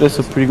 Yeah, that's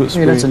a pretty good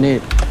spray. Hey, that's a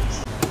nade.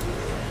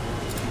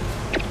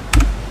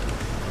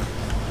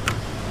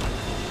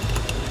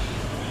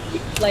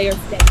 Player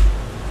stay.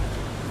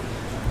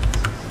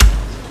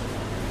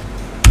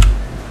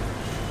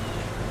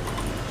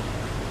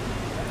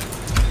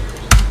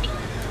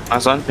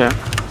 Son, yeah.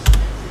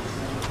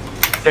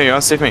 Yeah, you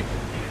want to save me?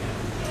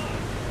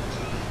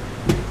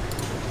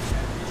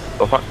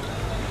 Oh fuck.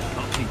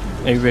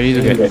 Are you ready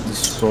to get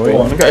destroyed?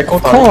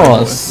 Of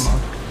course.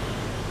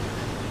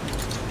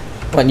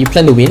 What, you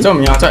plan to win? 即係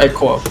唔有即係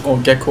Echo 啊，我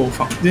Gecko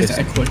放，呢隻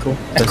Echo。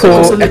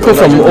 Echo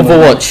from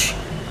Overwatch.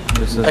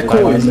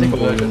 Echo is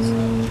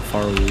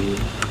far away.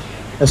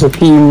 There's a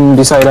team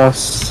beside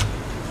us.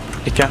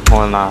 You can't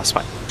hold on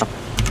spike.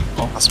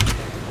 Oh, that's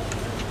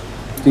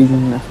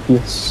 15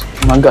 FPS.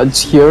 My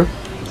god's here.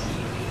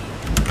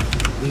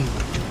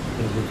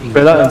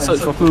 Bella and search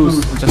for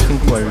clues. Just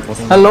think by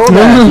reporting. Hello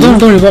No, there.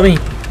 don't report me.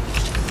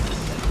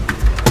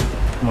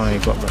 My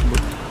god,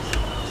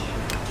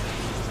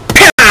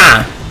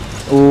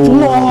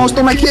 No,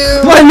 stole my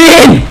kill. What I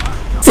mean?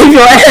 Save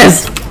your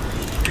ass.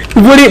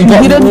 You put it. He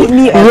didn't hit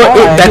me at all. I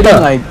hit better.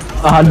 him like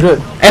 100.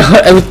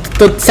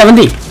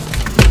 70.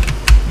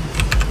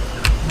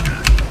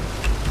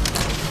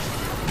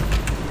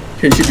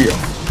 Can you be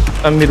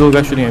I'm middle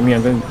guy shooting at me.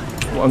 I'm getting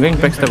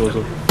backstab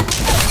also.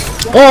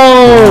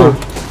 Oh.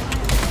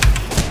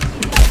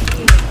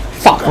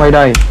 Fuck. Why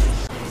die?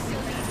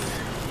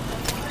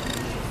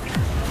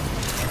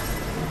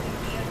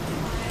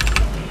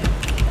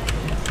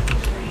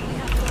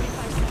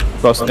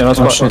 Lost. Another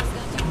squad. Shit.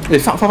 Hey,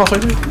 fuck,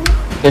 sorry.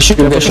 They're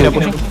shooting. I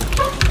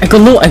got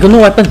no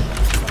weapon.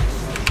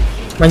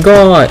 My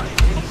god.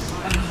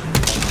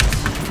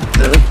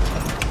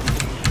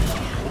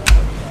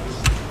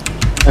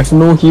 I have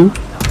no heal.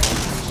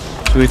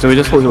 So we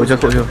just hold here.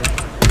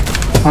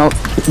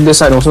 This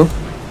side also.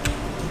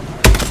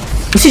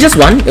 Is he just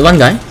one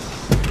guy?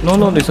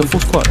 No, there's a full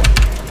squad. I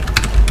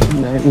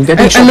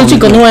legit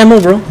got no ammo,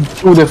 bro.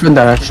 2 different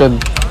directions.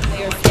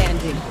 Player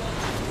standing.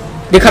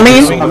 They're coming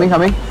in.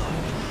 Coming.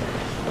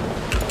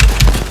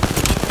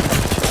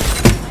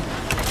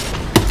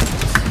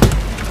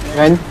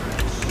 Ryan.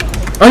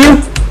 On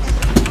you.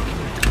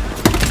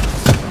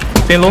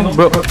 Stay low,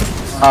 bro.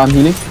 I'm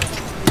healing.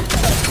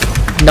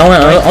 Down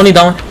one, only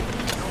down.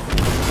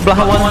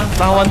 Blaha one.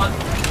 Down.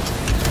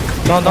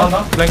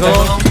 Blanco.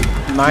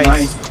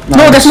 Nice.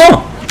 No, there's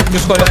more. New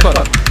squad.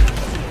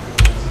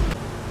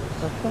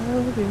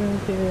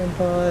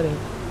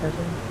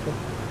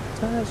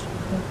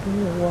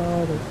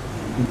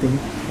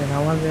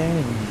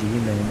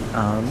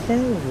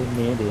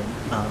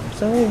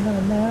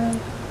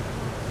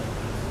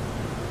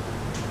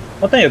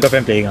 What time your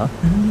girlfriend playing?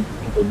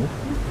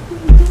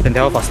 Can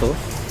tell faster.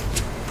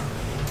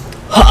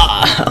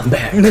 I'm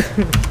back.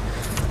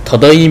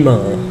 Tadaima.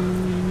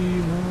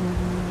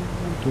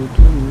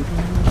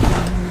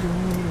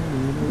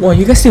 Wow,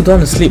 you guys still don't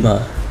want to sleep,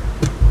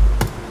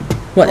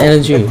 What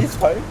energy?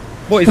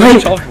 What is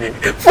it 12?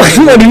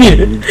 What do you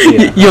mean?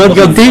 Your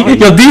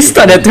day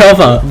start at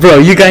 12, bro.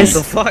 You guys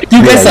are.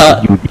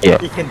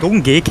 Can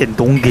don't gay.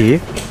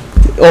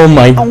 Oh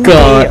my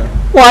god.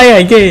 Why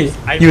I gay?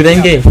 You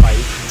then gay.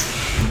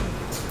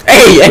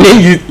 Hey, and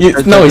then you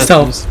no, it's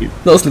not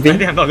sleeping. I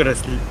think I'm not gonna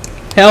sleep.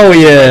 Hell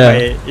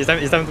yeah.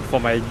 It's time for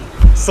my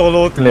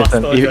solo to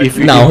Listen, master. if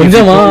we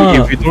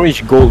don't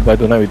reach gold by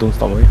tonight, we don't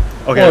stop.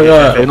 Okay?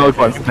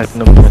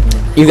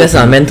 You guys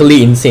are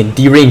mentally insane,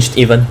 deranged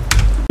even.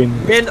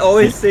 Ben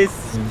always says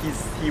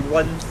he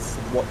wants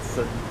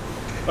Watson.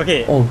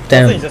 Okay. Oh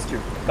damn. Watson is just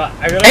cute. But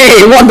I realize.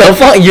 Hey, what the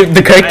fuck?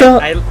 The character,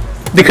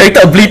 the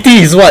character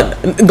ability is what?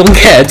 Don't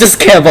care. Just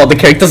care about the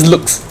character's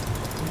looks.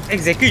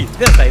 Exactly.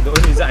 That's like the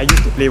only reason I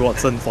used to play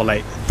Watson for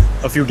like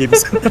a few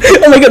games.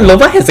 Oh my god,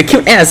 Lova has a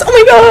cute ass. Oh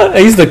my god, I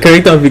used the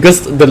character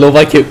because the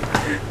Lova cute.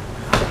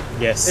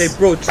 Yes. Hey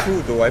bro,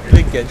 true though. I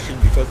play Genshin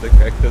because the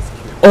character's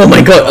cute. Oh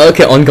my god.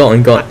 Okay, on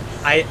God.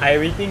 I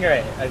waiting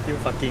right until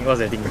fucking what's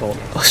that thing called?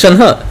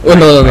 Shenhe. Oh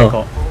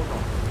no.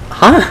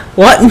 Huh?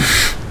 What?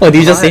 What did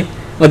you just say?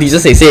 What did you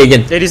just say? Say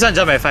again. Yeah, this one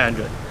jump at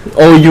 500.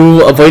 Oh,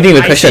 you avoiding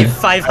the question.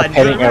 I said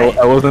 500. Right?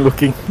 I wasn't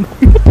looking.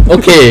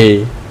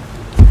 Okay.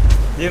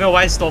 Do you know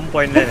why Storm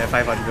Point land at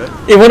 500?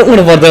 Hey, what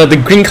about the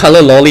green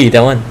color lolly?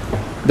 That one,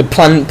 the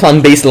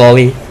plant based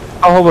lolly.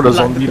 How about the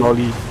zombie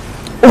lolly?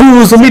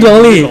 Oh, zombie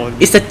lolly.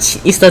 It's the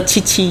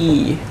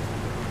Chi.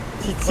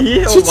 Chi?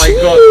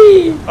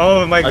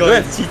 Oh my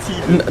god. Chi.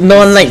 No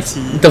one likes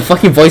the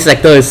fucking voice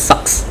actor.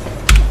 Sucks.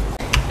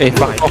 Hey, You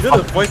know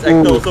the voice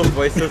actor also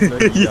voices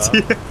Nagi.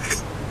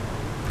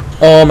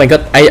 Oh my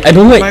god, I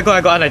don't Oh like. my god,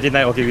 I got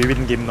 99. Okay, we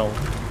win game now.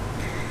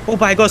 Oh,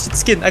 but I got shit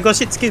skin.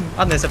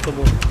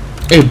 Unacceptable.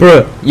 Hey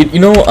bro, you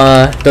know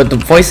the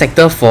voice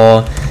actor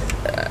for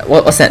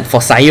what's that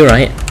for Sayu,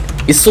 right?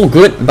 It's so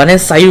good, but then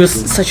Sayu is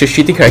such a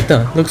shitty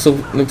character. Looks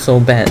so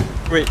bad.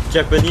 Wait,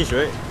 Japanese,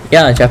 right?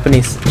 Yeah,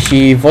 Japanese.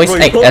 She voice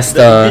act as the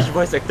the. English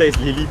voice actor is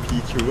Lily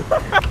Pichu.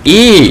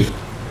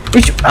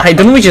 Which I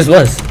don't know which is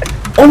worse.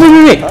 Oh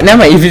wait. Never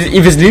mind.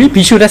 If it's Lily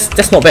Pichu,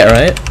 that's not bad,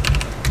 right?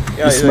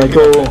 Yeah, It's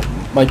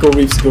Michael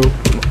Reeves girl.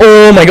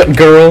 Oh my god,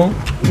 girl,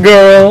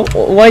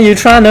 what you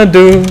tryna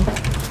do?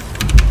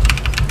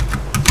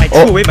 I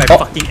threw away my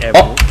fucking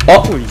arrow.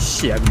 Holy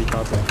shit, I'm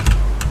retarded.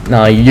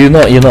 Nah, you're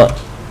not.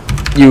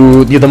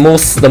 You're the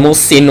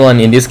most sane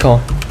one in this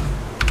call.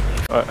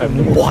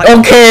 What?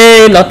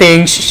 Okay,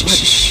 nothing.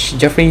 Shh.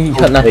 Jeffrey, you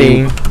heard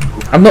nothing.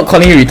 I'm not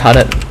calling you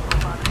retarded.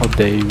 How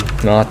dare you?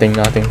 Nothing.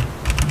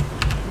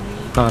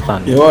 大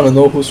胆 You wanna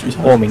know who's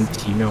retarded? 莫名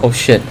其妙 Oh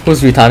shit,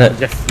 who's retarded?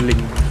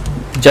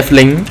 Jeff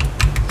Ling.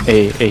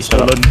 Hey,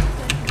 shut up.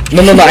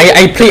 No,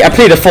 I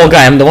play the 4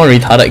 guy, I'm the one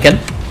retarded again.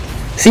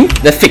 See?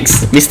 The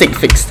fixed. Mistake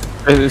fixed.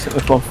 It's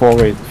not 4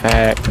 ways.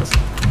 Fact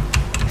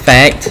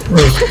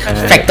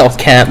or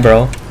cap,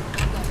 bro.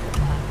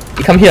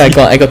 You come here, I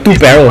got 2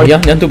 barrel. You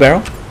want 2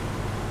 barrel?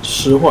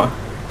 实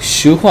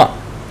话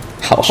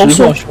好说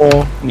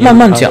慢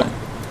慢讲。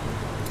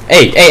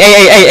哎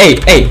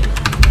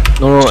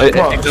No, 实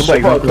话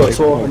可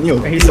说，你有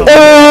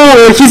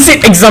Oh, he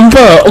said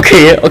example.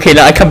 Okay,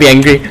 now I can't be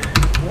angry.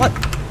 What?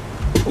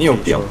 你有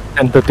表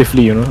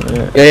tentatively, you know.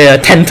 Yeah,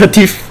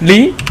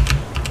 tentatively.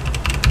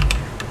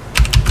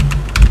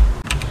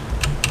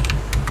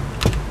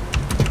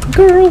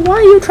 Girl, what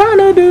are you trying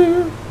to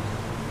do?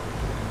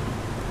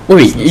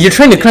 Wait, you're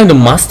trying to climb the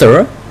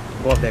master?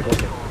 Go up there.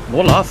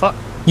 No lah, fuck.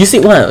 You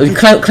said what? You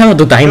climb up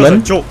to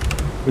diamond? Joke.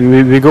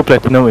 We go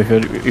platinum if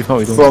not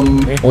we don't.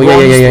 From Oh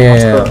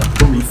yeah.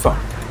 Don't be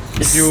fucked.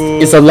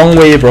 It's a long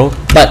way, bro.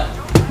 But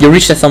you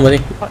reach that somebody.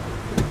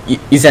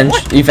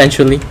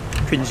 Eventually.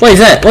 What is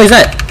that?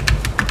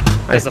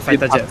 There's a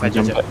fighter jet.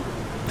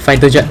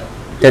 Fighter jet.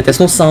 There's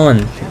no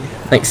sound.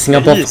 Like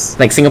Singapore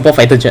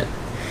fighter jet.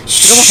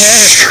 It's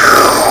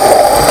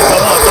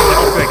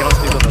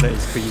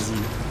crazy.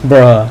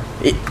 Bruh.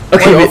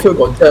 Okay, I feel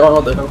got that one.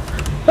 What the hell?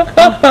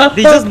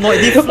 They just know.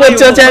 They fly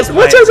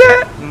What's your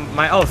jet?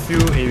 My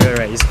outfield area,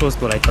 right, is close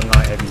to like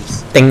Tengah Air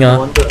Base.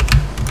 Tengah.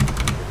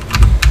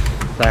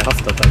 Like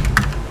half the time.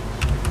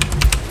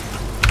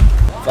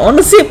 On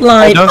the zip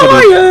line.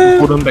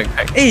 Golden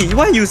backpack. Hey,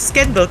 why you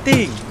scan the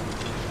thing?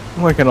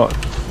 Why cannot?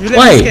 You let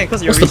Why? me scan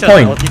because you What's the reached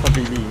point? the ulti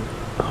completely.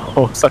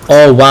 Oh, sucks.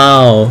 Oh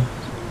wow.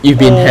 You've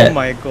been Oh had.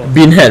 my god.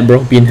 Been had,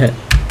 bro. Been had.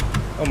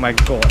 Oh my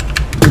god.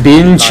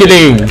 Been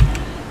chilling.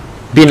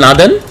 Bin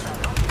Laden?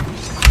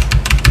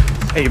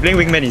 Hey, you playing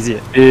Wingman, is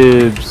it?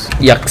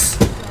 Yucks.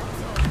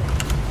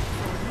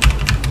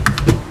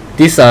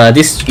 This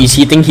is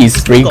he think he's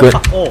very good.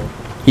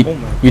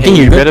 You think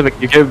you he's better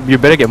you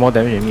better get more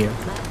damage than me.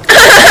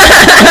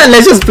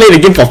 Let's just play the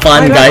game for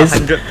fun, guys.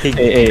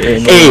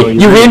 Hey,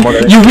 you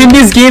win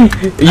this game.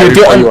 You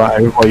do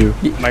for you.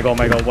 My god,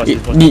 watch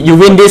this. You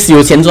win this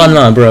有钱赚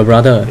了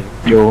brother.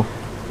 有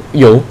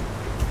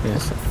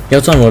Yes. 要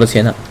赚我的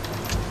钱啊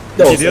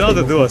Do you know how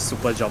to do a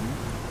super jump?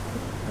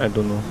 I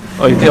don't know.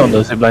 Oh, is it on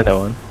the zipline that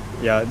one?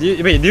 Yeah. Do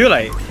you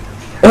like?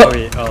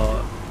 Wait.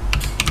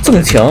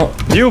 正巧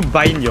Do you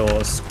bind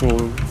your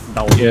scroll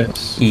down?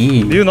 Yes. Do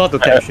you know how to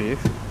tap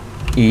shift?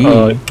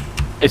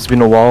 It's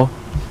been a while.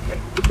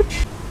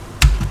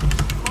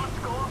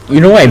 You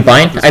know what I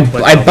bind?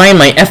 I bind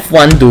my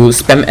F1 to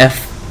spam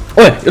F.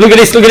 Oh, look at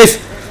this.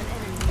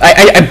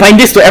 I bind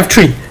this to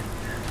F3.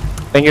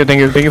 Thank you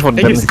for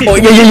the demonstration. Oh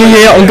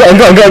yeah. On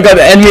God.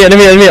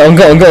 Enemy. On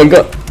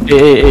God.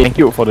 Hey, thank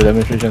you for the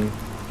demonstration.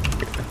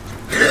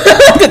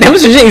 The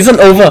demonstration isn't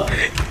over.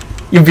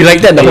 You'll be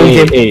like that the whole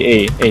game.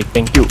 Hey,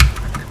 thank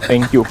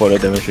you for the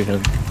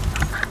demonstration.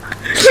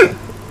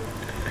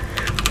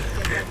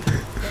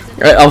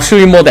 Alright, I'll show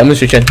you more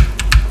demonstration.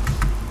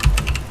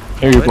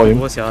 Can you report him?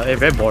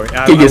 Very boring.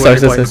 Sorry.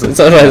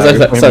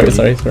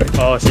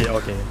 Oh shit,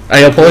 okay. I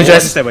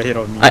apologize. Step ahead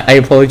of me. I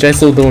apologize,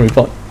 so don't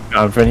report.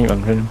 Unfriend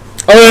him.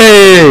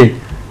 Hey!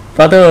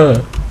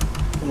 Brother.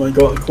 Oh my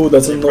god, who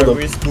doesn't know the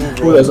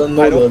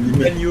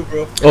limit? You,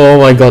 bro. Oh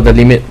my god, the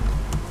limit.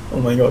 Oh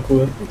my god,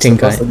 cool. 境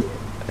界。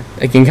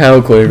境界好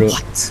攰咯。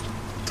 What?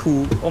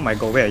 2. Oh my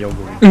god, where are you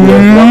going?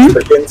 Once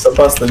again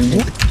surpass the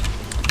limit.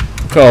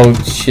 Oh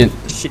shit.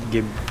 Shit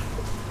game.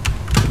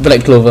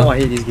 Black Clover. Oh, I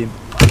hate this game.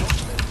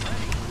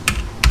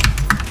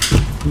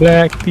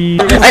 Black tea.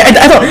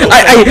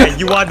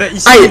 You are the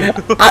issue.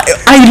 I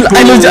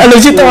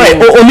legit thought right,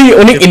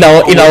 only in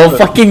our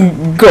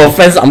fucking group of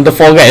friends I'm the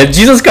fall guy.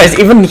 Jesus Christ,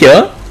 even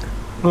here?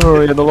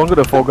 No, you're no longer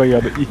the fall guy,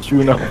 you're the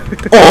issue now.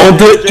 Oh,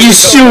 the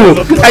issue!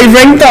 I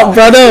ranked up,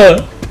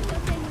 brother!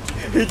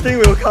 He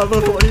think we'll cover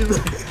for him,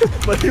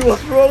 but he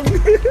was wrong.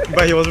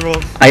 But he was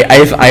wrong.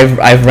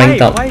 I've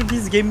ranked up. Why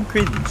this game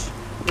cringe?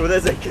 Bro,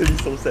 that's actually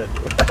so sad.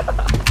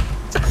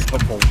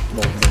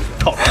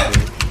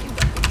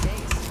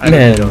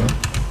 Man.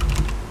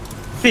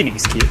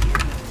 Phoenix kid.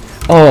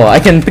 Oh, I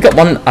can pick up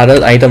one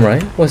other item,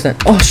 right? What's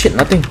that? Oh shit,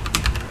 nothing.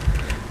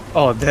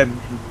 Oh damn,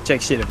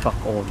 jack shit and fuck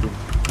all, dude.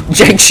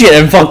 Jack shit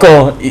and fuck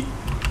all.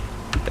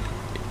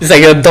 It's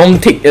like a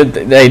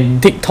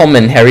Dick, Tom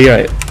and Harry,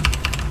 right?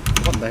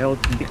 What the hell?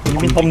 You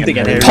mean Tom, Dick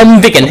and Harry?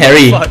 Tom, Dick and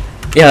Harry.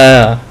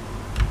 Yeah.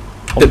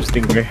 Tom,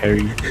 Dick and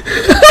Harry.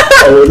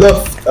 I would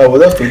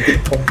love to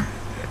take Tom.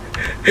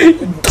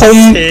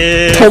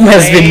 Tom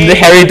has been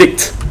Harry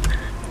dicked.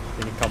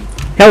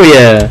 Hell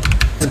yeah.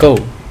 Let's go.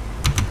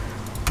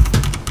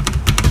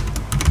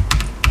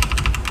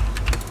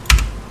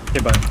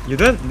 Okay, but do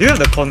you have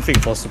the config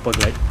for Super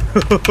Glide?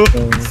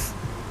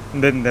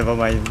 Then never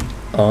mind.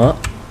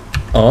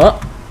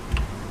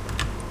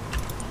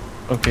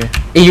 Okay.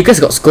 Hey, you guys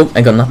got scope?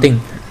 I got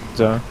nothing.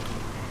 Yeah.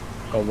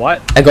 Got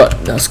what? I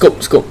got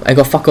scope. I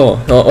got fuck all.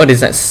 Oh, what is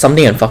that?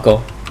 Something and fuck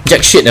all.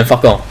 Jack shit and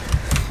fuck all.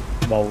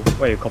 Wow,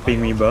 why are you copying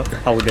me, bro?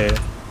 How dare?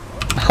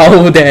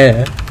 How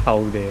dare?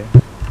 How dare?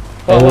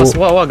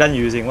 What gun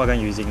you using? What gun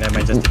you using? Never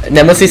mind, just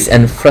Nemesis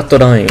and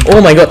Fratodine.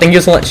 Oh my god, thank you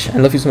so much. I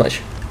love you so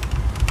much.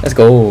 Let's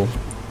go.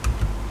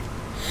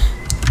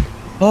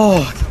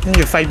 Oh, then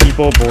you fight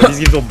people, bro. This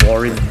game's so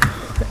boring.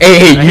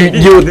 Hey,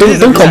 you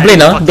don't complain,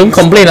 Don't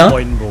complain,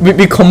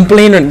 We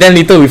complain and then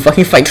later we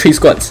fucking fight 3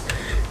 squads.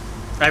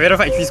 I better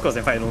fight 3 squads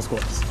than fight no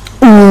squads.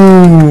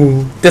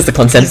 Ooh, that's the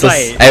consensus.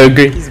 Like, I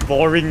agree. It's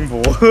boring,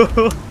 bro.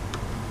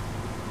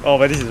 Oh,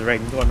 but this is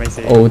ranked. What am I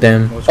saying? Oh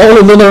damn.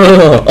 Oh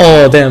no.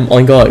 Oh damn. Oh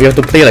my god, we have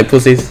to play like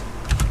pussies.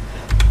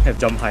 Have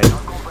jump high.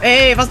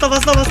 Hey, faster!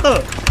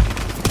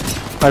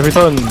 I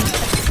return.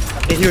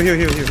 Hey, heal.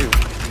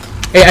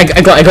 Hey,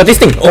 I got this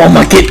thing. Oh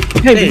my kid.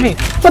 Hey.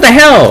 What the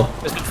hell?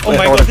 Oh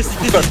my god, this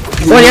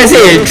What did I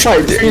say?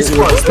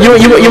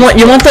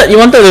 You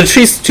wanted the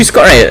three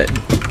squad, right?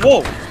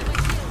 Whoa!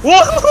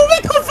 Oh my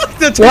god, fuck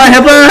the What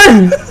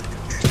happened?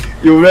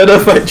 You rather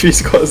fight 3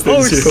 squads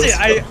than 0. Oh shit,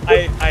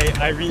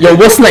 I really... Your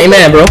worst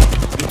nightmare, bro.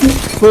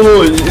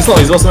 No, it's not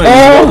his worst nightmare,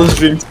 it's Wildest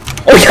Dream.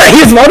 Oh yeah,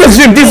 he's Wildest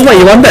Dream, this is what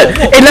you wanted.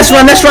 Hey, let's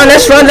run. There's another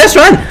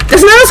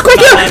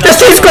squad here. There's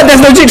 3 squad, there's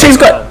legit 3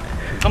 squad.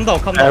 Come down.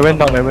 I went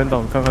down.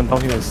 Come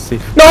down here, it's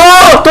safe.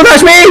 No! Don't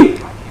touch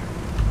me!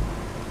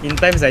 In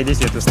times like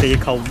this, you have to stay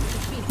calm.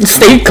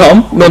 Stay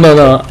calm? No.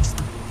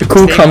 The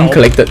cool, calm,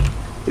 collected.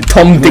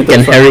 Tom, Dick,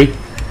 and Harry.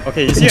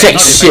 Okay, you see Jack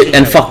shit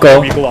and fuck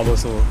all. We go up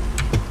also.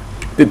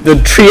 The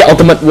 3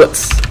 ultimate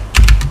words.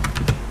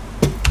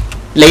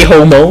 Lay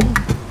homo.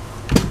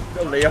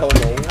 Lay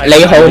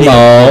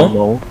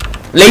homo.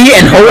 Lay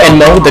and ho and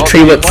mo, the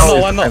 3 words.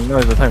 One more. Now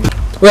is the time.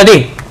 Where are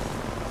they?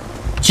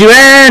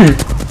 Jiren!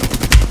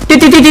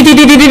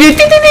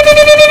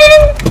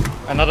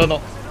 Another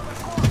knock.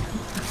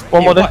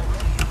 One more there.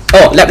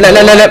 Oh,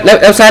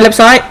 left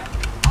side.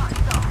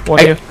 One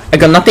here. I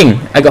got nothing.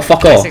 I got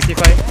fuck all.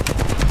 65.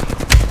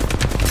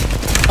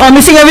 Oh, I'm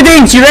missing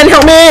everything. Jiren,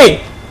 help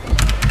me!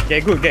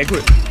 Get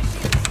good.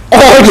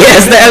 Oh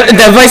yes, the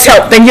advice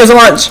helped. Thank you so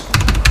much.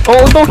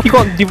 Oh no, he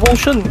got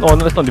devotion. Oh no,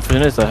 that's not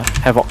devotion, it's a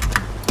havoc.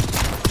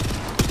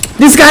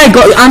 This guy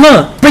got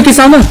armor. Break his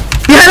armor.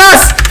 Behind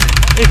us!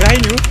 Hey,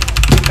 behind you.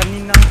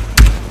 Coming now.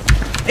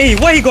 Hey,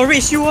 why you got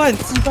red shield one?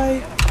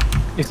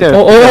 Is there?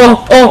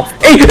 Oh!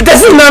 Hey,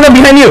 there's another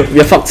behind you.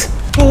 You're fucked.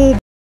 Oh.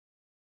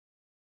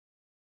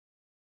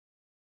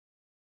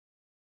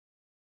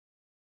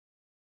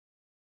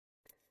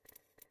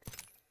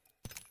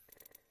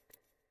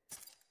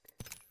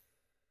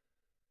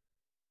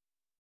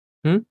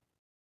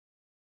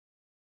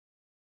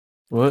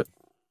 What?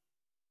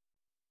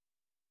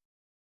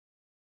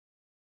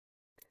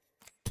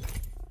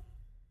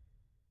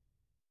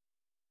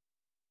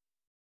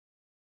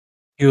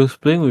 He was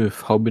playing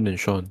with Halbin and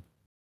Sean.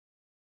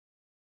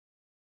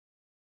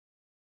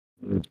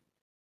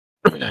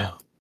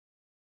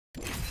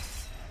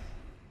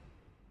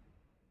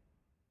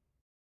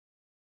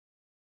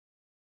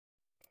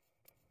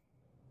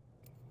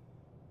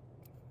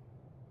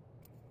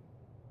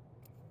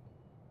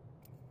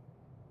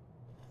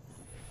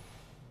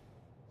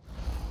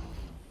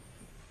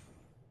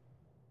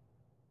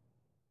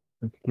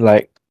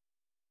 Like,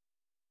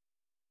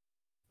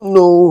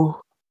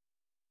 no.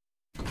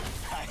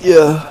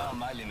 Yeah.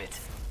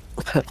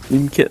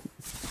 Lim Kit.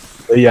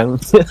 young.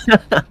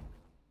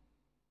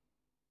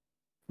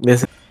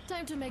 Yes.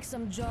 Time to make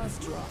some jaws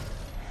drop.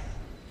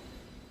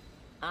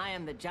 I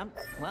am the jump.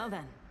 Well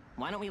then,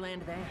 why don't we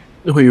land there?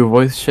 Oh, your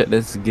voice chat,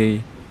 that's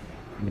gay.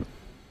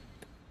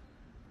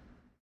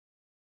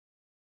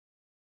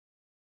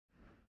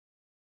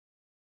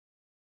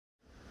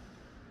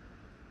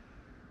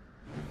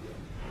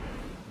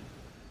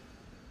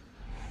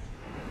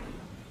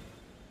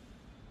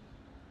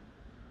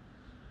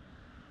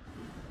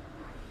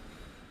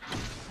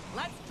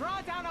 Let's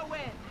draw down a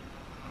win.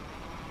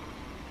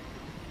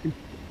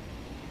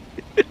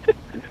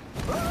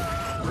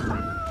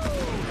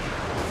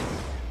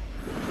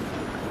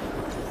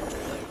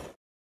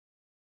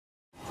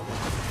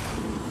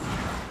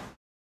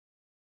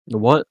 The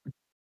what?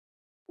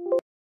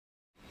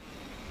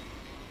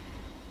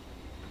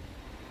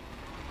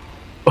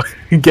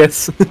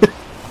 Guess.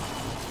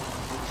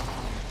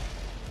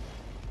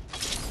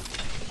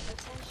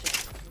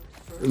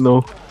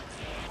 No.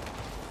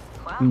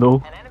 No.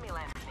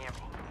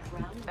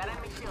 That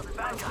enemy shield is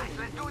bad, guys.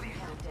 Let's do this.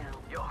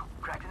 Yo,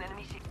 cracked an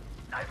enemy shield.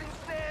 I've been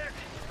snared.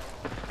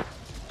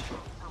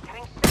 I'm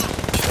getting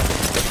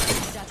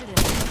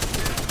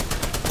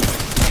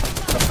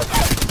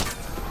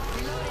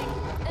Reloading.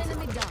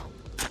 Enemy down.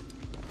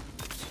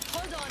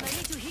 Hold on, I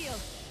need to heal.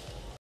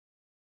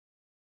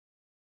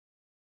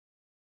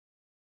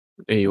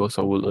 Hey, what's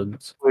up,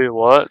 Woodlands? Wait,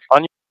 what?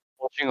 Aren't you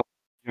watching a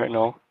right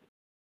now?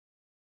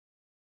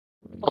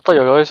 I thought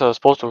you guys are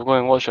supposed to go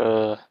and watch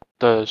the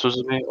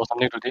Suzume or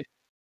something today.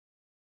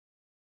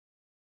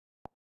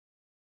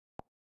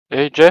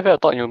 Hey Jeff, I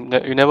thought you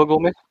never go,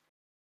 man.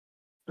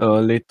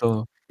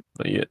 Later.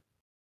 Not yet.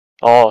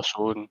 Oh,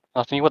 soon. I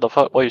was thinking, what the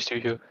fuck? Why are you still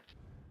here?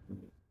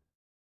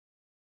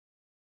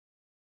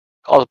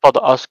 I was about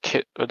to ask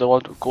Kit whether I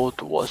want to go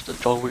to watch the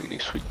John Wick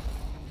next week.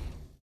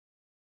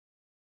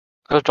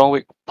 Because John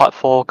Wick Part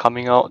 4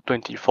 coming out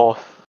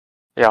 24th.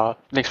 Yeah,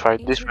 next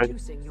Friday. This Friday.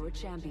 Your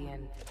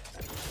champion.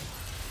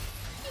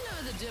 You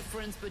know the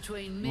difference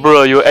between me.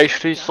 Bro, you're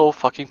actually so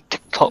fucking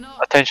TikTok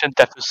attention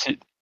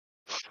deficit.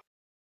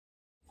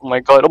 Oh my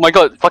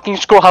god, fucking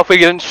scroll halfway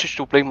then switch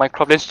to playing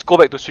Minecraft, then go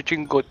back to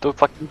switching, go to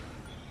fucking...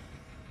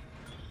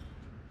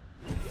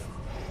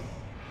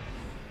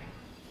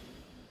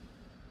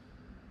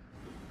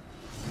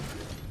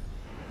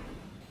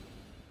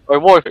 I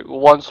watched like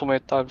 1 so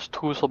many times,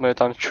 2 so many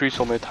times, 3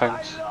 so many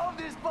times.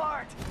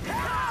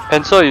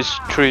 Pencil is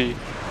 3.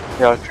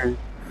 Yeah, 3.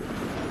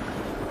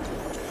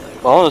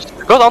 But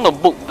because I want to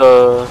book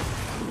the...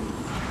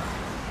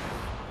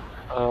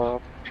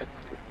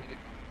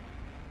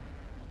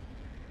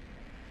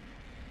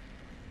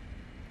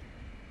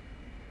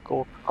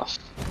 Go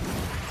past.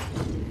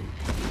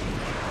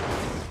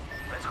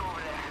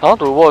 I want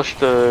to watch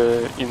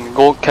the in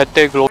Go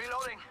Cathay Glow.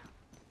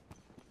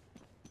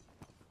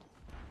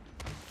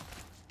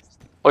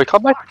 Oh, you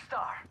can't buy.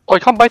 Oh,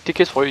 you can't buy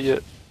tickets for it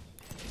yet.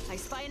 I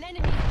spy an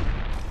enemy.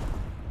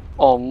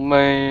 Oh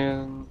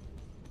man.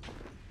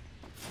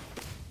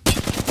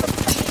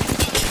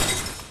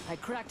 I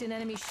cracked an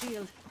enemy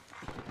shield.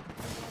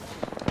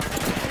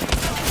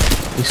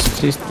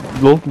 He's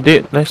low,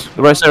 dead, nice.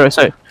 Right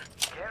side.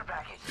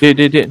 Dead.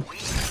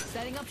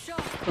 Setting up shop.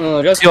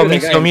 No, just Kill kill the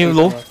me, guy. kill me and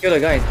low. think kill the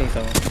guy and think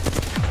so.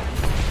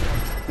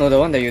 No, the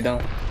one that you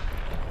down.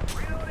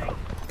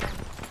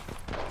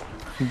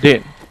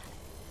 Dead.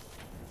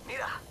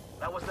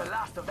 That was the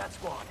last of that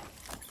squad.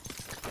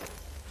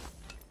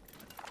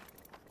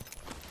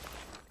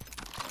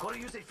 Gotta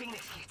use a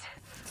Phoenix kit.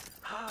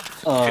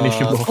 Finish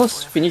him off.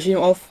 Cause finish him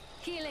off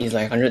is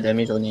like 100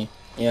 damage only.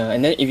 Yeah,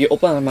 and then if you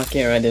open a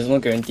market, right, there's no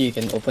guarantee you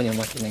can open your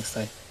market next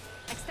time.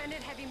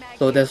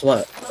 So that's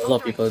what a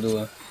lot of people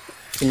do.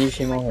 Finish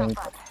him off and...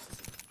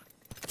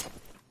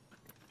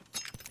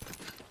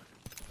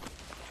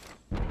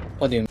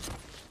 What do you mean?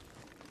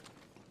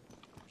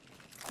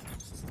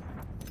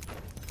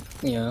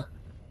 Yeah.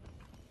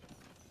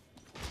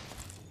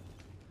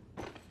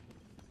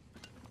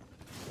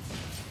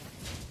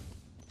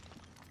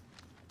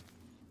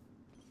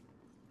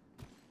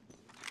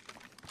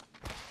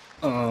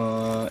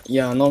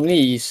 Yeah,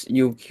 normally is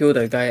you kill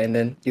the guy and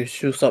then you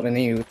shoot stop and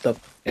then you tap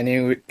and then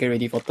you get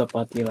ready for third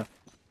party lah.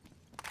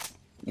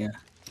 Yeah.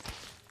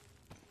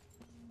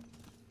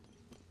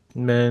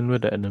 Man, where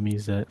the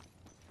enemies at?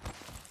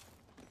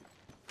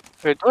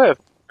 Wait, do I have...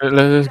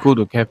 Let's go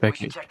to care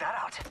package.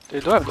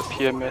 They don't have the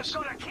PMS.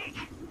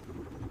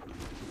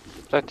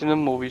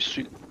 Platinum Movie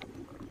Suite.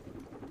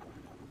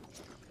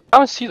 I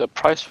don't see the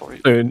price for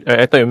it.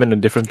 I thought you meant a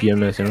different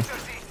PMS, you know?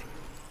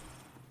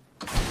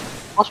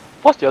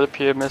 What's the other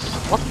PMS?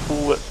 What's the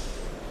full word?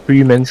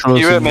 Premenstrual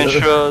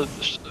Premenstrual...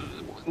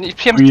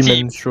 PMC...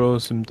 Premenstrual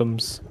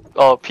symptoms.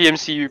 Oh,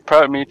 PMC,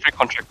 Private Military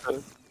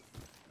Contractor.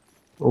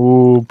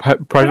 Oh,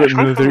 private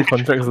military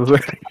contracts as well.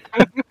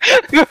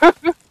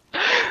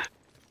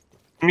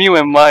 Me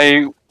when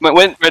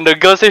the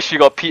girl says she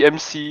got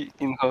PMC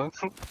in her.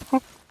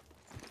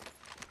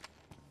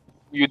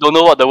 You don't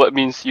know what the word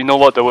means, you know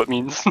what the word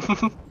means.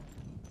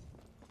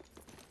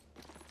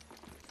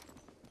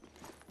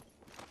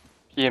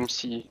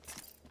 PMC.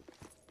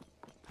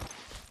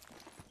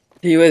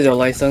 Hey, where's your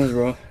license,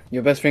 bro?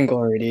 Your best friend got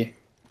already.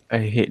 I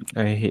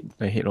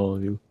hate all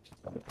of you.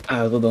 I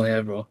also don't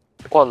have, bro.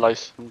 What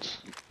license?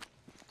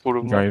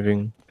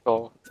 Driving.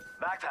 Oh.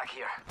 Backpack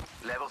here.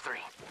 Level 3.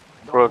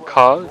 For a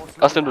car?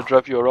 Ask them to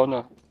drive you around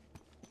now.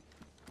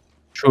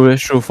 True,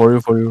 that's true for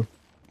you.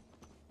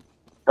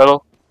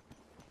 Hello?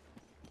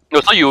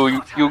 No, so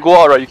you go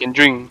out, right? You can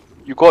drink.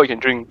 You go out, you can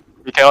drink.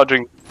 You cannot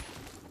drink.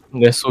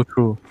 That's so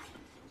true.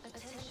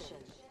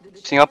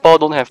 Singapore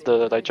don't have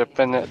the like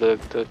Japan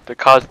the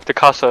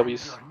car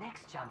service.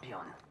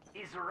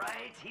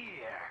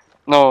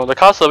 No, the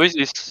car service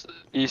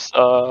is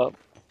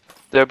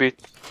there'll be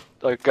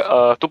like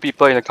 2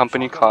 people in a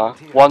company car.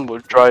 One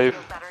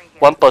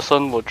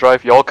person will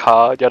drive your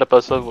car, the other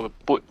person will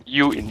put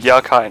you in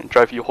their car and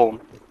drive you home.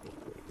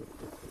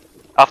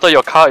 After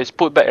your car is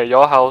put back at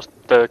your house,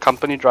 the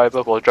company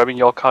driver who was driving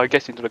your car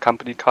gets into the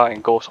company car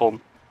and goes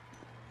home.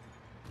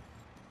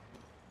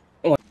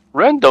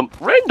 Random.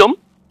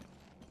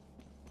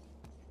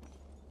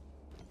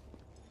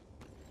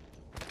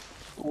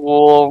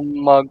 Oh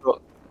my god.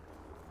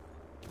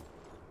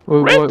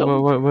 Why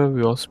are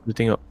we all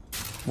splitting up?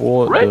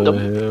 What the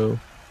hell?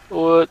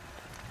 What?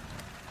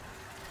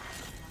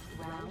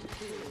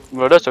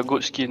 Well, that's a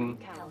good skin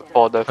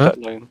for the fat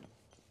line.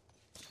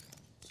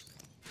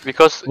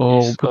 Because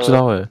it's, 不知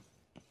道欸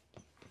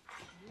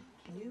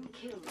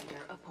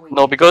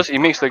no, because it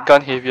makes the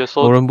gun heavier,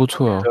 so the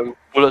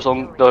bullets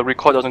on the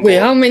recoil doesn't Wait,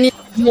 go how up.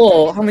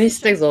 many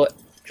stacks of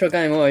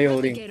shotgun ammo are you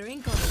holding?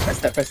 Press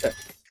that. 3 stacks.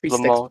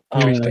 Lamar.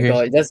 Oh my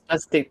god, just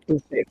take 2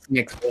 stacks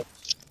max, bro.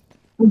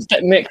 2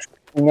 stacks max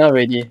enough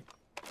already.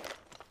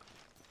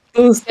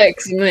 2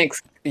 stacks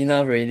max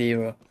enough already,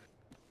 bro.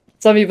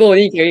 Some people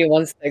only carry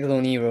 1 stack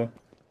only, bro.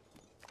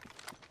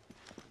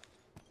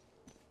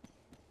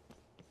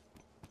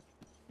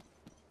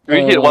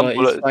 We hit one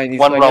bullet, it's fine,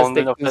 one just round,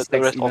 take then after 2 that the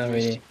stacks rest enough on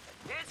already. miss.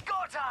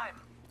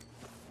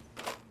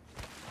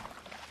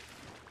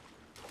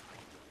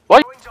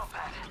 What?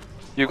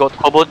 You got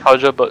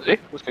turbocharger but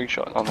who's getting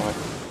shot? Oh no.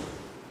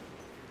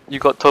 You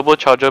got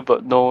turbocharger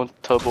but no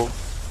turbo.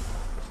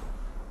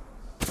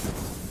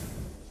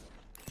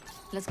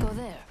 Let's go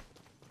there.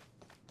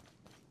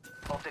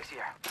 Optics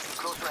here.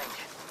 Close range.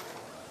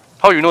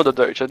 How you know the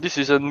direction? This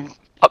isn't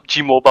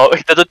PUBG Mobile.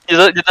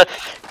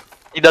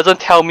 It doesn't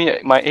tell me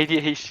my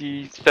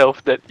ADHD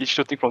self that it's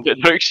shooting from that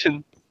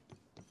direction.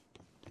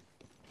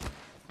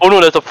 Oh no,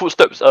 there's a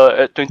footsteps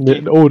at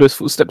 20. Oh, there's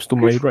footsteps to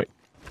my right.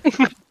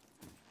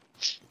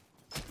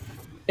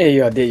 Hey,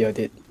 you're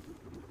dead.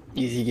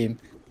 Easy game.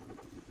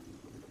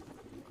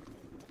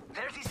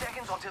 30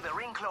 seconds until the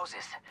ring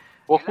closes.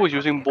 Well, who's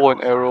using bow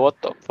and arrow?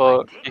 What the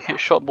fuck? You hit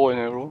shot bow and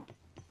arrow?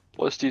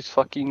 What's this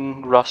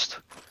fucking rust?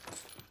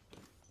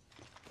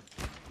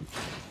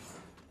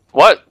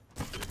 What?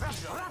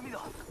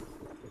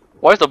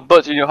 Why is the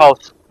birds in your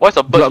house? Why is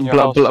the birds in your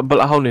house?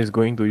 Bloodhound is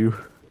going to you.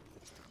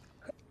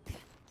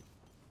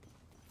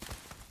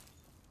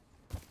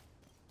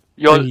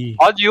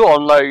 Are you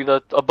on like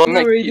the above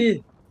med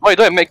kit? Why you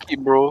don't have med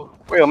kit, bro?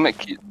 Where your med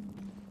kit?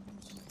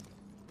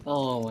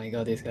 Oh my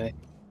god, this guy.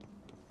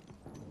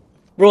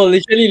 Bro,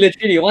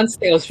 literally, 1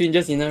 stack of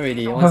strangers enough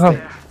already. 1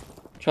 stack.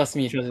 Trust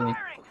me. I'm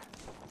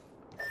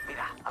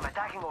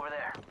attacking over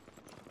there.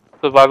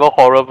 Survival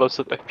horror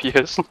versus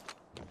FPS.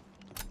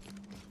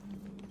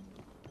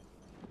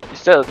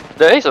 Is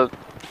there is a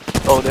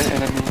there's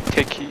enemy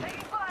Keki.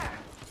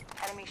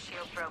 Enemy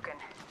shield broken.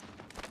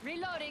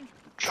 Reloading.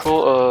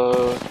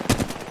 Throw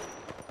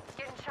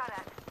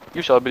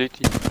use your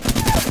ability.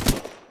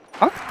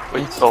 Huh?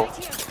 Wait, oh.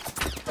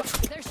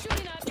 They're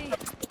shooting at me.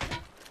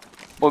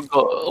 Oh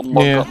god,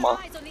 man.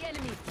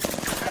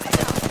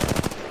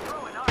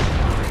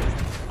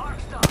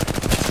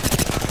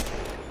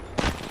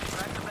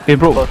 Hey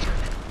bro.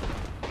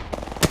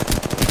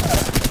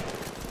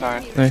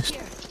 Nice.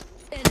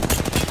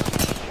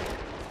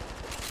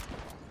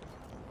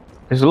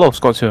 There's a lot of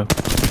squads here.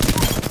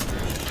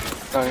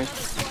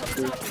 Nice.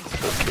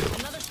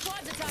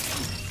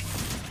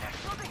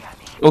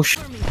 Oh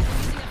shit.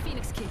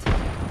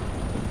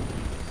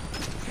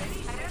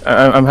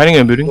 I'm hiding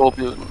in a building.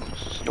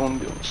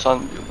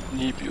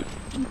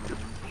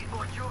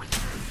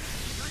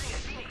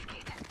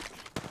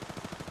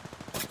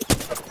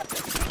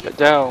 Get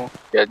down,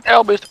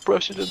 Mr.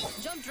 President.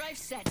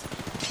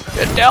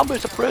 Get down,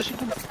 Mr.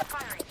 President.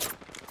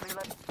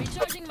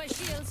 Recharging my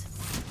shields.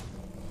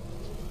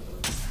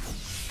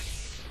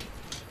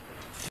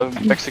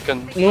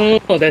 Mexican. No,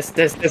 there's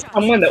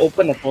someone that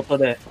opened the portal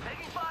there.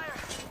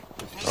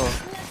 Oh.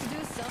 Let's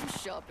do some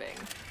shopping.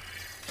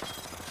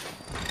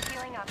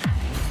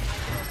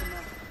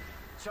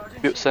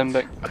 Build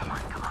sandbag. Come on.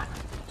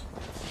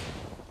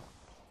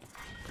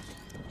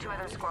 2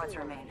 other squads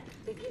remain.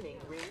 Beginning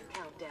ring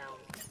countdown.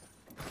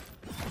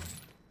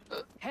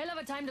 Hell of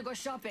a time to go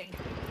shopping.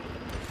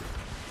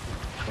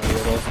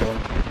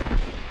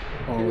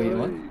 Oh wait,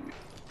 what?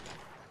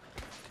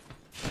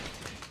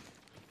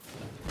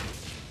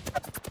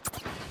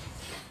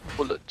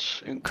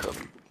 Bullets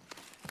incoming.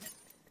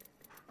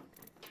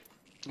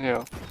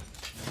 Yeah.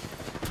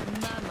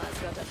 Mama's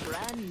got a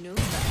brand new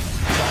bag.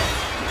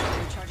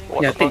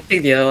 What Yeah, the fuck?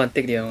 take the other one.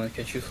 Take the other one.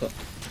 Can choose what?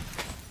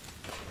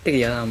 Take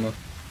the other armor.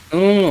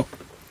 No.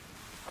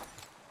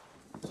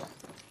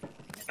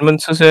 你们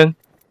吃先。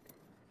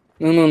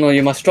 No.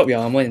 You must drop your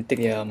armor and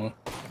take the armor.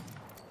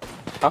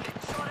 Huh?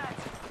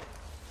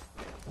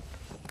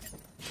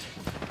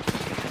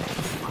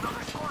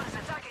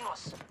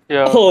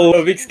 Yeah. Oh,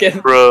 a big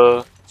scam.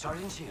 Bruh.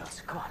 Charging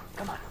shields. Come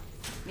on.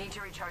 Need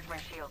to recharge my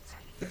shields.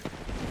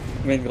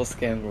 Man, go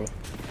scam, bro.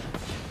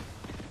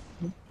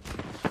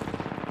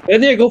 You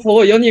need to go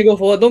forward. You need to go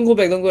forward. Don't go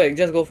back.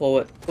 Just go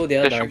forward. Go the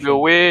other There should be direction. a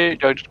way.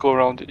 Yeah, just go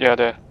around it. Yeah,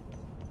 there.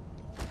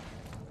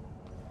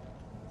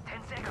 10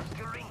 seconds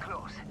till ring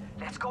close.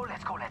 Let's go.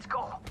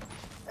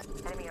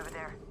 Enemy over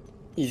there.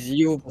 It's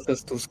you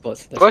versus 2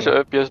 spots. That's What's all.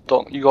 your FPS,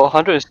 dog? You got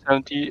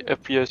 170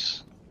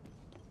 FPS.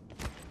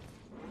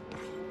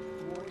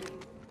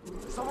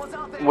 Someone's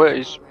out there. Where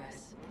is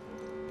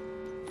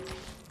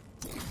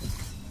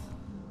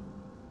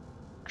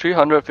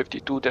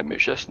 352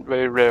 damage? That's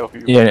very rare of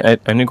you. Yeah,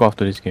 I need to go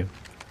after this game.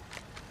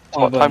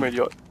 What time already?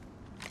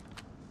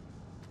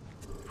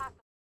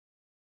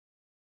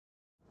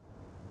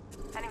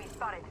 Enemy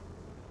spotted.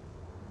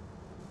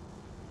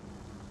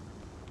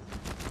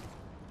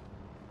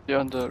 You're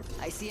on the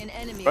I see an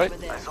enemy right. over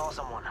there. I saw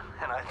someone,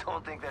 and I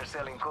don't think they're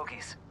selling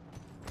cookies.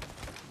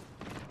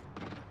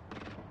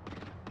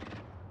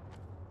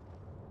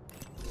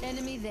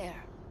 Enemy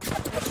there.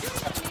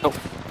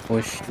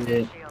 Oh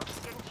shit.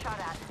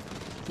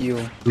 You.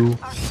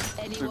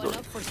 Anyone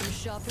up for some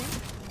shopping?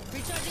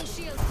 Recharging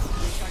shield.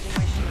 Recharging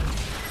my shield.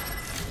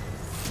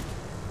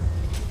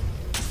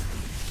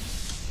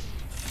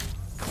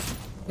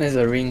 There's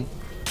a ring.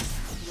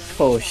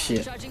 Oh shit.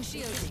 Recharging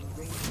shield.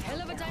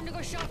 Hell of a time to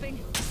go shopping.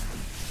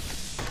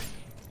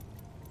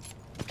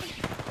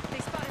 They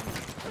spotted me.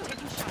 I'm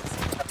taking shots.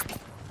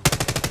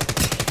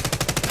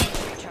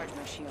 Recharge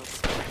my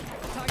shields.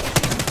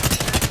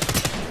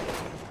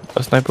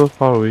 A sniper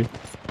far away.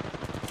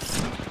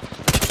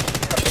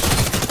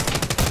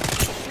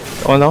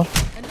 One now.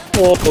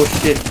 Oh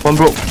shit. One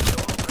broke.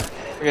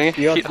 Okay,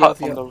 hit hard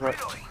from the right.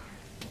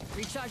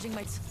 Recharging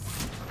my.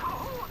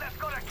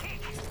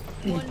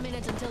 1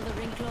 minute until the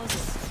ring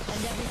closes.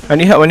 And everything.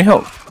 I need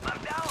help.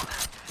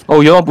 Oh,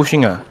 you're all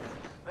pushing ah.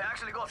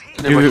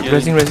 You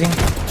resing.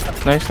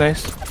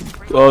 Nice.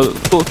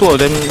 Two of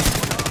them.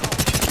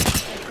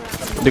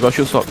 They got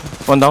shoot swap.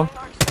 One down.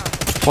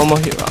 One more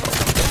hit.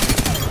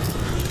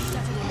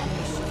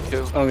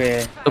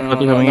 Okay. Third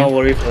party coming not in.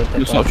 worry for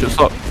the Shoot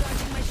swap.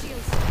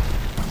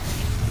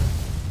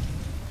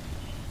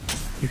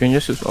 You can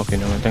just shoot. Okay,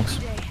 no, thanks.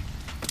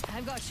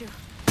 I've got you.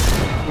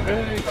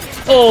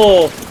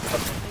 Oh!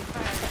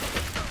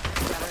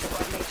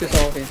 Just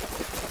all okay.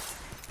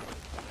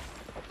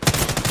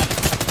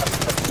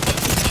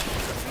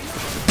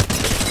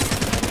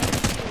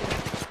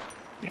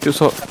 Shoot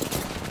swap.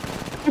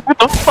 What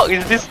the fuck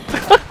is this?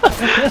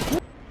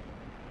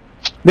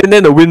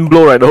 Then the wind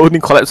blow, right? The whole thing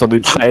collapse on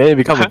the side and it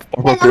becomes a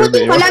proper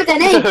pyramid.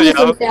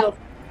 Yeah.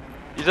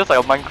 It's just like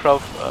a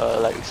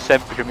Minecraft, like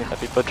sand pyramid that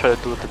people try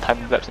to do the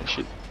time lapse and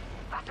shit.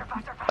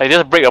 Like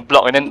just break a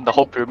block and then the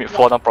whole pyramid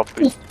fall down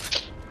properly.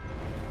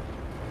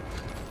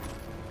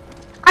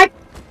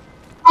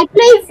 I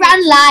play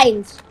front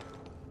lines.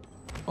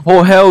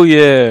 Oh hell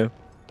yeah!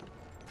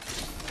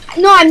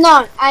 No, I'm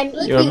not.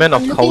 You're a man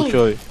of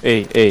culture.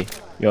 Hey,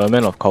 you're a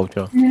man of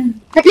culture.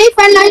 I play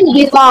front lines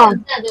before.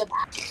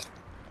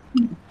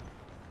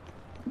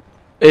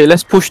 Hey,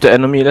 let's push the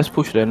enemy.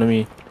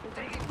 Later,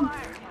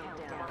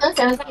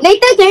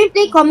 can we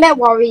play Combat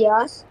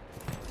Warriors?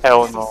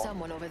 Hell no.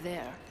 Someone over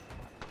there.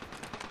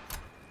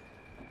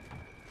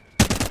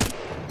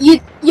 You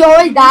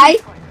always die.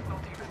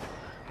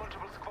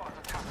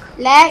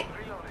 Lag.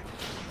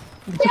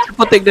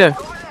 Triple take there.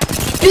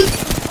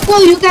 So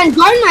you can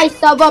join my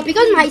server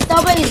because my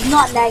server is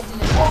not laggy.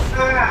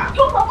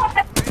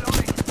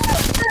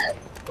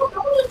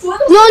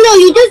 No,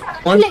 you just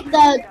click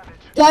the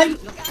gun.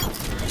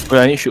 Wait,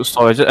 I need to shoot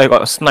sword. I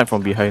got a snipe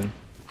from behind.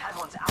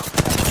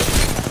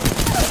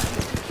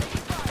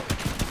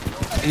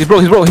 He's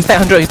broke. He's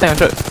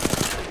 100.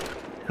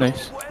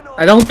 Nice.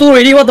 I down 2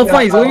 already. What the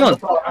fuck is going on?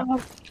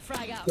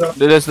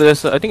 There's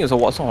I think it's a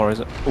Watson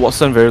Horizon.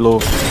 Watson very low.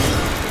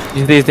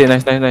 He's dead.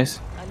 Nice.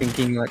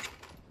 Thinking like.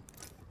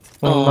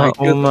 Oh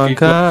my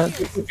god.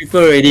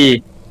 People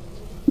already.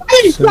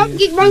 Why did Stop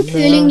keep on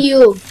killing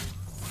you?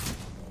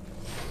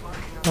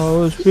 I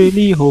was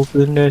really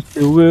hoping that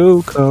you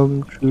will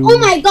come true. Oh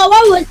my god,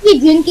 what was he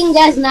drinking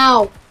just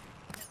now?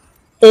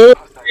 Oh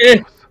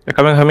yeah. They're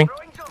coming.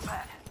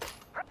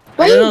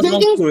 Were you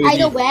drinking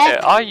spider web?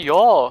 Where are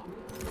y'all?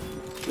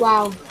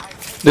 Wow.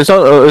 There's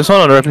one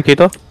on the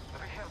replicator.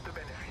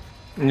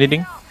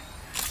 Needing.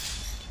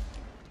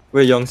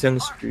 Where Yongxiang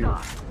stream?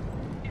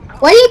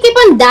 Why do you keep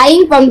on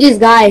dying from this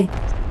guy?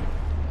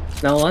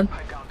 Now one.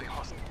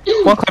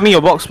 One climbing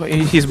your box.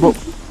 He's broke.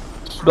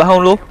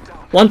 Bloodhound low.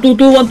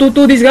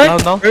 122. This guy.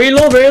 Now. Very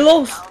low.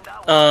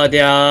 They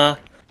are.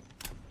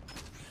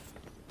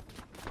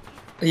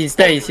 He's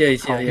there. He's here.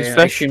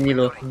 Yeah, extremely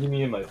low. Give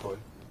me my toy.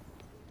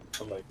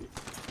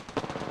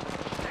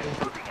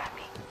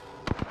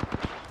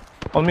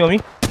 On me.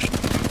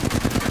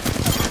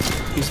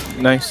 He's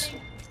nice.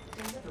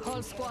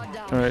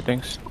 Alright,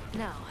 thanks.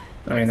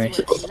 Alright, nice.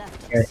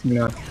 Yes,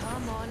 no.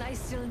 Come on, I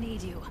still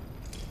need you.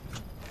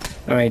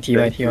 Alright,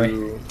 TY.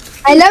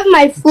 I love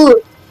my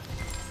food.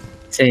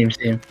 Same.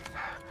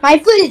 My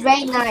food is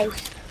very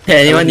nice.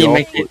 Hey, anyone need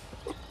my kit?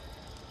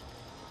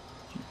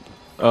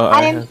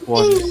 I am have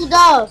one. eating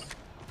noodles.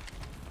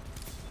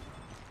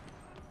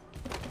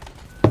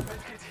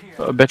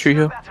 Battery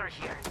here.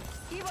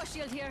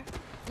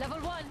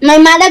 My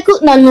mother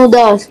cooked the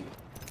noodles.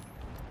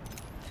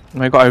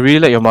 My god, I really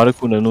like your mother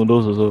cook the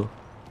noodles also.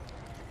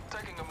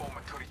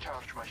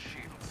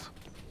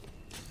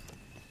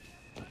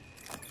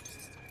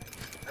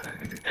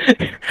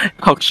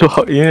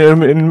 You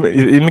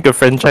make a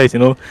franchise, you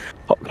know,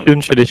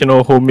 Hokkien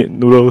traditional homemade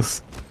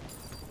noodles.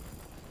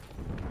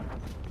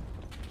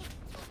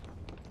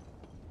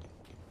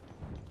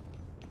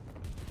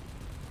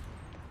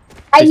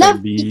 I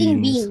love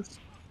eating beans.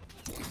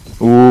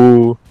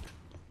 Ooh.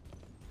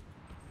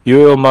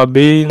 You ate my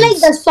beans. I like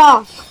the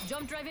sauce.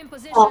 Jump drive in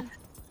position. Oh.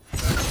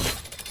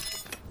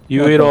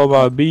 You ate all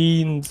my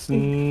beans.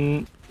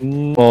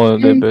 Oh,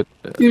 that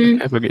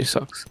package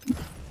sucks.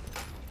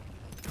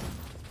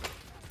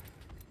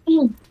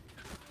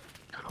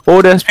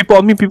 Oh, there's people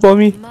on me.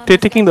 They're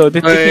taking the.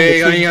 Coming.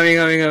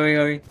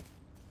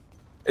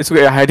 It's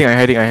okay. I'm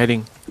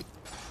hiding.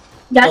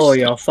 Yes. Oh,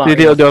 you're fine.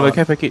 They're on the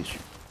care package.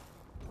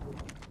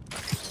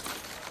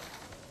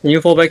 Can you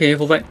fall back? They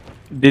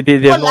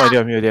have no idea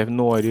I'm here. They have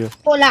no idea.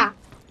 Hola.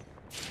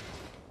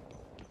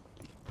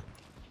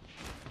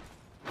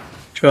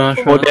 Sure.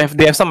 Oh,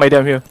 they have some idea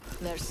I'm here.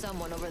 There's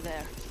someone over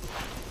there.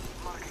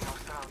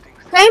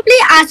 Can you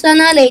play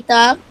Arsenal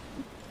later?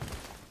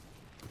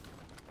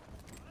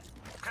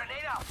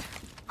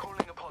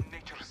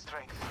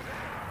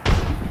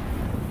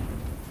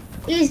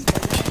 Is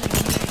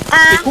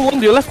Hey, cool one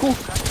to your left, cool.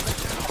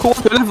 Cool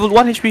one to your left with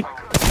 1 HP.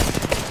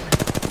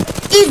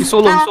 He's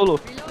solo.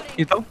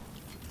 He's down.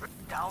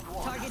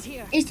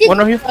 Is it One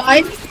right here.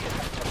 fine?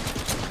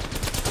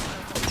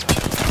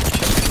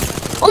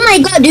 Oh my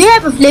god, do you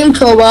have a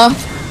flamethrower?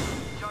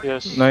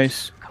 Yes.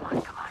 Nice.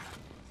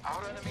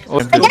 Oh,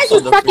 I guess you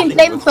suck in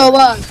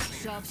flamethrower.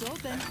 Shops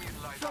open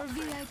for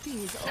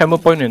VIPs. hammer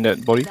point in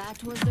that body.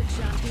 That was the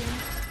champion.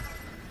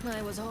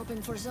 I was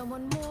hoping for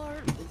someone more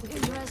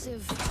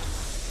impressive.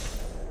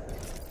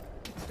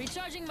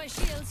 Recharging my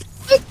shields.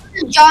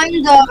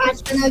 Join the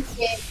Arsenal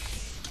game.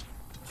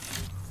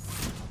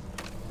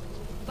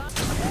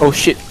 Oh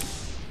shit.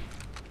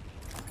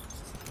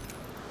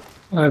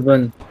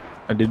 Ivan.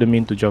 I didn't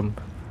mean to jump.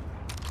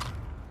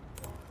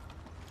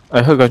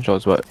 I heard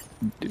gunshots, but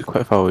it's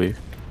quite far away.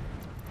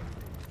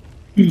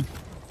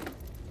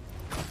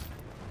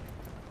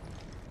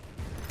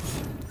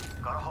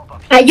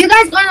 Are you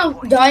guys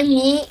gonna join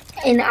me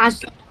in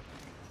Arsenal?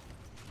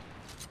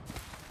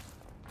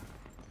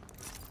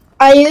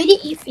 I already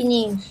eat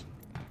finish.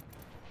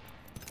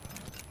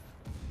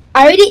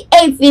 I already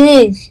ate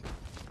finish.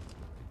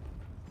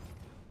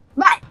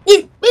 But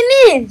it's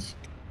finished.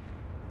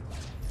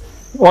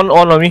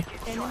 On me.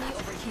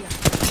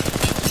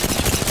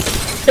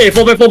 Hey,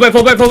 fall back.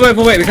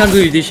 We can't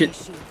do this shit.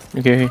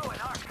 Okay.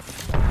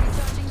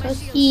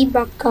 Kasi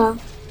baka.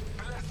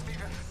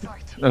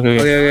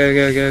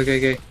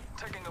 Okay.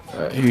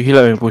 You heal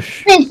up and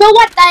push. Wait, so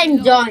what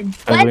time, John?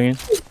 I'm going in.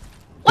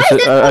 Why is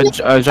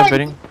there I jump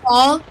heading.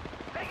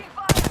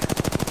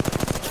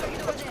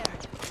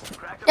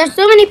 There's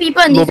so many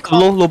people in this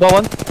call. Low bar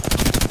one.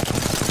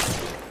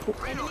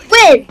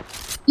 Wait,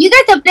 you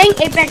guys are playing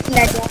Apex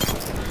Legends.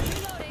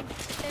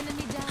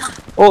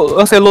 Oh,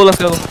 let's get low.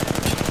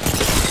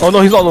 Oh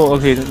no, he's not low.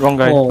 Okay, wrong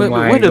guy. Oh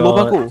Where did low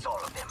bar go?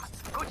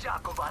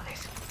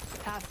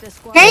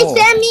 Can you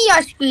send me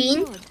your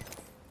screen?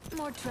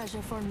 More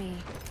treasure for me.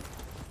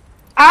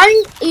 I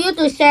want you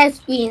to share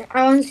screen.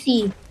 I want to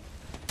see.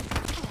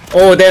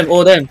 Oh damn.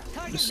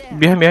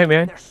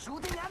 Behind.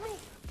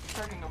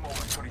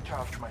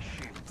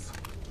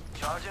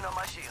 Charging on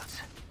my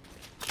shields.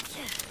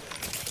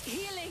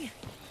 Healing.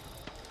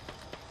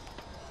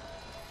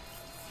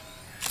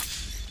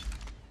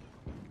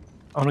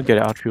 I wanna get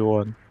an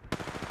R301.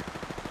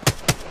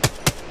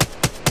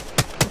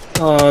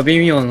 Beam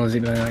me on the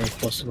zipline if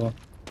possible.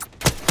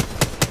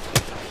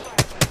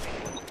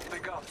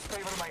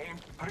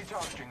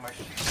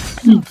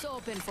 Shops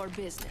open for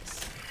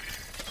business.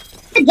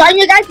 Join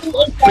you guys in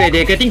Apex. Wait,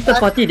 they're getting third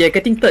party. They're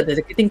getting third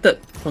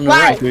from the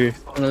Why? right,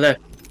 from the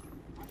left.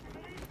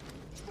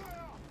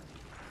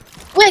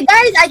 Wait,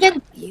 guys, I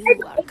can. You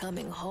are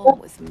coming home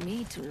with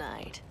me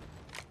tonight.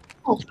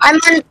 I'm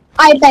on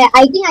iPad.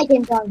 I think I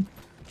can join.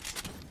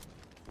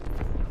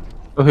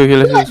 Okay,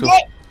 let's go.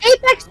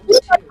 Apex.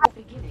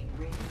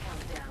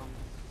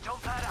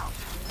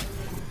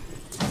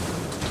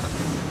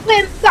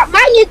 Wait,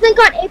 mine isn't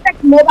called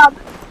Apex Mobile.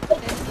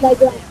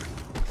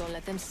 Don't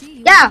let them see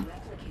you. Yeah.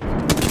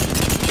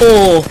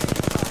 Oh.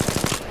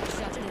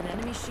 Shattered an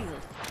enemy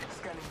shield.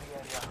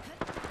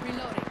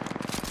 Reloading.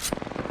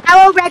 I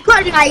will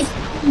record my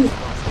screen.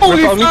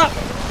 Holy fuck!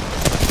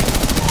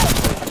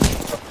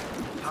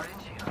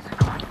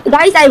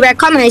 Guys, I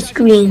record my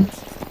screen.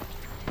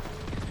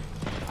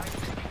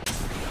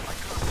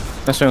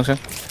 That's right.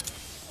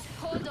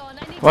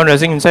 One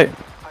resing inside.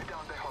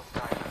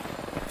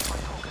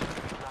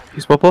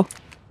 He's purple.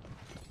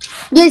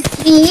 You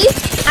see,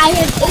 I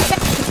have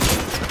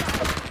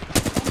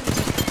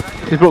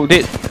 8. He's broke,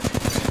 dead.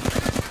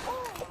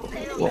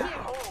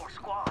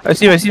 I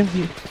see him.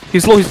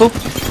 He's low.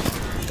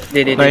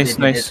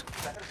 Nice.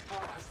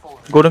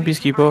 Golden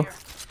Peacekeeper.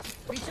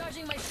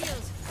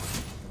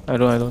 I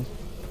don't.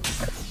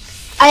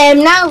 I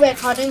am now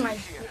recording my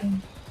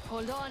screen.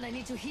 Hold on, I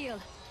need to heal.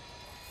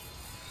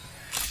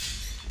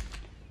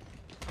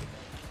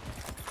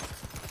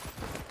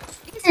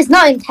 This is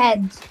not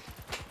intense.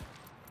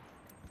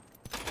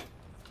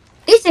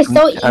 This is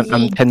so easy.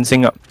 I'm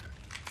tensing up.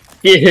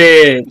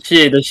 Yeah,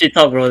 shit, the shit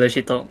talk, bro, the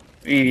shit talk.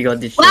 We got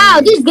this.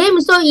 Wow, this game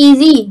is so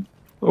easy.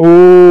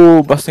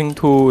 Oh, busting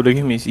 2. The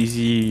game is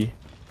easy.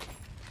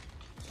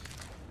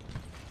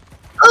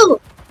 Oh,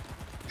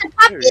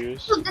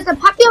 there's a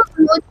puppy on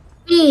the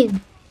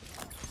screen.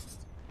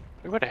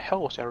 Where the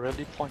hell was that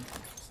rally point?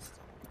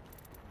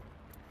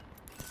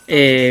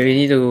 Eh, we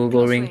need to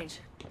go ring.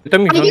 Tell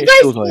me if you you need guys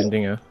shields or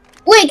anything, yeah.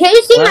 Wait, can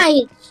you see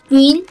my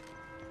screen?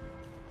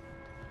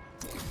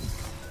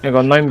 I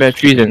got 9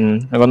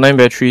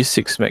 batteries,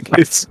 6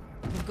 medkits.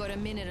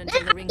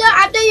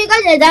 After you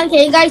guys are done,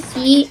 can you guys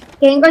see?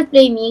 Can you guys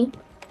play me?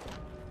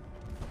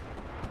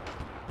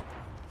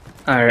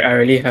 I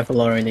already have a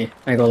lot already.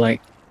 I got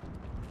like.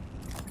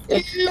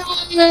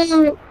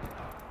 No.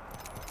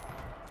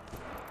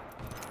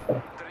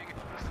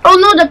 Oh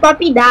no, the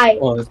puppy died.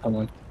 Oh, that's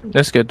someone.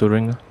 Let's get to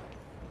ring.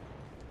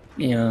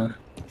 Yeah.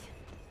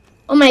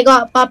 Oh my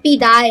god, puppy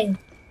died.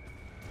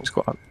 Let's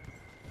go up.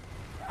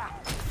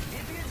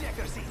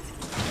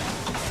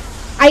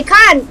 I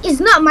can't. It's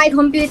not my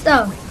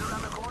computer.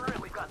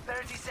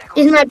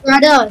 It's my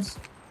brother's.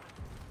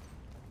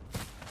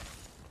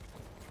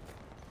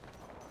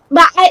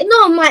 But I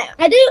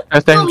didn't. I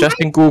think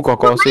Justin Gu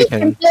got Mine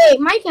can play.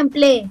 Mine can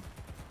play.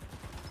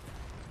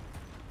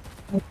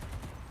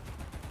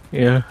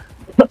 Yeah.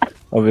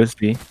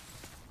 Obviously.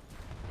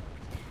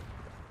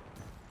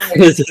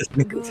 Do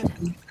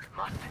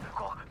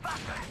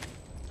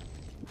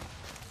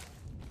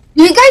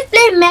you guys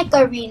play Mech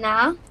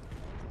Arena?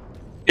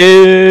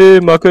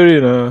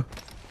 Macarena.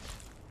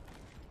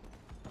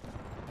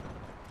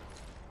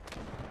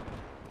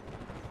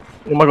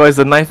 Oh my god, it's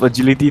the knife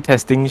agility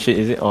testing shit,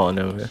 is it? Oh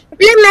no.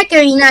 Play Mech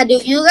Arena. Do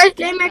you guys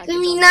play Mech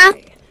Arena?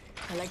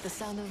 I like the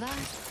sound of that.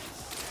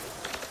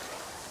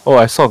 Oh,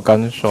 I saw a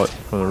gunshot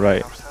from the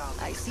right.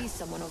 I see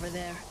someone over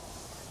there.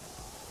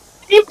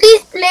 Can you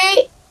please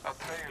play?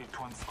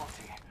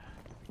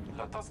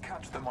 Let us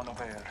catch them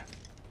unaware.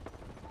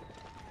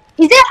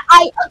 Is there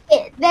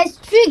okay, there's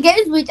 3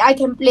 games which I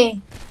can play.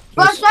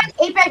 First one,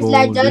 Apex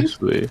Legends.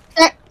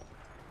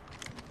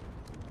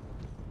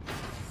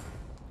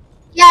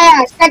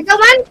 Yeah. Second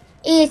one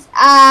is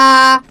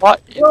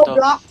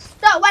Roblox.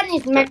 Third one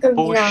is Mech Arena.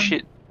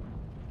 Bullshit.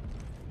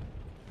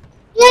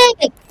 Yay!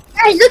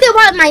 Guys, look at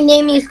what my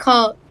name is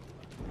called.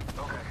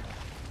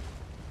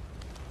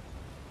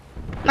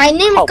 My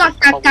name is called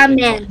Kaka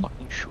Man. I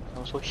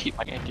also hit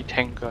my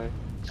anti-tank guy.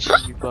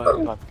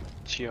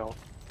 xiǎo.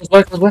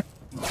 What?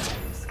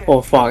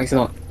 Oh fuck, it's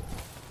not.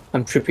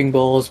 I'm tripping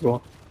balls,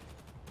 bro.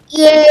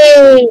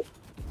 Yay!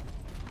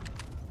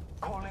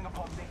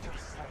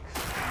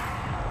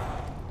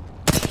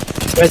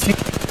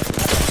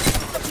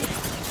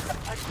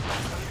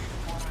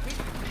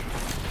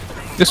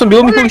 There's one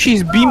below me, holy shit,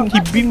 he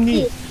beamed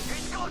me.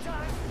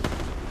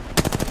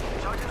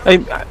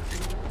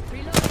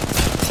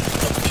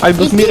 I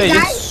was mid, I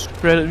just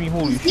spread me,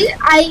 holy shit.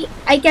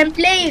 I can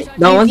play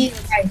that one? these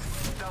guys.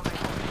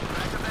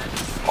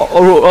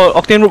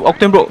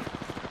 Octane broke.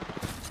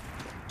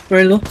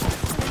 Very low.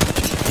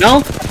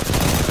 No?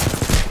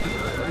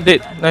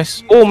 Dead,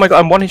 nice. Oh my god,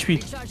 I'm 1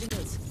 HP.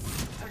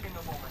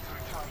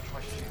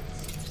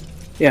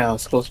 Yeah, I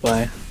was close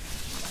by.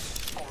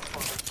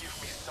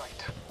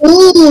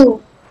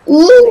 Ooh!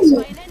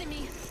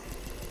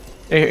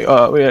 Hey,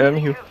 wait, let me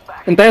heal.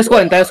 Entire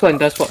squad.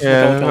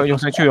 Yeah, 用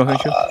神去。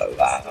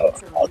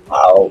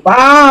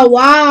Wow!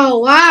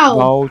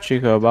 Wow,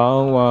 chica,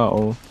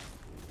 wow.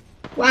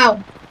 Wow.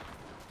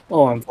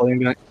 Oh, I'm falling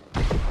back.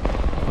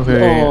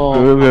 Okay,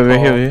 we're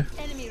here.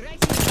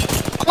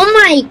 Oh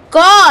my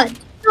god!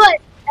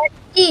 What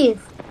is this?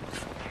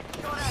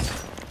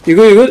 You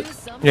good?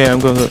 Yeah, I'm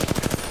good.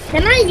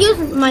 Can I use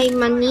my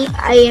money?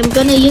 I am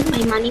gonna use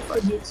my money for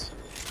this.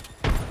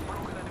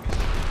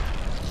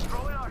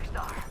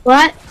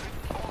 What?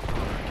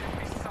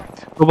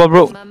 Loba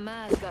broke.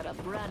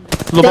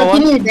 Loba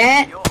Don't give me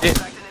that.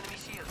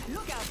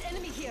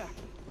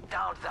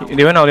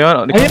 They went out. They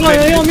on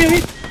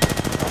me.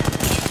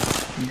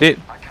 Dead.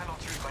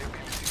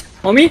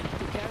 On me?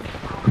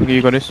 Okay,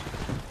 you got this.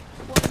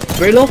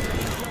 Very low.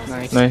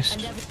 Nice.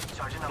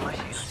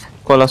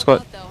 Last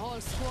squad.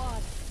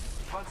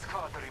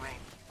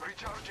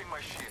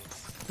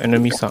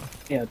 Enemy suck.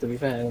 Yeah, to be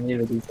fair, I don't need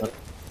to do that.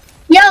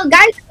 Yo,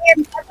 guys, I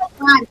am level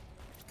 1.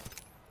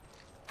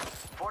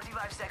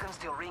 seconds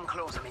till ring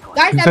close, amigos.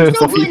 Guys, I'm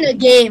so good in the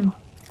game.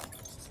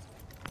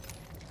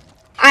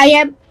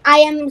 I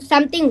am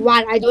something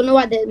one. I don't know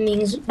what that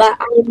means, but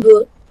I am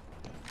good.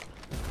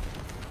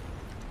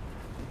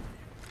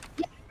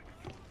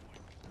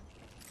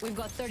 We've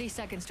got 30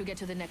 seconds to get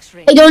to the next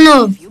ring. I don't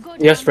know.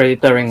 Just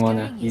Predator ring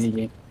one, easy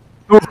game.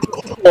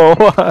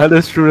 Oh,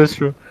 that's true, that's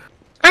true.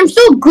 I'm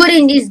so good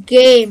in this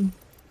game.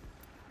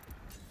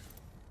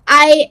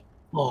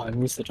 Oh, I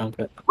missed the jump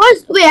pad.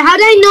 Wait, how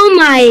do I know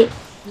my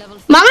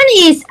one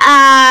is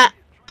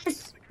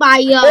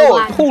Aspire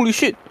one. Holy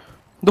shit!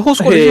 The whole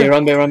squad is Hey, here.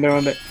 run back, run back,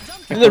 run back.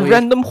 There's a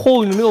random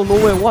hole in the middle of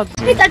nowhere. What?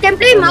 Wait, I can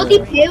play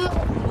multiplayer.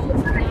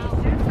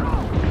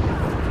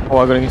 Oh,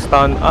 I'm getting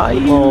stunned.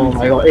 Oh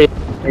my god, 8.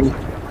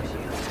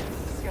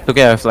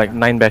 Okay, I have like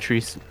 9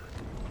 batteries.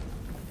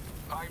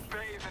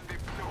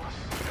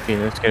 Okay,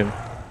 let's get him.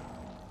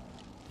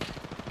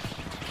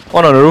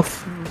 One on the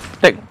roof.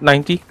 Tech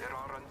 90.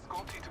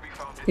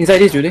 Inside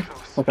this, Julie.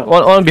 Okay.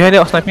 One behind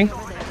it, sniping.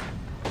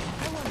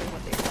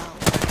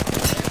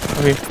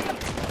 Okay.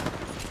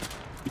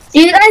 Do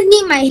you guys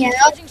need my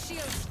help?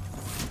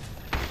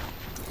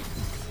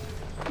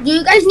 Do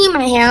you guys need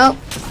my help?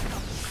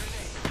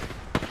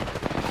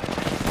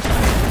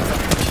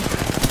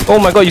 Oh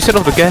my god, you set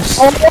off the gas.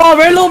 Oh,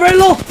 very low, very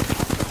low.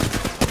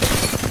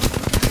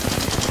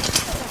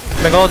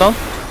 Mega down.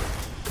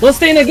 Don't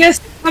stay in the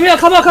gas. Come out,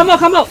 come out, come out,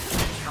 come out.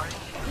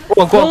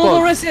 Go on, go on, go on.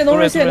 No rest yet, no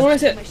rest yet, no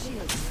rest yet.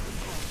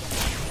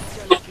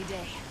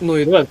 No,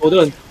 you don't have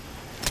golden.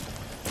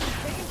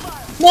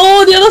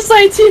 No, the other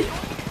side, Chi.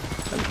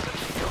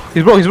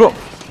 He's broke, he's broke.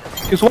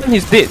 He's one,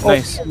 he's dead.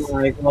 Nice. Oh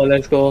my god,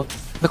 let's go.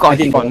 Look, I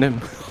hit on him.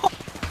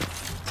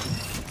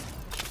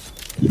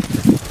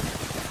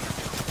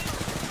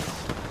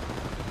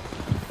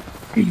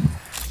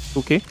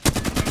 Okay.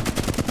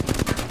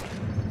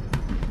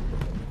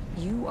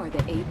 You are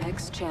the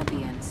Apex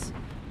champions.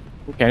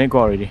 Okay, I need to go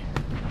already.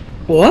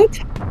 What?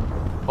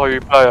 Oh, you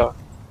reply.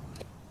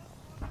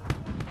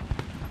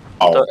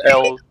 The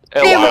L.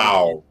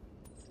 Wow.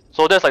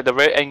 So that's like the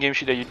very end game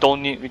shit that you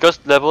don't need because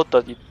level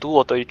 32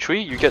 or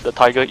 33 you get the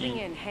Tiger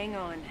E,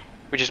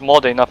 which is more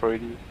than enough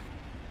already.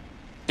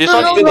 This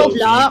one Even the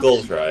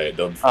vehicles, right?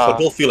 The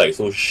control feel like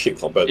so shit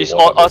compared to it's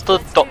all utter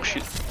dog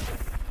shit.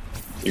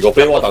 You got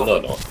play War Thunder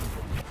or not?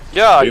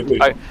 Yeah,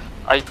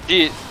 I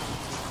did,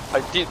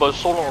 but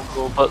so long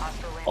ago.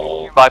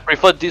 But I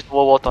prefer this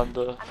over War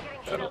Thunder.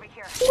 I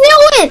knew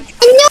it!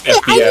 I knew it!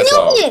 I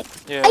knew it!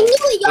 Yeah. I knew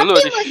it! Your Look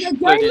team at was this, a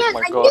look at this, German! my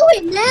I god. knew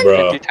it, man!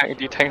 Bruh.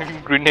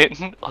 Anti-tank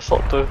grenade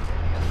assaulter.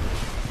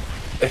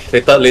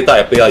 Later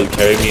I play you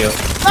carry me.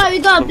 Oh, we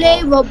gotta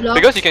play Roblox.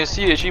 Because you can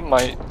see actually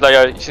my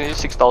you can see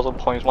 6,000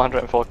 points,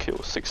 104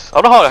 kills, 6.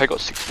 I don't know how I got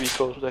 6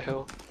 vehicles. What the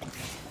hell?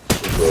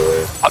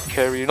 Up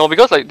carry. No,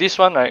 because like this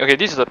one, right? Okay,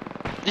 this is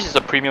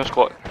a premium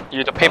squad. You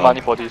have to pay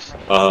money for this.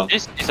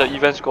 This is an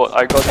event squad.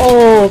 I got this.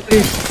 Oh,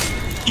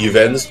 please.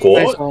 Event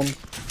squad? Nice.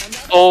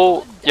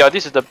 So yeah,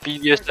 this is the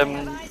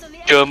BDSM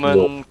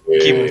German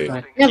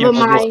game. Never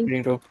mind.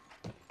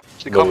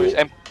 They come with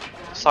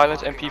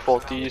silence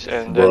MP40s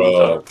and then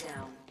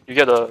you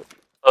get the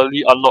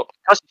early unlock.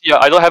 Cause yeah,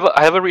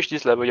 I haven't reached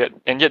this level yet,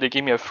 and yet they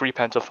gave me a free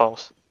Panther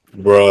files.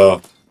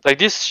 Bruh. Like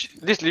this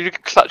literally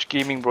clutch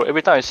gaming, bro.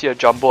 Every time I see a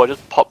jumbo, I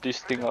just pop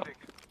this thing out.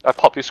 I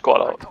pop this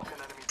squad out.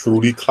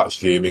 Truly clutch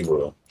gaming,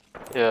 bro.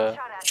 Yeah.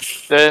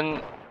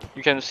 Then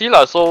you can see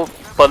lah. So,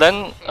 but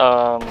then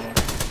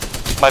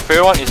my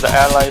favorite one is the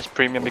Allies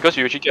Premium because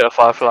you actually get a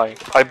Firefly.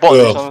 I bought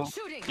this one.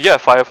 You get a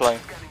Firefly.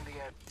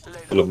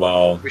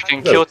 Which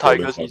can kill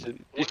tigers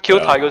easily. It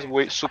kills tigers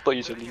super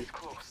easily.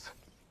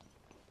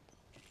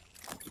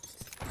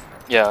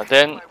 Yeah,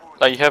 then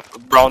like you have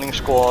Browning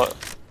squad,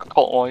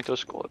 Court Monitor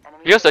squad.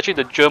 Because actually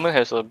the German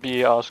has a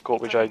BAR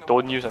squad which I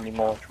don't use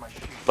anymore.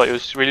 But it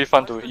was really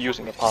fun to use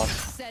in the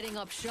past.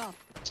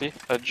 See?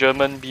 A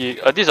German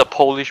BA this is a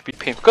Polish BA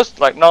because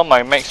like now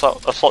my max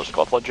out assault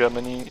squad for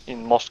Germany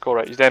in Moscow,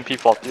 right, is the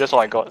MP40, that's all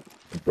I got.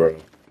 Bro.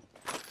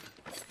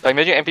 Like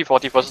imagine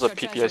MP40 versus a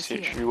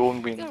PPSH, you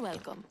won't win.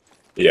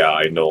 Yeah,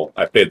 I know.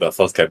 I played the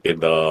first campaign,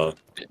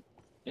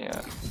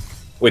 Yeah.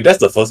 Wait, that's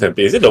the first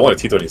campaign. Is it the one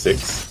with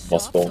T26?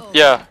 Moscow?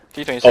 Yeah,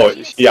 T26 Oh,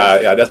 is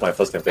yeah, that's my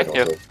first campaign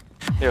here. also.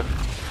 Here.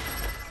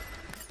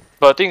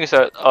 But the thing is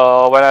that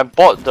when I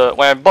bought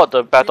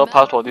the battle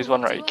pass for this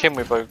one, right, it came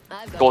with a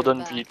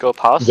golden vehicle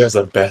pass. There's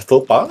a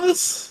battle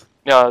pass?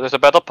 Yeah, there's a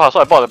battle pass, so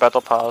I bought the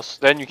battle pass.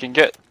 Then you can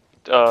get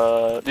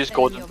this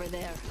golden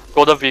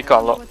vehicle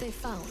unlock.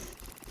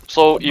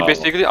 So you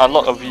basically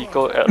unlock a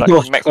vehicle at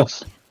like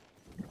max.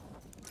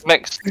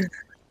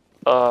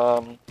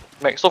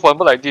 So for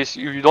example like this,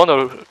 you don't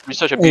want to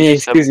research a Any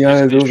excuse you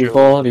want to do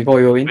before you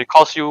go in? It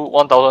costs you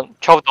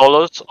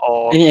 $12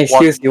 or Any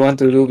excuse you want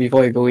to do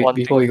before you go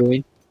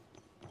in?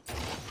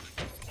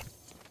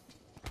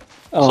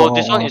 So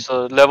this one is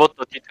a level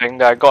 30 tank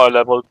that I got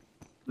a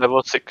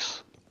level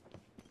 6.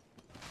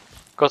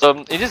 Because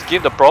in this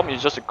game the problem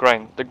is just a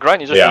grind. The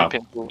grind is just really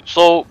painful.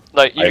 So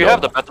like if you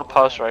have the battle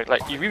pass, right,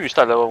 like if you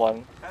restart level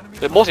 1,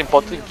 The most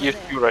important gift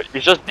you right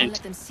is just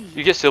this.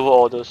 You get silver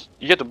orders.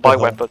 You get to buy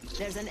weapons.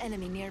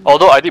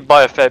 Although I did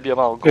buy a fair bit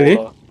amount of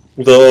gold.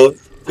 Really?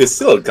 It's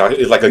still a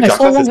it's like a I saw gacha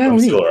one guy system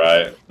only. still,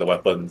 right? The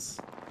weapons.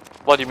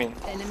 What do you mean?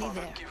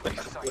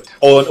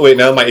 Oh wait,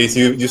 never mind.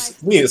 You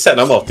need a set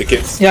number of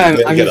tickets Yeah,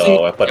 to I'm get a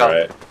using- weapon,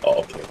 right? Oh,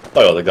 okay. I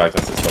thought it was a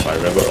gacha system. I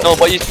remember. No,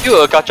 but it's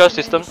still a gacha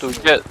system to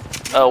get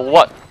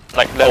what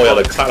like level. Oh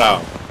yeah, the card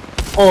out.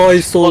 Oh,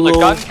 it's so So the low.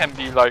 gun can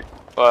be like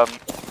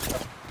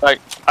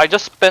I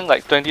just spent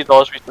like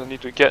 $20 recently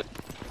to get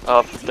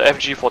the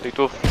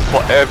FG42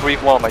 for every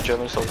one of my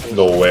German soldiers.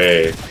 No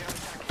way.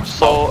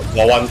 So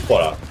For one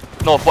squad,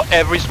 no, for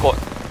every squad,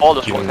 all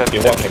the squads have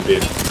in what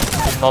campaign?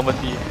 in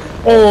Normandy.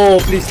 Oh,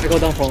 please, I go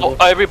down from So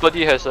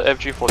everybody has a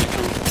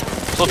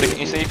FG42, so they can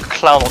easily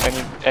clown on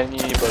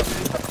anybody.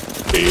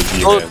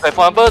 Crazy, So man. like,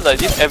 for example, like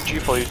this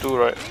FG42,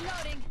 right?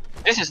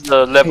 This is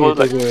the level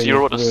like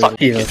 0 to start.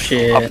 Piece of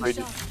shit.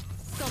 Upgraded.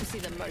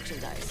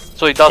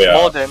 So it does Yeah.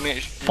 more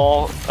damage,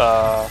 more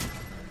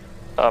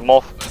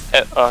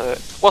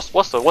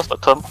what's the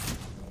term?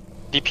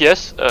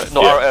 DPS?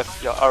 No, Yeah.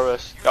 RF. Yeah,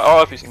 RS. Your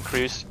RF is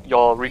increased.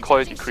 Your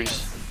recoil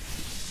decrease.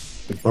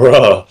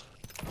 Bruh.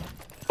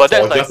 But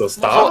that's For like just a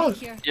start?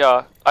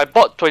 yeah. I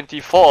bought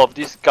 24 of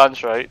these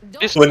guns, right?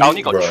 This I 20,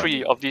 only got bruh.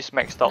 3 of these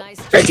maxed out.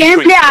 Can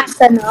you play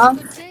Arsenal?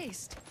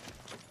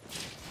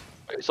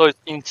 So it's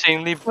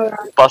insanely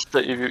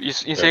busted if you.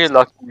 It's insanely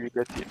lucky if you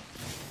get it.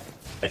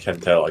 I can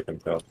tell. I can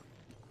tell.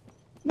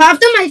 But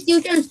after my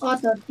tuition is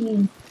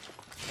 4:13.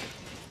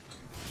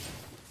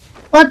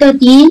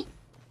 4:13?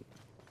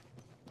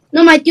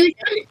 No, my tuition.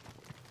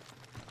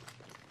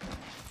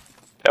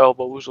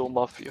 Elbozo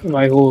Mafia.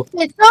 My whole.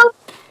 Wait, so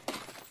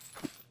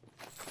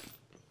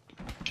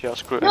Yeah,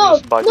 screw it. no,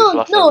 Just buy this no,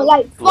 last no, level.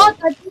 like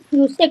 4:30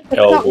 to 6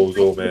 o'clock.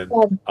 Elbozo,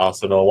 man.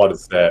 Arsenal, what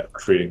is that?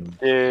 Cream.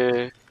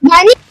 Yeah. But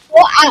I need to go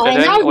out, And and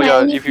then, now oh my yeah,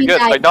 only if you free get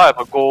time. like now I have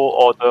a gold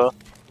order.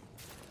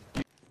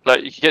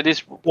 Like you can get this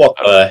What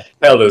the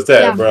hell is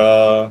that, Yeah.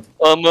 bruh?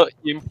 armored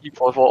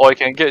EMP44, or you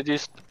can get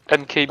this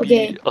MKB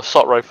Okay.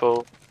 assault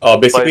rifle.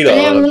 Basically But- And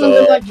then I'm gonna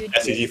go watch YouTube.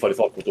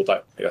 SCG-44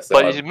 prototype. Yes, that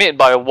But one. it's made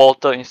by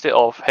Walter instead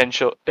of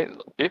Henschel.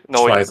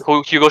 No, wait,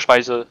 Schmeiser. Hugo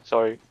Schmeiser.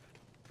 Sorry.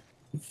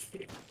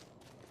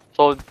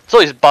 So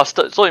it's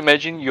busted. So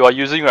imagine you are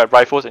using like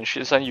rifles and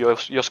shit, and your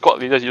squad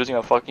leader is using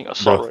a fucking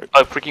assault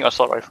freaking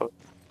assault rifle.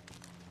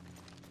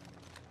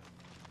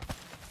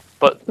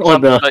 But What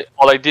some, the-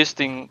 like this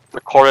thing,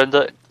 the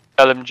Coriander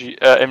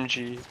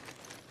MG.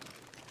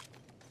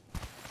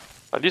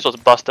 This was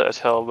busted as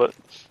hell, but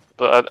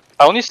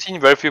I only seen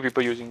very few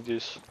people using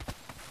this.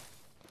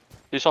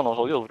 This one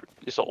also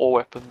is an old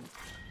weapon.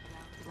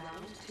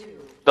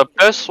 The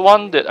best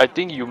one that I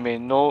think you may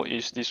know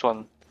is this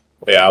one.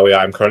 Yeah,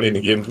 I'm currently in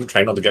the game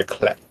trying not to get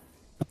clapped.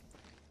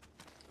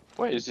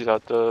 Where is it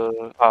at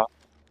the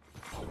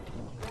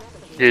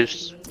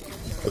This.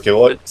 Okay,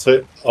 what?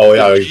 So, oh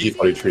yeah,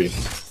 G43.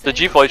 The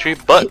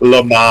G43, but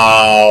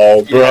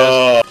Lamau,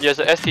 bro. He has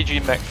an STG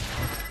mech.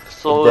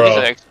 So this is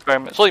an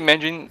experiment. So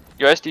imagine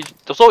your STG.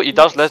 So it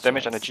does less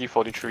damage than the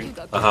G43.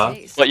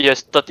 But it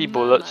has 30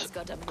 bullets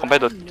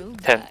compared to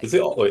 10. Is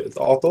it? Wait, it's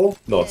auto?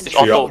 No, it's It's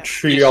three auto. round,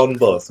 three round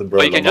burst, bro.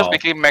 But you can just Lamau.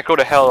 basically macro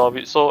the hell out of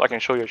it. So I can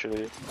show you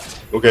actually.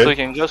 Okay. So you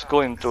can just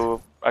go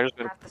into. I just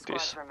gonna put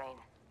this.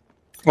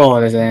 Oh,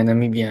 there's an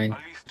enemy behind.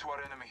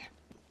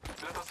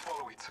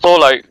 So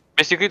like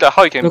basically like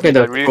how you can Look be at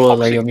the like really pro, toxic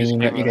like your in this mini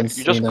map, game, you can right?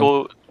 see You just them.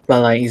 go.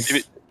 But like, it's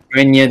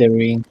very near the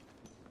ring.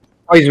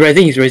 Oh, he's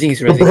raising, he's raising,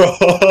 he's raising.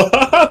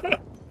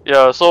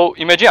 Yeah. So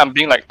imagine I'm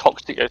being like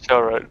toxic as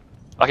hell, right?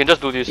 I can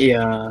just do this.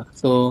 Yeah,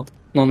 so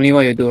normally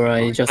what you do,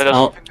 right, you just I just-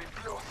 out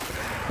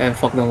and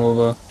fuck them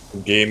over.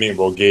 Gaming,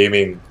 bro,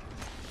 gaming.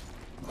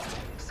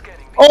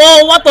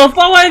 Oh, what the fuck,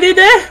 what I did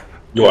there?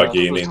 You are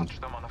gaming.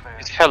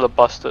 It's hella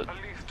busted.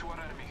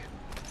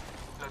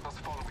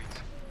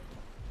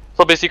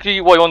 So basically,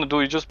 what you want to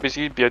do is just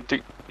basically be a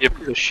dick, be a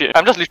piece of shit.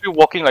 I'm just literally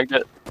walking like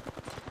that.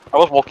 I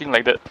was walking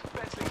like that,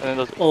 and then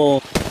just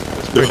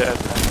spray the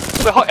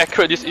ass. So how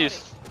accurate this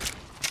is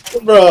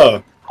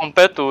Bruh.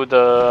 compared to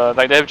the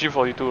like the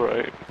FG42,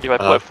 right? If I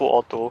put full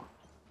auto,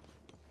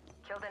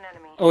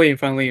 Oh, wait in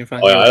front, wait in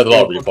front. Oh yeah, I had a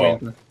lot of Okay, recoil.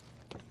 okay.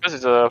 this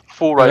is a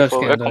full I don't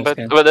rifle. scan, Compared,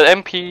 scan. but the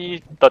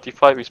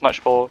MP35 is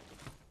much more.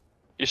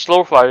 It's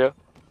slow fire,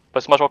 but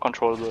it's much more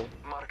controllable.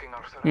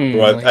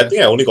 Bro, I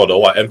think I only got the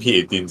what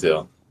MP18s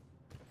here.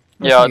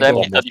 Yeah, the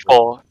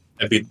MP34.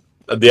 MP,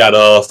 they are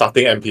the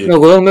starting MP. No,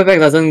 golden backpack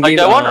doesn't Like give.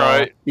 that one,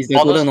 right? It's the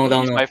golden Honestly,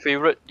 knockdown. is No. my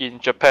favorite in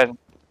Japan,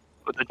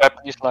 with the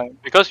Japanese line,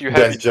 because you have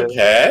There's it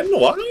there. Japan?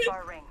 What?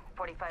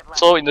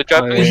 So in the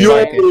Japanese Yo,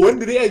 line, when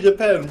did they add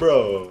Japan,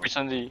 bro?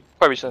 recently,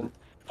 quite recent.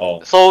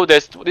 Oh. So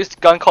there's this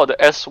gun called the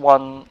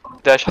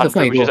S1-100, fuck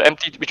which you is go? an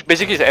MT, which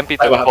basically is an Type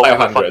MP34.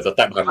 100, it's a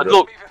Type 100.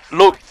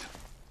 Look,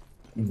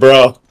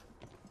 Bro.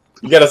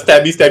 You get a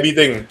stabby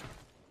thing.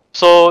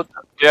 so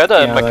they added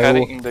a Yeah, like,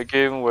 mechanic in the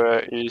game where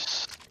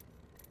is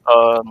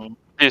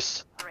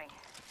this.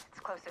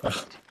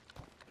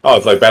 Oh,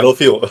 it's like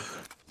Battlefield.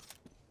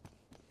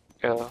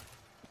 Yeah.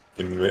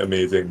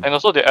 Amazing. And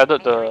also they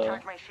added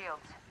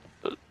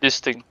this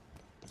thing.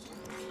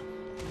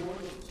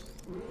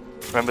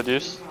 Remember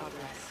this?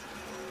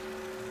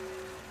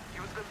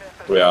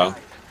 Yeah.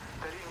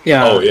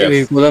 Yeah, Oh, yes.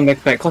 with golden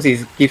backpack, cause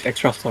it gives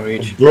extra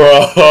storage.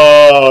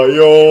 Bruh,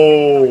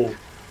 yo.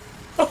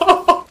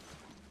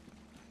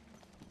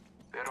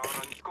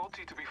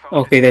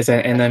 Okay, there's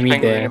an enemy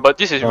there. But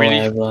this is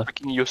really Whatever.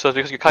 freaking useless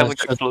because you can't even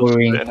Just get close to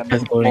going, the enemy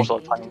just going. most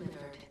of the time.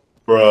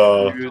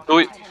 Bruh.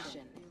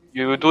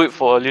 You do it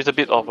for a little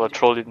bit of a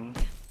trolling.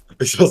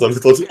 It's just a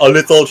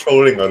little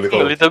trolling, a A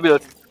little. little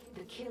bit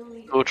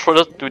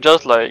to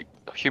just like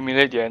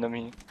humiliate the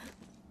enemy.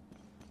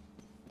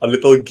 A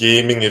little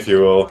gaming, if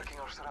you will.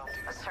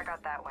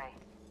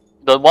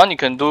 The one you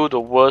can do the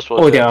worst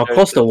was Oh, they are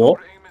across the wall?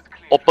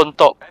 open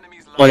top.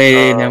 Oh,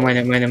 never mind.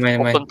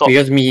 Open top. We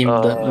just meet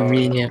him.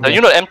 Meet him.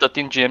 You know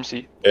M13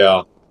 GMC?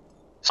 Yeah.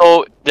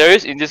 So there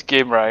is in this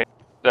game, right?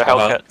 The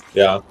Hellcat.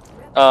 Yeah.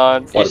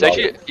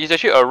 It's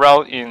actually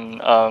around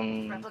in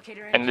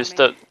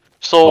enlisted.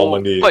 So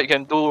Normandy. what you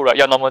can do, right?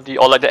 Yeah, Normandy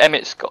or like the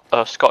M8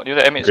 Scott. You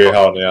know the M8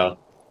 Greyhound, Scott? yeah.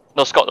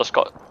 No,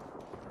 Scott.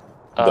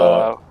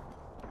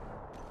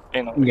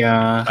 You know.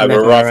 Yeah. I have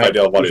a rough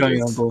idea of what Which it one you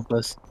is. want to go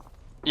first?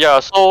 Yeah.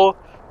 So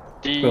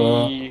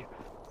the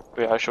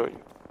wait, I'll show you.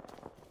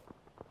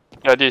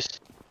 Yeah, this.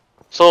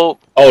 So.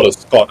 Oh, the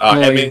Scott.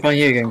 No, in front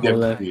here you can go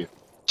left.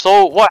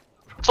 So what?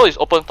 So it's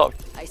open top.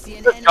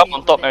 Just jump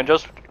on top and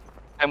just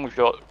aim with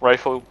your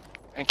rifle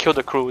and kill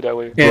the crew that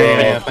way.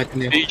 Yeah.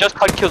 You just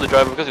can't kill the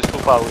driver because it's too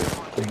far away.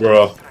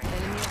 Bro.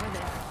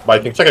 But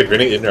you can chuck a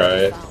grenade in,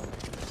 right?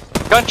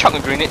 You can't chuck a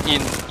grenade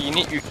in.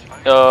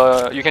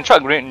 You can chuck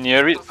a grenade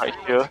near it, right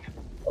here.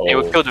 Oh. It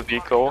will kill the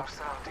vehicle.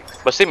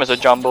 But same as a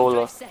jumbo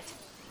lah.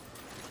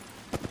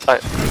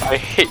 I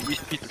hate this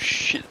piece of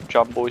shit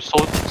jumbo. It's so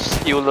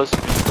skillless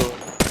vehicle.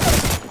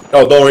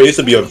 Oh, don't worry. It used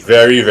to be a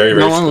very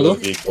skilled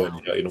vehicle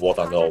in War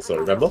Thunder also.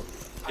 Remember?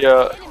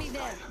 Yeah.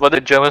 But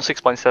the German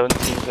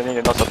 6.17, and then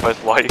you're not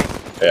surprised why.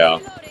 Yeah.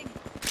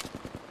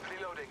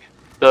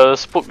 The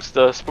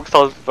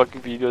Spookstown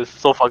fucking video is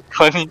so fucking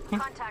funny.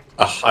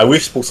 I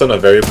wish Spookson are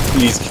very.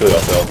 Please kill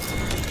yourself.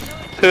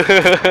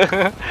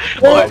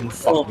 One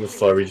fucking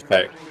furry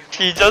pack.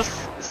 He just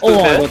stood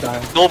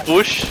there, no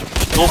bush,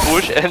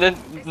 and then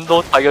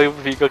no tiger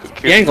vehicle could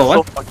kill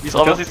him. It's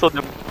honestly so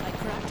damn.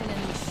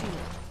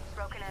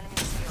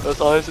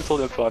 That's honestly so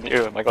damn funny.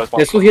 Oh my god,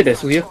 There's two here.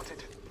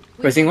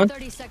 Pressing one.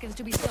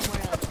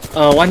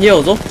 1 here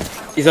also.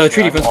 It's a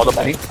 3 different spots,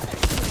 I think.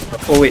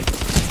 Oh wait.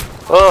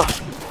 I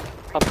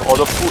have to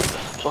order food.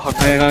 So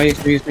hungry.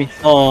 Excuse me.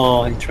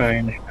 Oh, I'm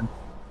trying.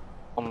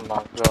 Oh my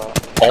god.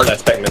 All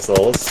aspect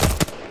missiles.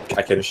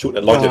 I can shoot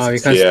at long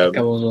distance we can't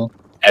CM.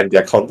 And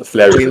they're counter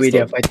flare resistant. Wait,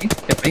 they're fighting?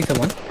 They're fighting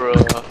someone?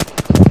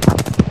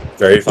 Bruh.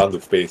 Very fun to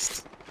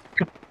face.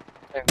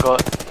 Thank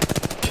god.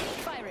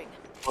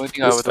 Only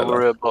thing I have to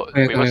worry about.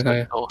 Wait, what's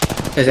that?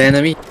 There's an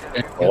enemy.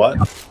 What?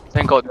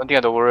 Thank god, the only thing I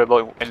have to worry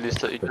about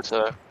enlisted is just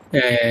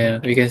Yeah.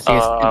 We can see.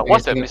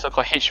 What's that missile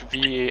called?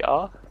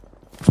 HVAR?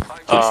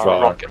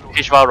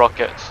 HVAR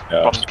rockets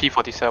from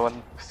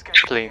P-47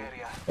 plane.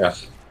 Yeah.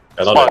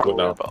 They're not that good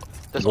now.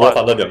 War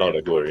Thunder, they're not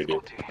that good already.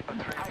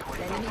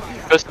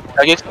 Because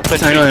I guess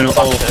I know.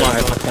 Oh, fuck,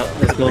 I fucked up.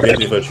 Let's go. I guess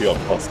infantry, of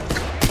course.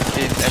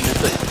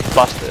 Enlisted is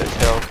busted as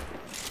hell.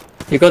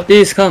 You got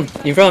this, come.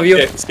 In front of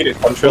you. Skid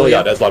control,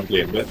 yeah, that's one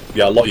plane. But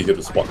they are a lot easier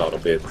to spot now, the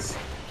planes.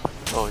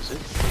 Oh, is it?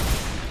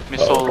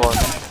 Missile one.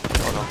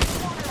 Oh no.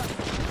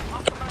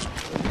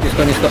 This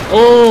one.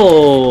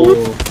 Oh!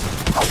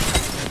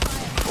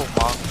 Oh my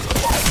god.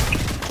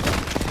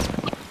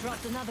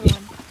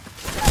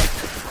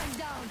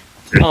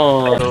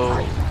 Oh.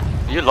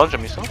 So, did you launch a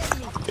missile?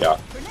 Yeah.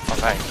 Oh,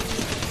 nice.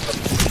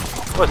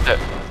 What's that?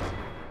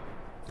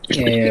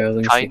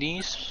 Yeah.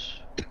 Chinese?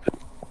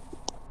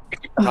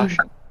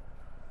 Russian?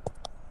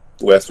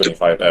 West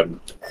 25M.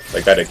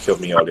 The guy that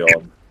killed me earlier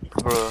on.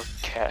 Bruh,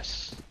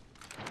 Cass.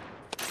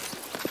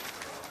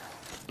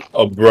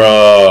 Oh,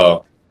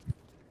 bruh.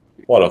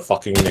 What a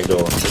fucking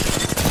nigga.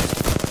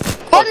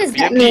 What does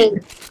that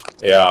mean?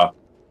 Yeah.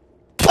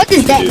 What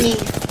does that mean?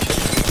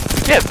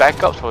 You have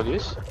backups for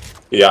this?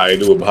 Yeah, I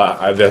do, but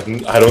I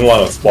don't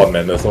want to spawn,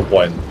 man. There's no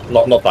point.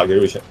 Not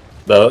target rich.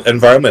 The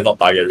environment not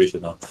target rich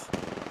enough.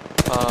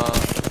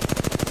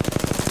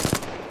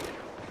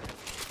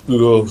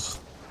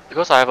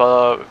 Because I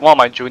have one of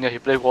my junior, he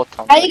played War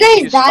Thunder. Are you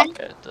guys done?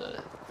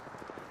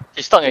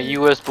 He's stuck at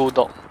US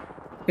Bulldog.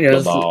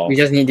 We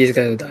just need this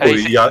guy to die.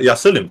 Oh, you're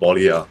still in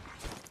poly, yeah?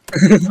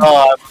 I'm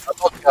not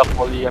in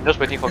poly, I'm just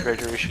waiting for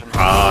graduation.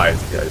 I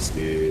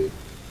see.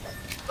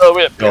 Oh,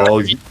 wait.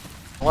 No.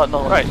 What?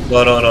 No, right?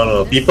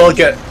 No. People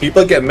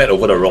get mad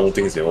over the wrong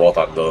things in War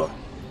Thunder.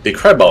 They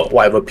cry about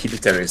whatever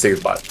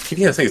PP-76, but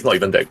PP-76 is not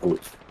even that good.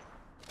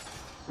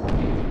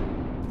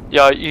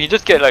 Yeah, you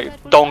just get like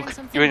donk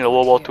even in a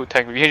World War II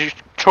tank. You can just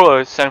throw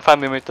a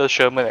 75mm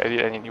Sherman at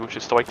it and you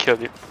just start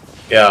kill it.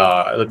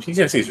 Yeah, the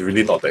PP-76 is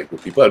really not that good.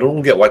 I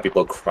don't get why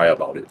people cry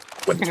about it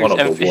when it's one of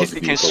the worst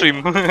it can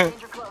swim.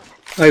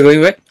 Are you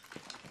going back?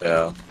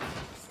 Yeah.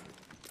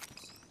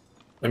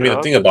 I mean,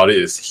 the thing about it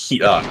is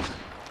heat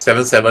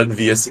 7.7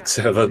 vs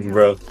 6.7,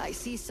 bro. I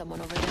see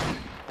someone over there.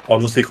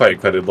 Honestly, quite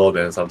incredible,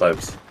 man.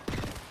 Sometimes.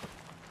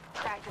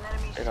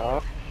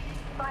 Yeah.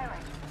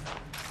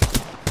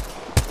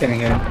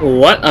 Can.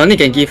 What? I only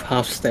can give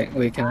half stack.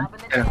 Wait, can I?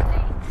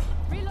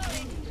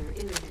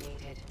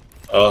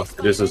 Yeah.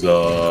 This is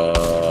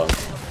I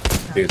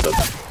think it's a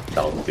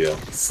down tier.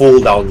 Full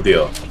down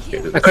tier.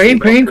 Okay,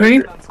 Crane.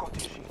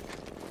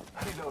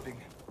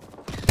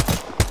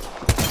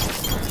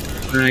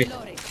 Nice.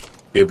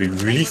 It'd be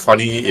really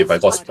funny if I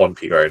got spawn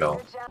pick right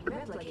now.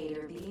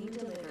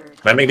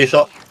 Can I make this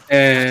shot?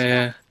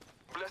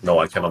 No,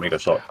 I cannot make a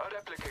shot.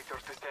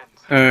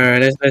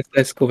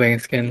 Let's go back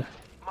and scan.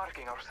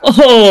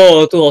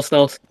 Oh, 2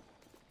 hostiles.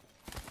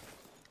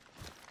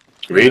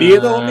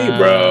 Radiator on me,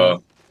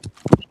 bro.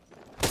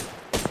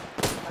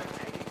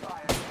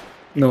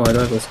 No, I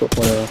don't have a scope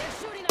for the.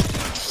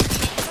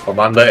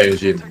 Commander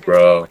engine,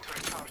 bro.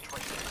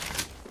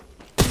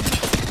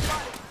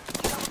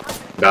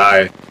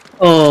 Die.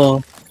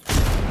 Oh.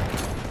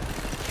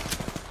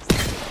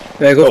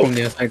 I go from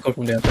the other side.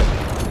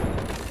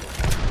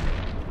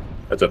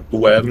 That's a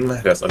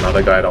 2M. There's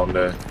another guy down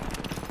there.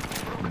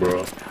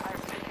 Bro.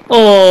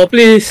 Oh,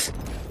 please.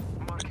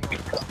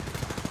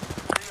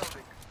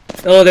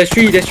 Oh, there's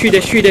three. Tossing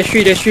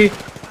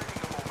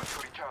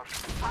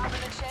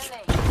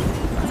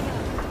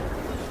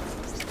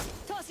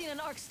an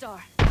arc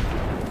star.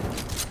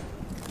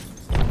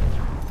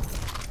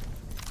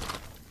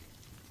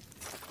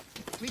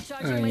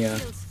 Recharging my Yeah.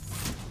 shields.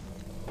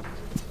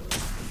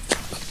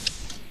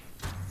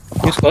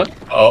 New squad?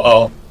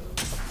 Oh,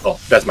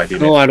 that's my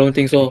teammate. No, I don't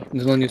think so.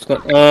 There's no new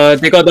squad.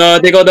 They got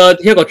the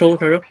here got trouble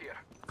turret.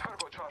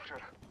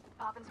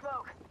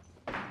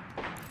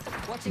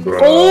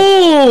 Bro.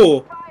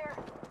 Oh!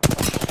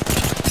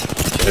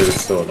 This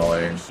is so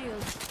annoying.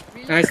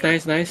 Nice.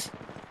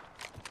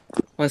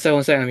 One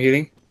sec, I'm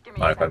healing.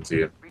 I can't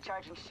see it.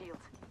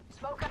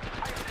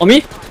 On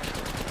me?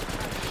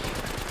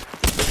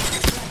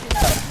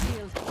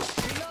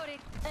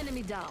 Reloading.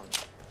 Enemy down.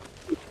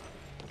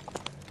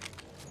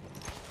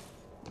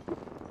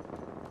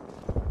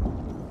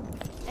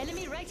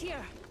 Enemy right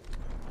here.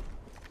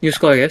 New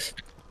squad, I guess.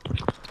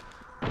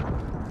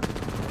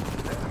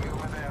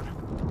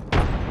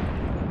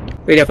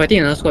 Wait, they're fighting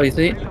another squad, isn't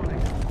it?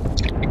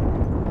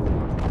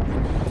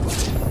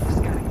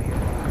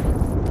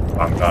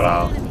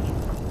 Ankara.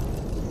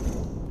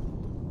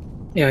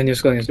 Yeah, new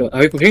squad. Are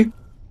we pushing?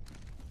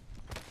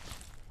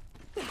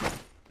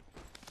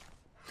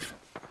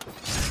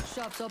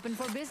 Shops open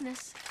for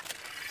business.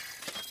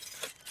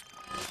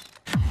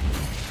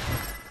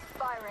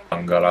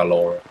 Ankara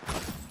lore.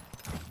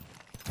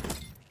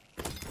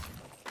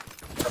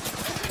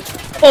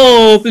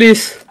 Oh,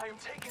 please.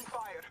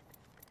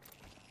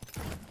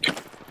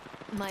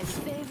 My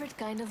favorite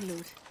kind of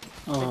loot.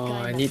 Oh,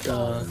 I need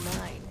Mine.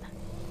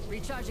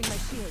 Recharging my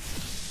shield.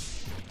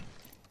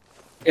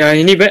 Yeah,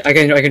 you need back? I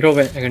can draw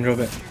back.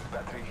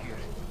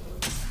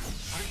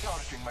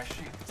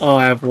 Oh,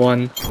 I have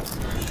one.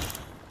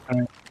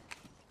 Alright.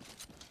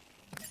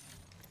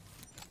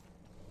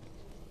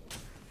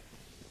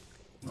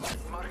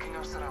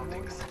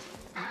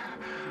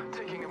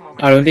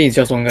 I don't think it's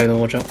just one guy though,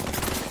 watch out.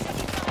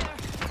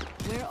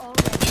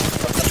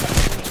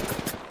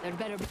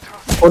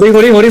 Holding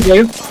for you.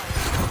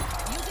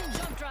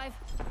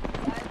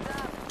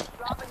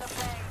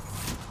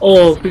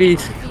 Oh,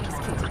 please.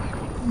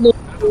 No.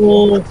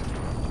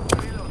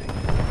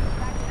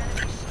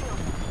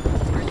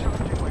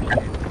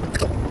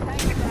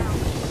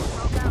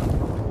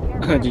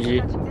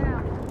 GG.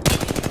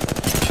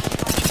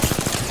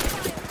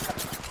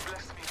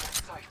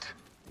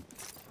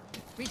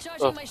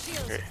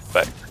 Okay,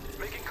 back.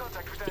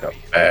 Yeah,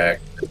 back.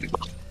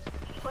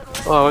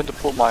 Oh, I went to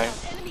put my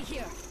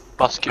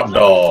basket.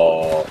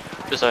 No.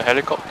 There's a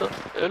helicopter.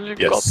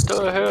 Yes.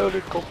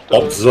 Helicopter.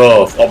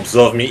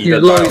 Observe me eat a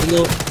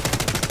tile.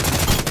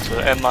 So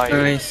MI.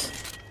 Nice.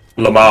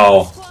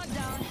 Lamau.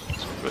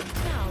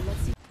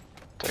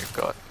 Thank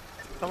God.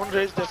 Someone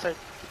raised their side.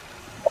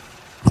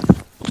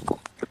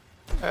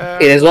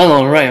 Okay, there's one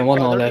on right and one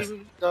on left.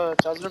 The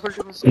charge rifle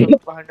team is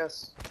behind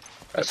us.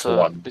 That's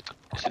one.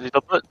 It's a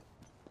little bird.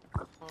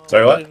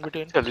 Sorry, what?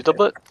 It's a little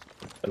bird.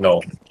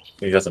 No,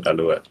 it's just an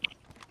alouette.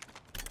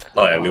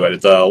 Not alouette,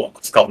 it's a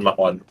scout mark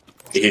 1.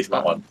 It hits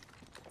mark 1.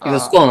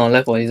 There's a squad on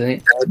left, isn't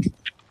it?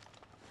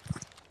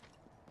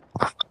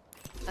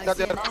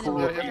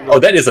 Oh,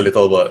 that is a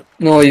little bird.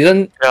 No,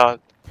 isn't. Yeah.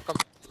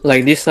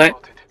 Like this side?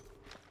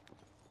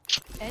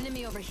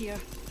 Enemy over here.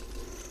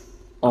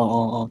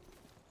 Oh.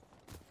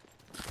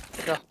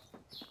 Yeah.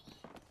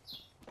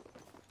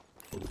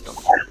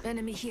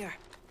 Enemy here.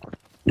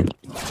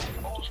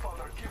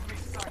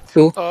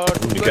 Two.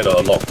 You get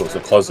a lot closer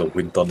because of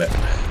winter map.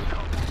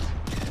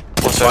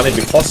 What's funny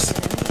because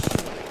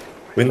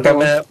winter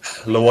map,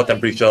 lower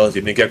temperatures,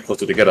 you need to get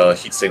closer to get a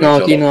heat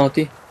signature. No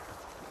ulti.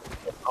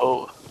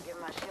 Oh.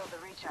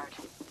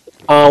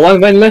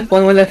 One left.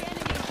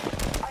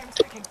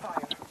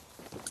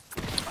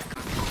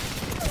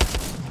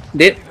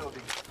 Dead.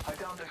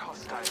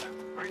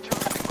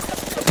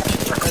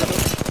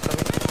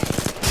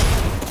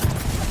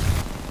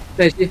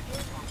 Nice.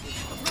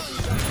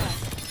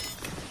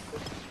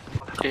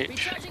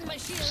 Recharging my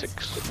shield.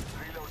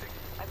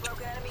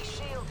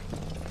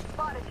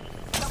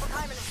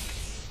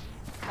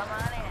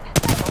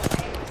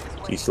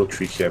 He's still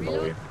 3 km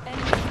away.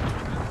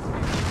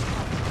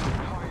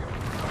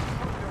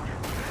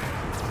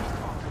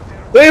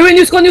 Wait,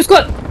 new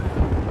squad!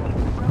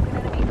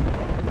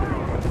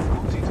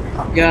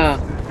 Yeah.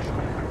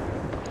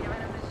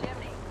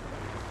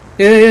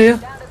 Yeah.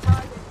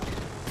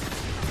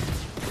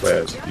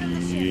 Where's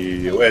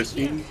he? Where's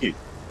he?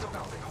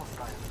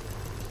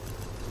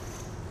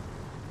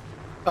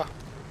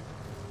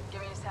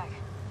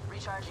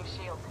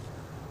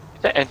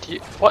 Is that anti?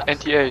 What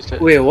anti-air is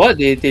that? Wait, what?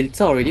 They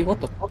saw already? What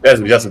the fuck?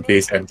 That's just a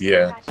base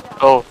anti-air.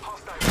 Oh.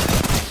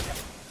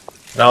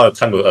 Now it's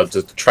time to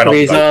try not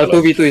Okay, to it's a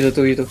 2v2, it's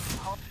a 2v2.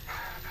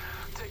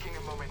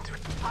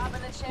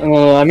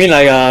 I mean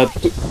like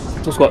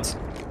two squads.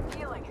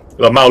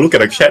 Lamau, look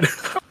at the chat.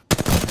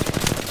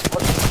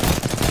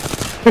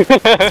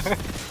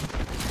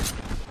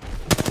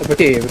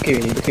 Okay,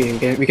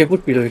 we can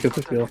put below,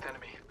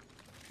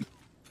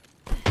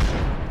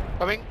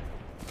 Coming.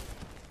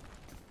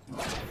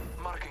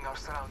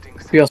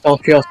 Three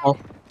south.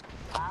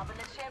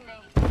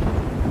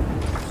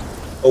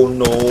 Oh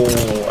no,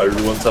 I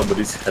ruined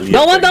somebody's heli.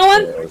 Down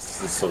one!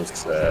 This is so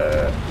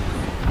sad.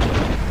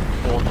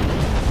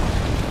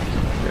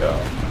 Yeah.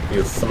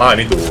 Because now I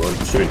need to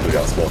shoot into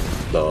their spot,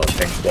 the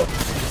tank spot.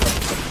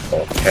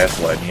 Or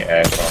cast or any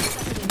aircraft.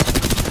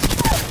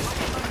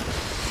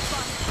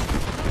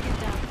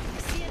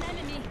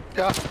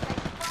 Yeah.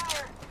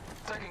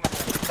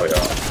 Oh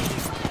yeah.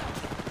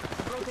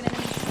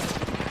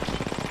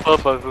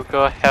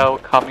 Bazooka hell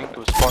coming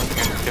to spawn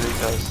and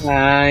killing us.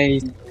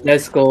 Nice,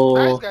 let's go.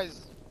 Nice, guys.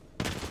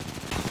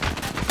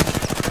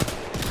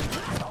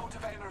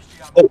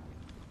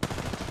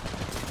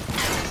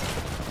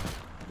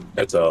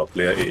 That's a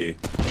player AA.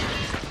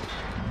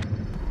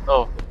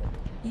 Oh.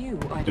 You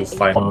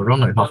find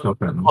run like half your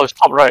friend. Oh, it's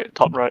top right.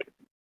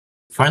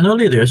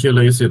 Finally, they actually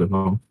let you see the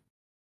home.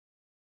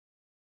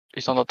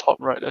 It's on the top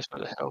right, that's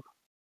where the hell.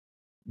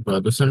 But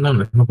at the same time,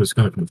 the help is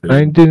kind of confusing.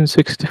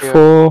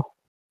 1964.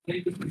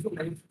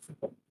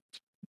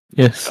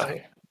 Yes.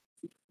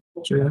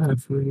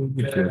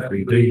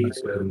 Jeffrey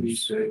days.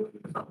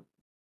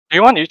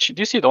 Do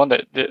you see the one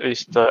that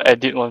is the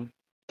edit one?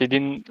 They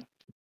didn't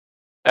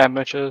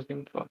amateurs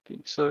in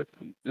fucking so.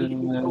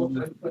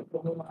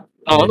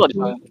 Oh, not this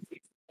one.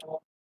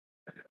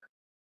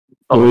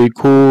 Very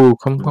cool.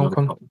 Come.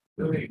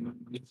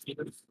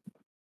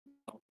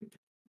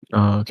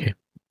 Okay.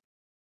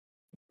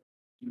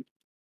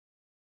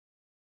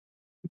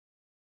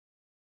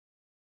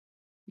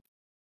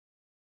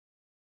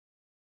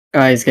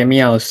 Guys, get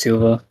me out of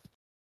silver.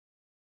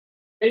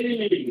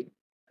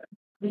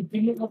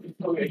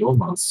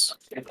 Almost.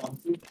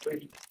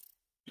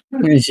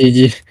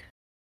 GG.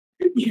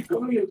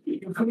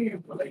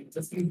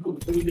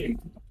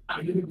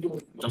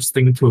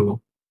 Justin too.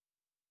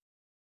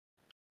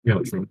 Yeah,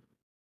 true.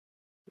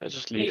 Let's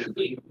just leave.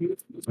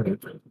 Okay.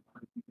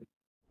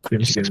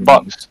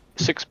 $6.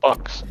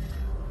 $6.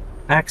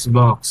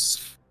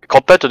 Xbox.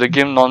 Compared to the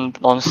game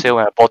non sale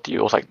when I bought it,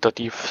 it was like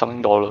 $30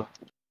 something.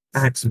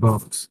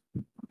 Xbox.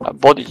 I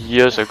bought it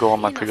years ago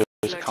on my previous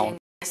account.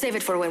 Save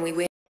it for when we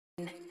win.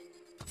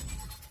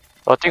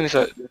 I think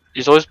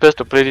it's always best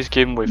to play this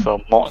game with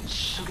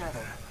mods.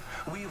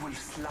 I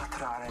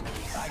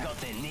got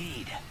the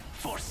need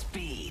for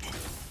speed.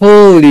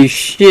 Holy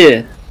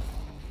shit.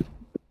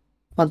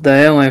 What the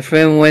hell? My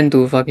friend went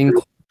to fucking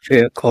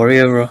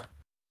Korea, bro.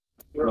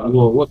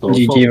 Whoa, what the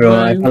GG, bro.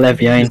 I got left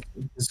behind.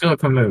 It's gonna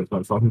come out with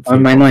like fucking. I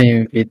might not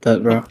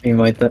invited, bro.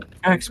 Invited.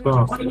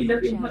 Xbox.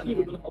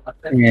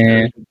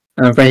 Yeah.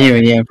 I'm friend here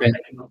already, I'm friend.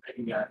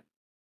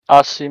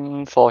 Ask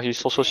him for his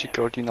social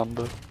security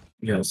number.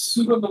 Yes.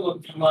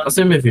 Ask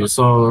him if you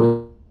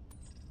saw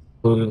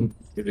the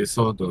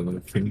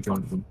King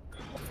John,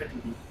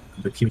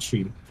 the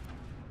kimchi.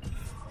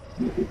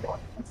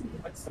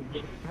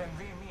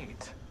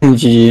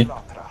 GG.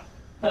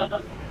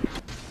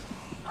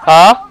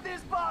 Huh?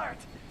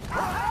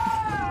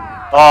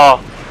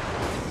 Oh.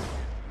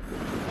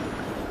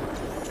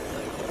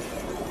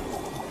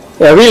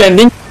 Are we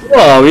landing or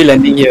are we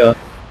landing here?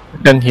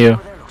 Then here.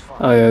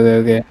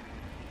 Okay.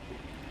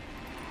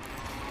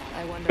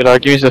 But I'll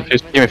give you the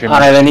 15 if you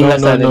I landing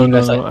left side, No.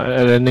 left side.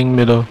 I landing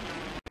middle.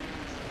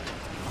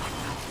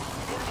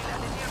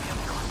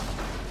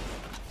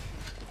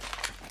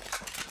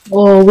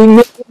 Oh, we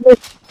missed it.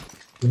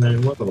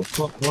 Man, what the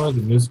fuck? Why is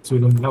the music too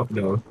loud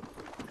though?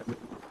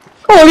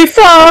 Holy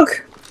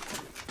fuck!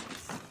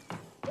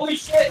 Holy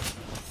shit!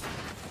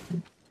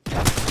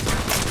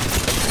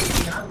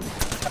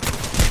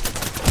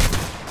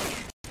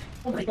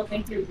 Oh my god,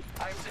 thank you.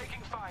 I'm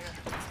taking fire.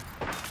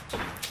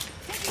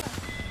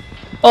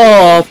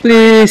 Oh,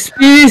 please.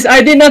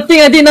 I did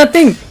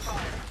nothing.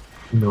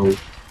 No.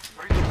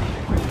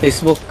 They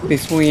smoke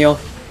me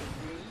off.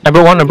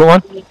 Number one.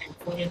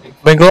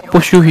 When God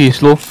push you, he is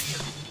slow.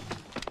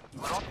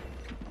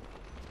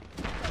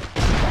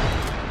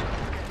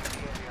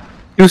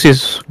 Use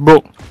is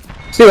broke.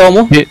 See one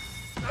more? Hit.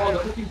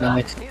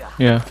 Nice.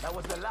 Yeah.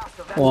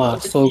 Wow,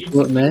 so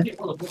good, man.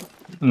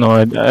 No,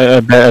 I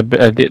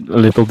did a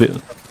little bit.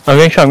 I'm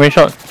getting shot, I'm getting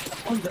shot.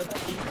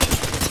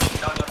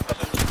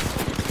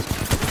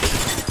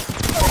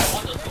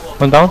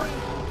 One down.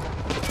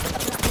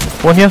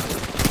 One here.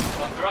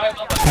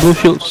 Blue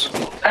shields.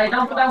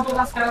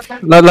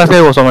 Last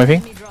guy was on my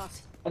ping.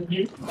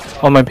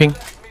 On my ping.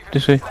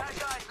 This way.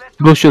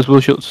 Blue shields,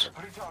 blue shields.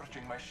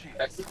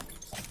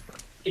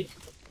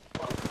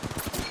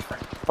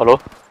 Hello?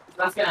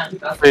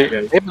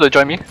 Wait, able to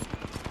join me?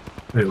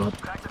 Wait, what?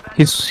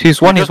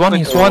 He's one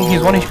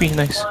HP,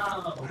 nice.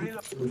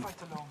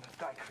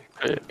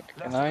 Wait,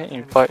 can I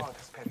invite?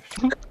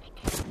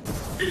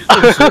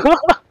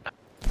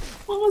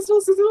 What was I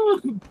supposed to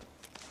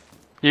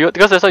do?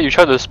 Because that's why you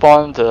try to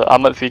spawn the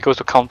armored vehicles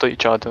to counter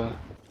each other.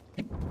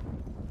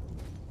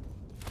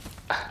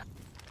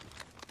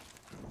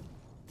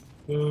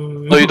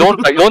 No, you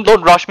don't like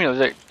don't rush me.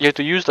 Like you have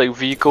to use like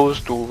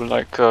vehicles to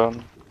like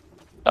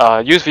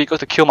use vehicles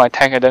to kill my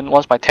tank, and then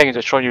once my tank is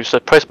destroyed, you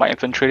suppress my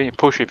infantry, then you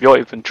push with your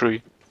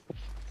infantry.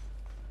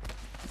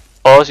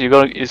 Or else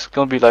it's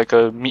gonna be like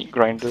a meat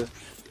grinder.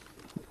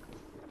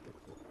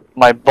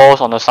 My boss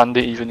on a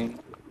Sunday evening.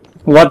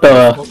 What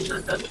the?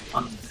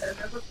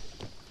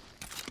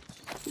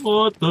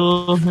 What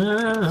the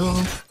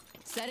hell?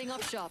 Setting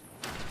up shop.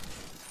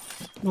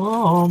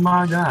 Oh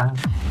my god.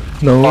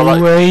 No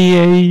way.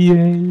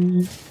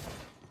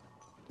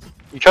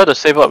 You try to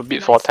save up a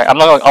bit for attack. I'm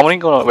only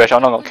gonna rush.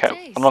 I'm not gonna cap.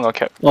 I'm not gonna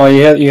cap. Oh,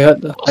 you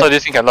had. So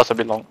this thing can last a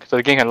bit long. So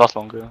the game can last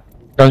longer.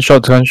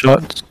 Gunshots,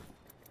 gunshots.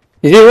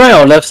 Is it right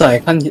or left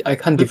side? I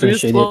can't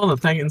differentiate If you it. spawn a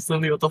tank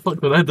instantly, what the fuck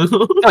could I do?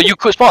 No, you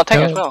could spawn a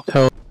tank as well.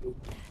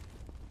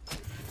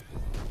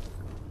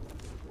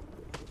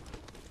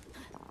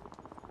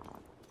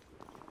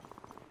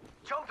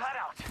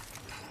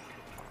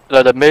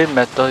 Like the main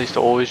method is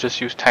to always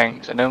just use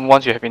tanks, and then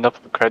once you have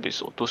enough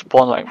credits to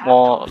spawn like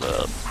more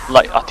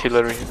light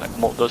artillery, like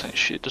mortars and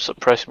shit, to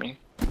suppress me.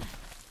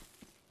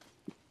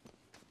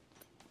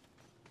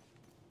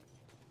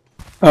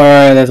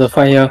 Alright, there's a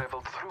fight here.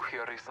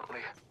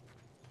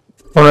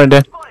 Alright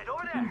then.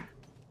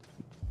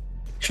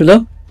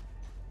 Shooter?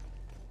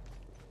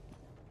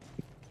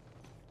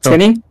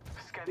 Scanning?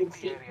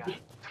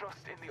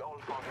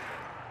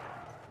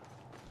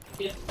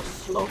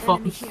 Oh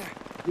fuck.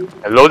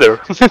 Hello there.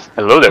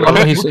 Hello there.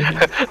 Oh, he's...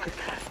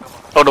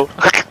 Oh no.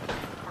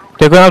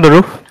 They're going up the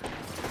roof.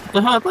 What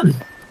the hell happened?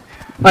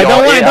 I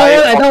down one,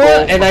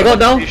 and I got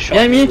down.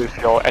 Behind me. With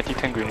your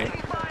anti-tank grenade.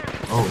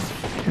 Oh.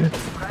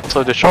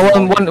 So the shot.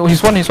 Oh,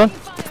 he's one.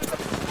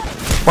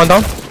 One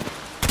down.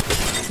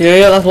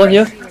 Yeah, last one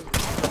here.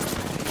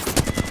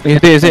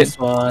 Is it? Last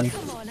one.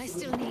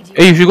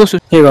 Hey, you should go.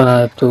 Here got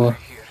another two.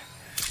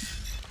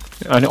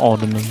 I need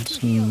ordnance.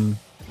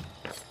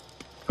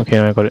 Okay,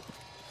 I got it.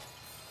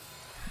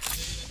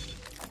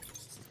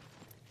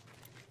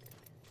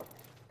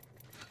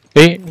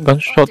 Hey,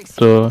 gunshot.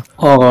 Oh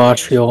god,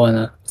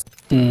 301.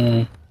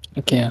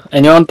 Okay.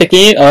 Anyone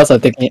taking it or else I'll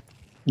take it?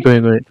 Go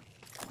ahead.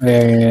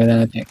 Okay, then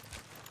I take.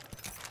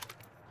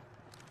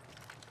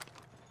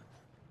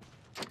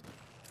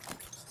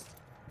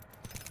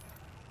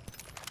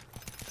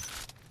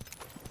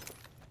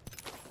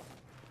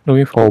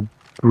 Looking for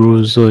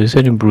bruiser. Is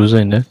there any bruiser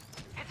in there?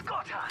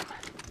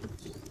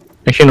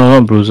 Actually, no,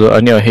 not bruiser. I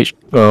need a H.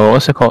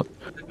 What's it called?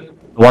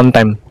 One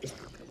time.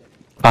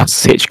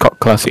 Pass H-Cock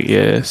Classic.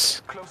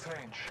 Yes.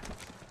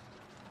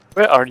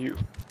 Where are you?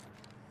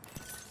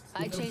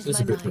 That's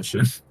a good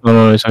question.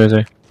 No,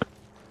 sorry.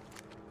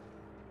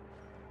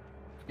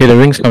 Yeah, the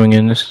ring's coming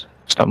in. Let's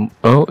start.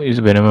 Oh, it's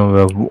Venom.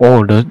 Oh,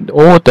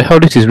 what the hell?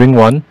 This is ring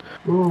 1.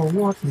 Oh,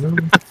 what? No.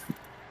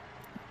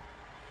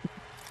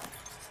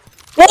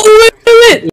 Oh, wait!